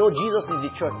 You know, Jesus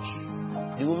is the church.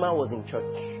 The woman was in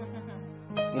church.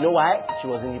 You know why? She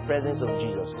was in the presence of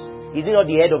Jesus. Is he not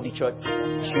the head of the church?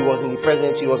 She was in the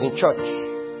presence, she was in church.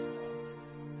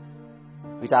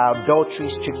 With her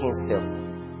adultery-stricken self,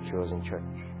 she was in church.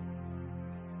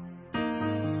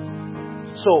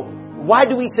 So, why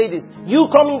do we say this? You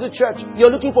come into church, you're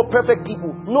looking for perfect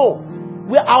people. No.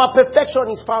 Our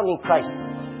perfection is found in Christ.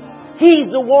 He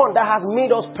is the one that has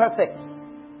made us perfect.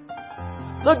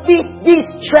 So this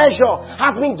treasure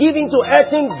has been given to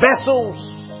earthen vessels.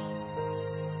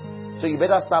 So you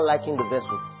better start liking the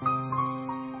vessel.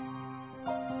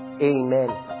 Amen.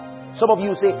 Some of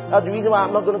you say, the reason why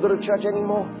I'm not going to go to church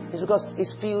anymore is because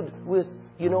it's filled with,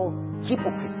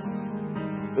 hypocrites.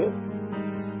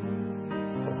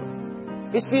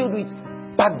 It's filled with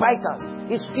backbiters.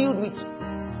 It's filled with...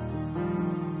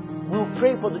 We'll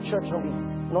pray for the church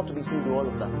not to be filled with all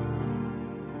of that.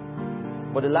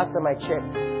 But the last time I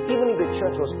checked, even if the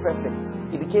church was perfect,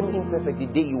 it became imperfect the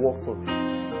day you walked in.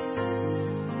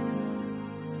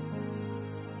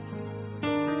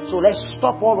 So let's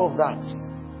stop all of that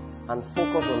and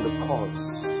focus on the cause.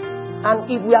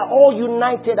 And if we are all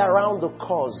united around the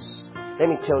cause, let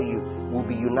me tell you, we'll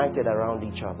be united around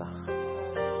each other.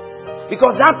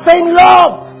 Because that same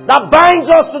love that binds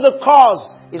us to the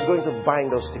cause is going to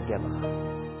bind us together.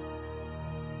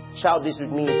 Shout this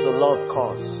with me, it's a love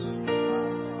cause.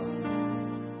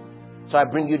 So I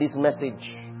bring you this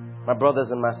message, my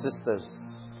brothers and my sisters.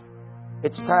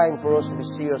 It's time for us to be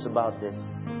serious about this.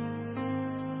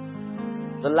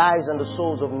 The lives and the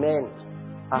souls of men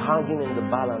are hanging in the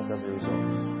balance as a result.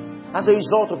 As a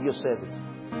result of your service.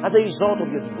 As a result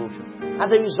of your devotion. As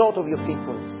a result of your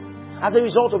faithfulness. As a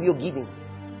result of your giving.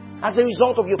 As a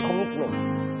result of your commitment.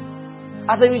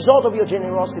 As a result of your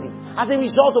generosity. As a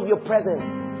result of your presence.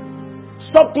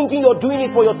 Stop thinking you're doing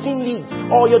it for your team lead,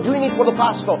 or you're doing it for the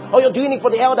pastor, or you're doing it for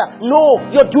the elder. No,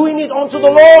 you're doing it unto the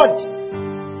Lord.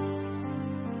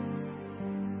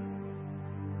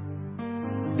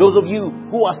 Those of you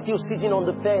who are still sitting on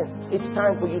the fence, it's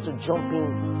time for you to jump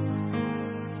in.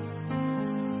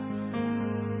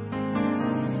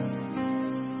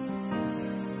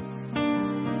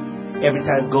 Every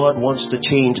time God wants to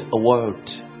change a world,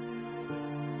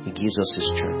 He gives us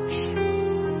His church.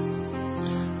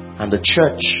 And the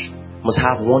church must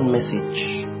have one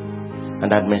message,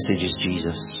 and that message is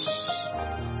Jesus.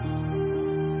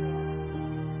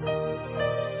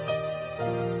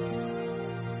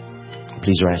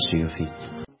 Please rise to your feet.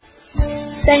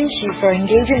 Thank you for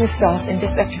engaging with us in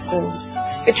this episode.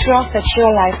 We trust that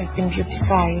your life has been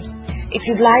beautified. If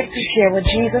you'd like to share what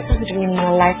Jesus is doing in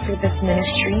your life through this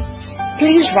ministry,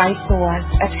 please write to us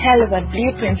at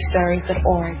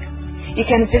hello@blueprintstories.org. You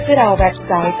can visit our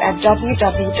website at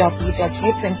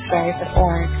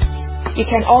www.blueprintstories.org. You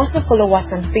can also follow us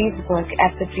on Facebook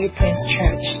at The Blueprint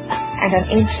Church and on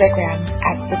Instagram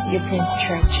at The Blueprint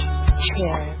Church.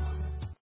 Cheers.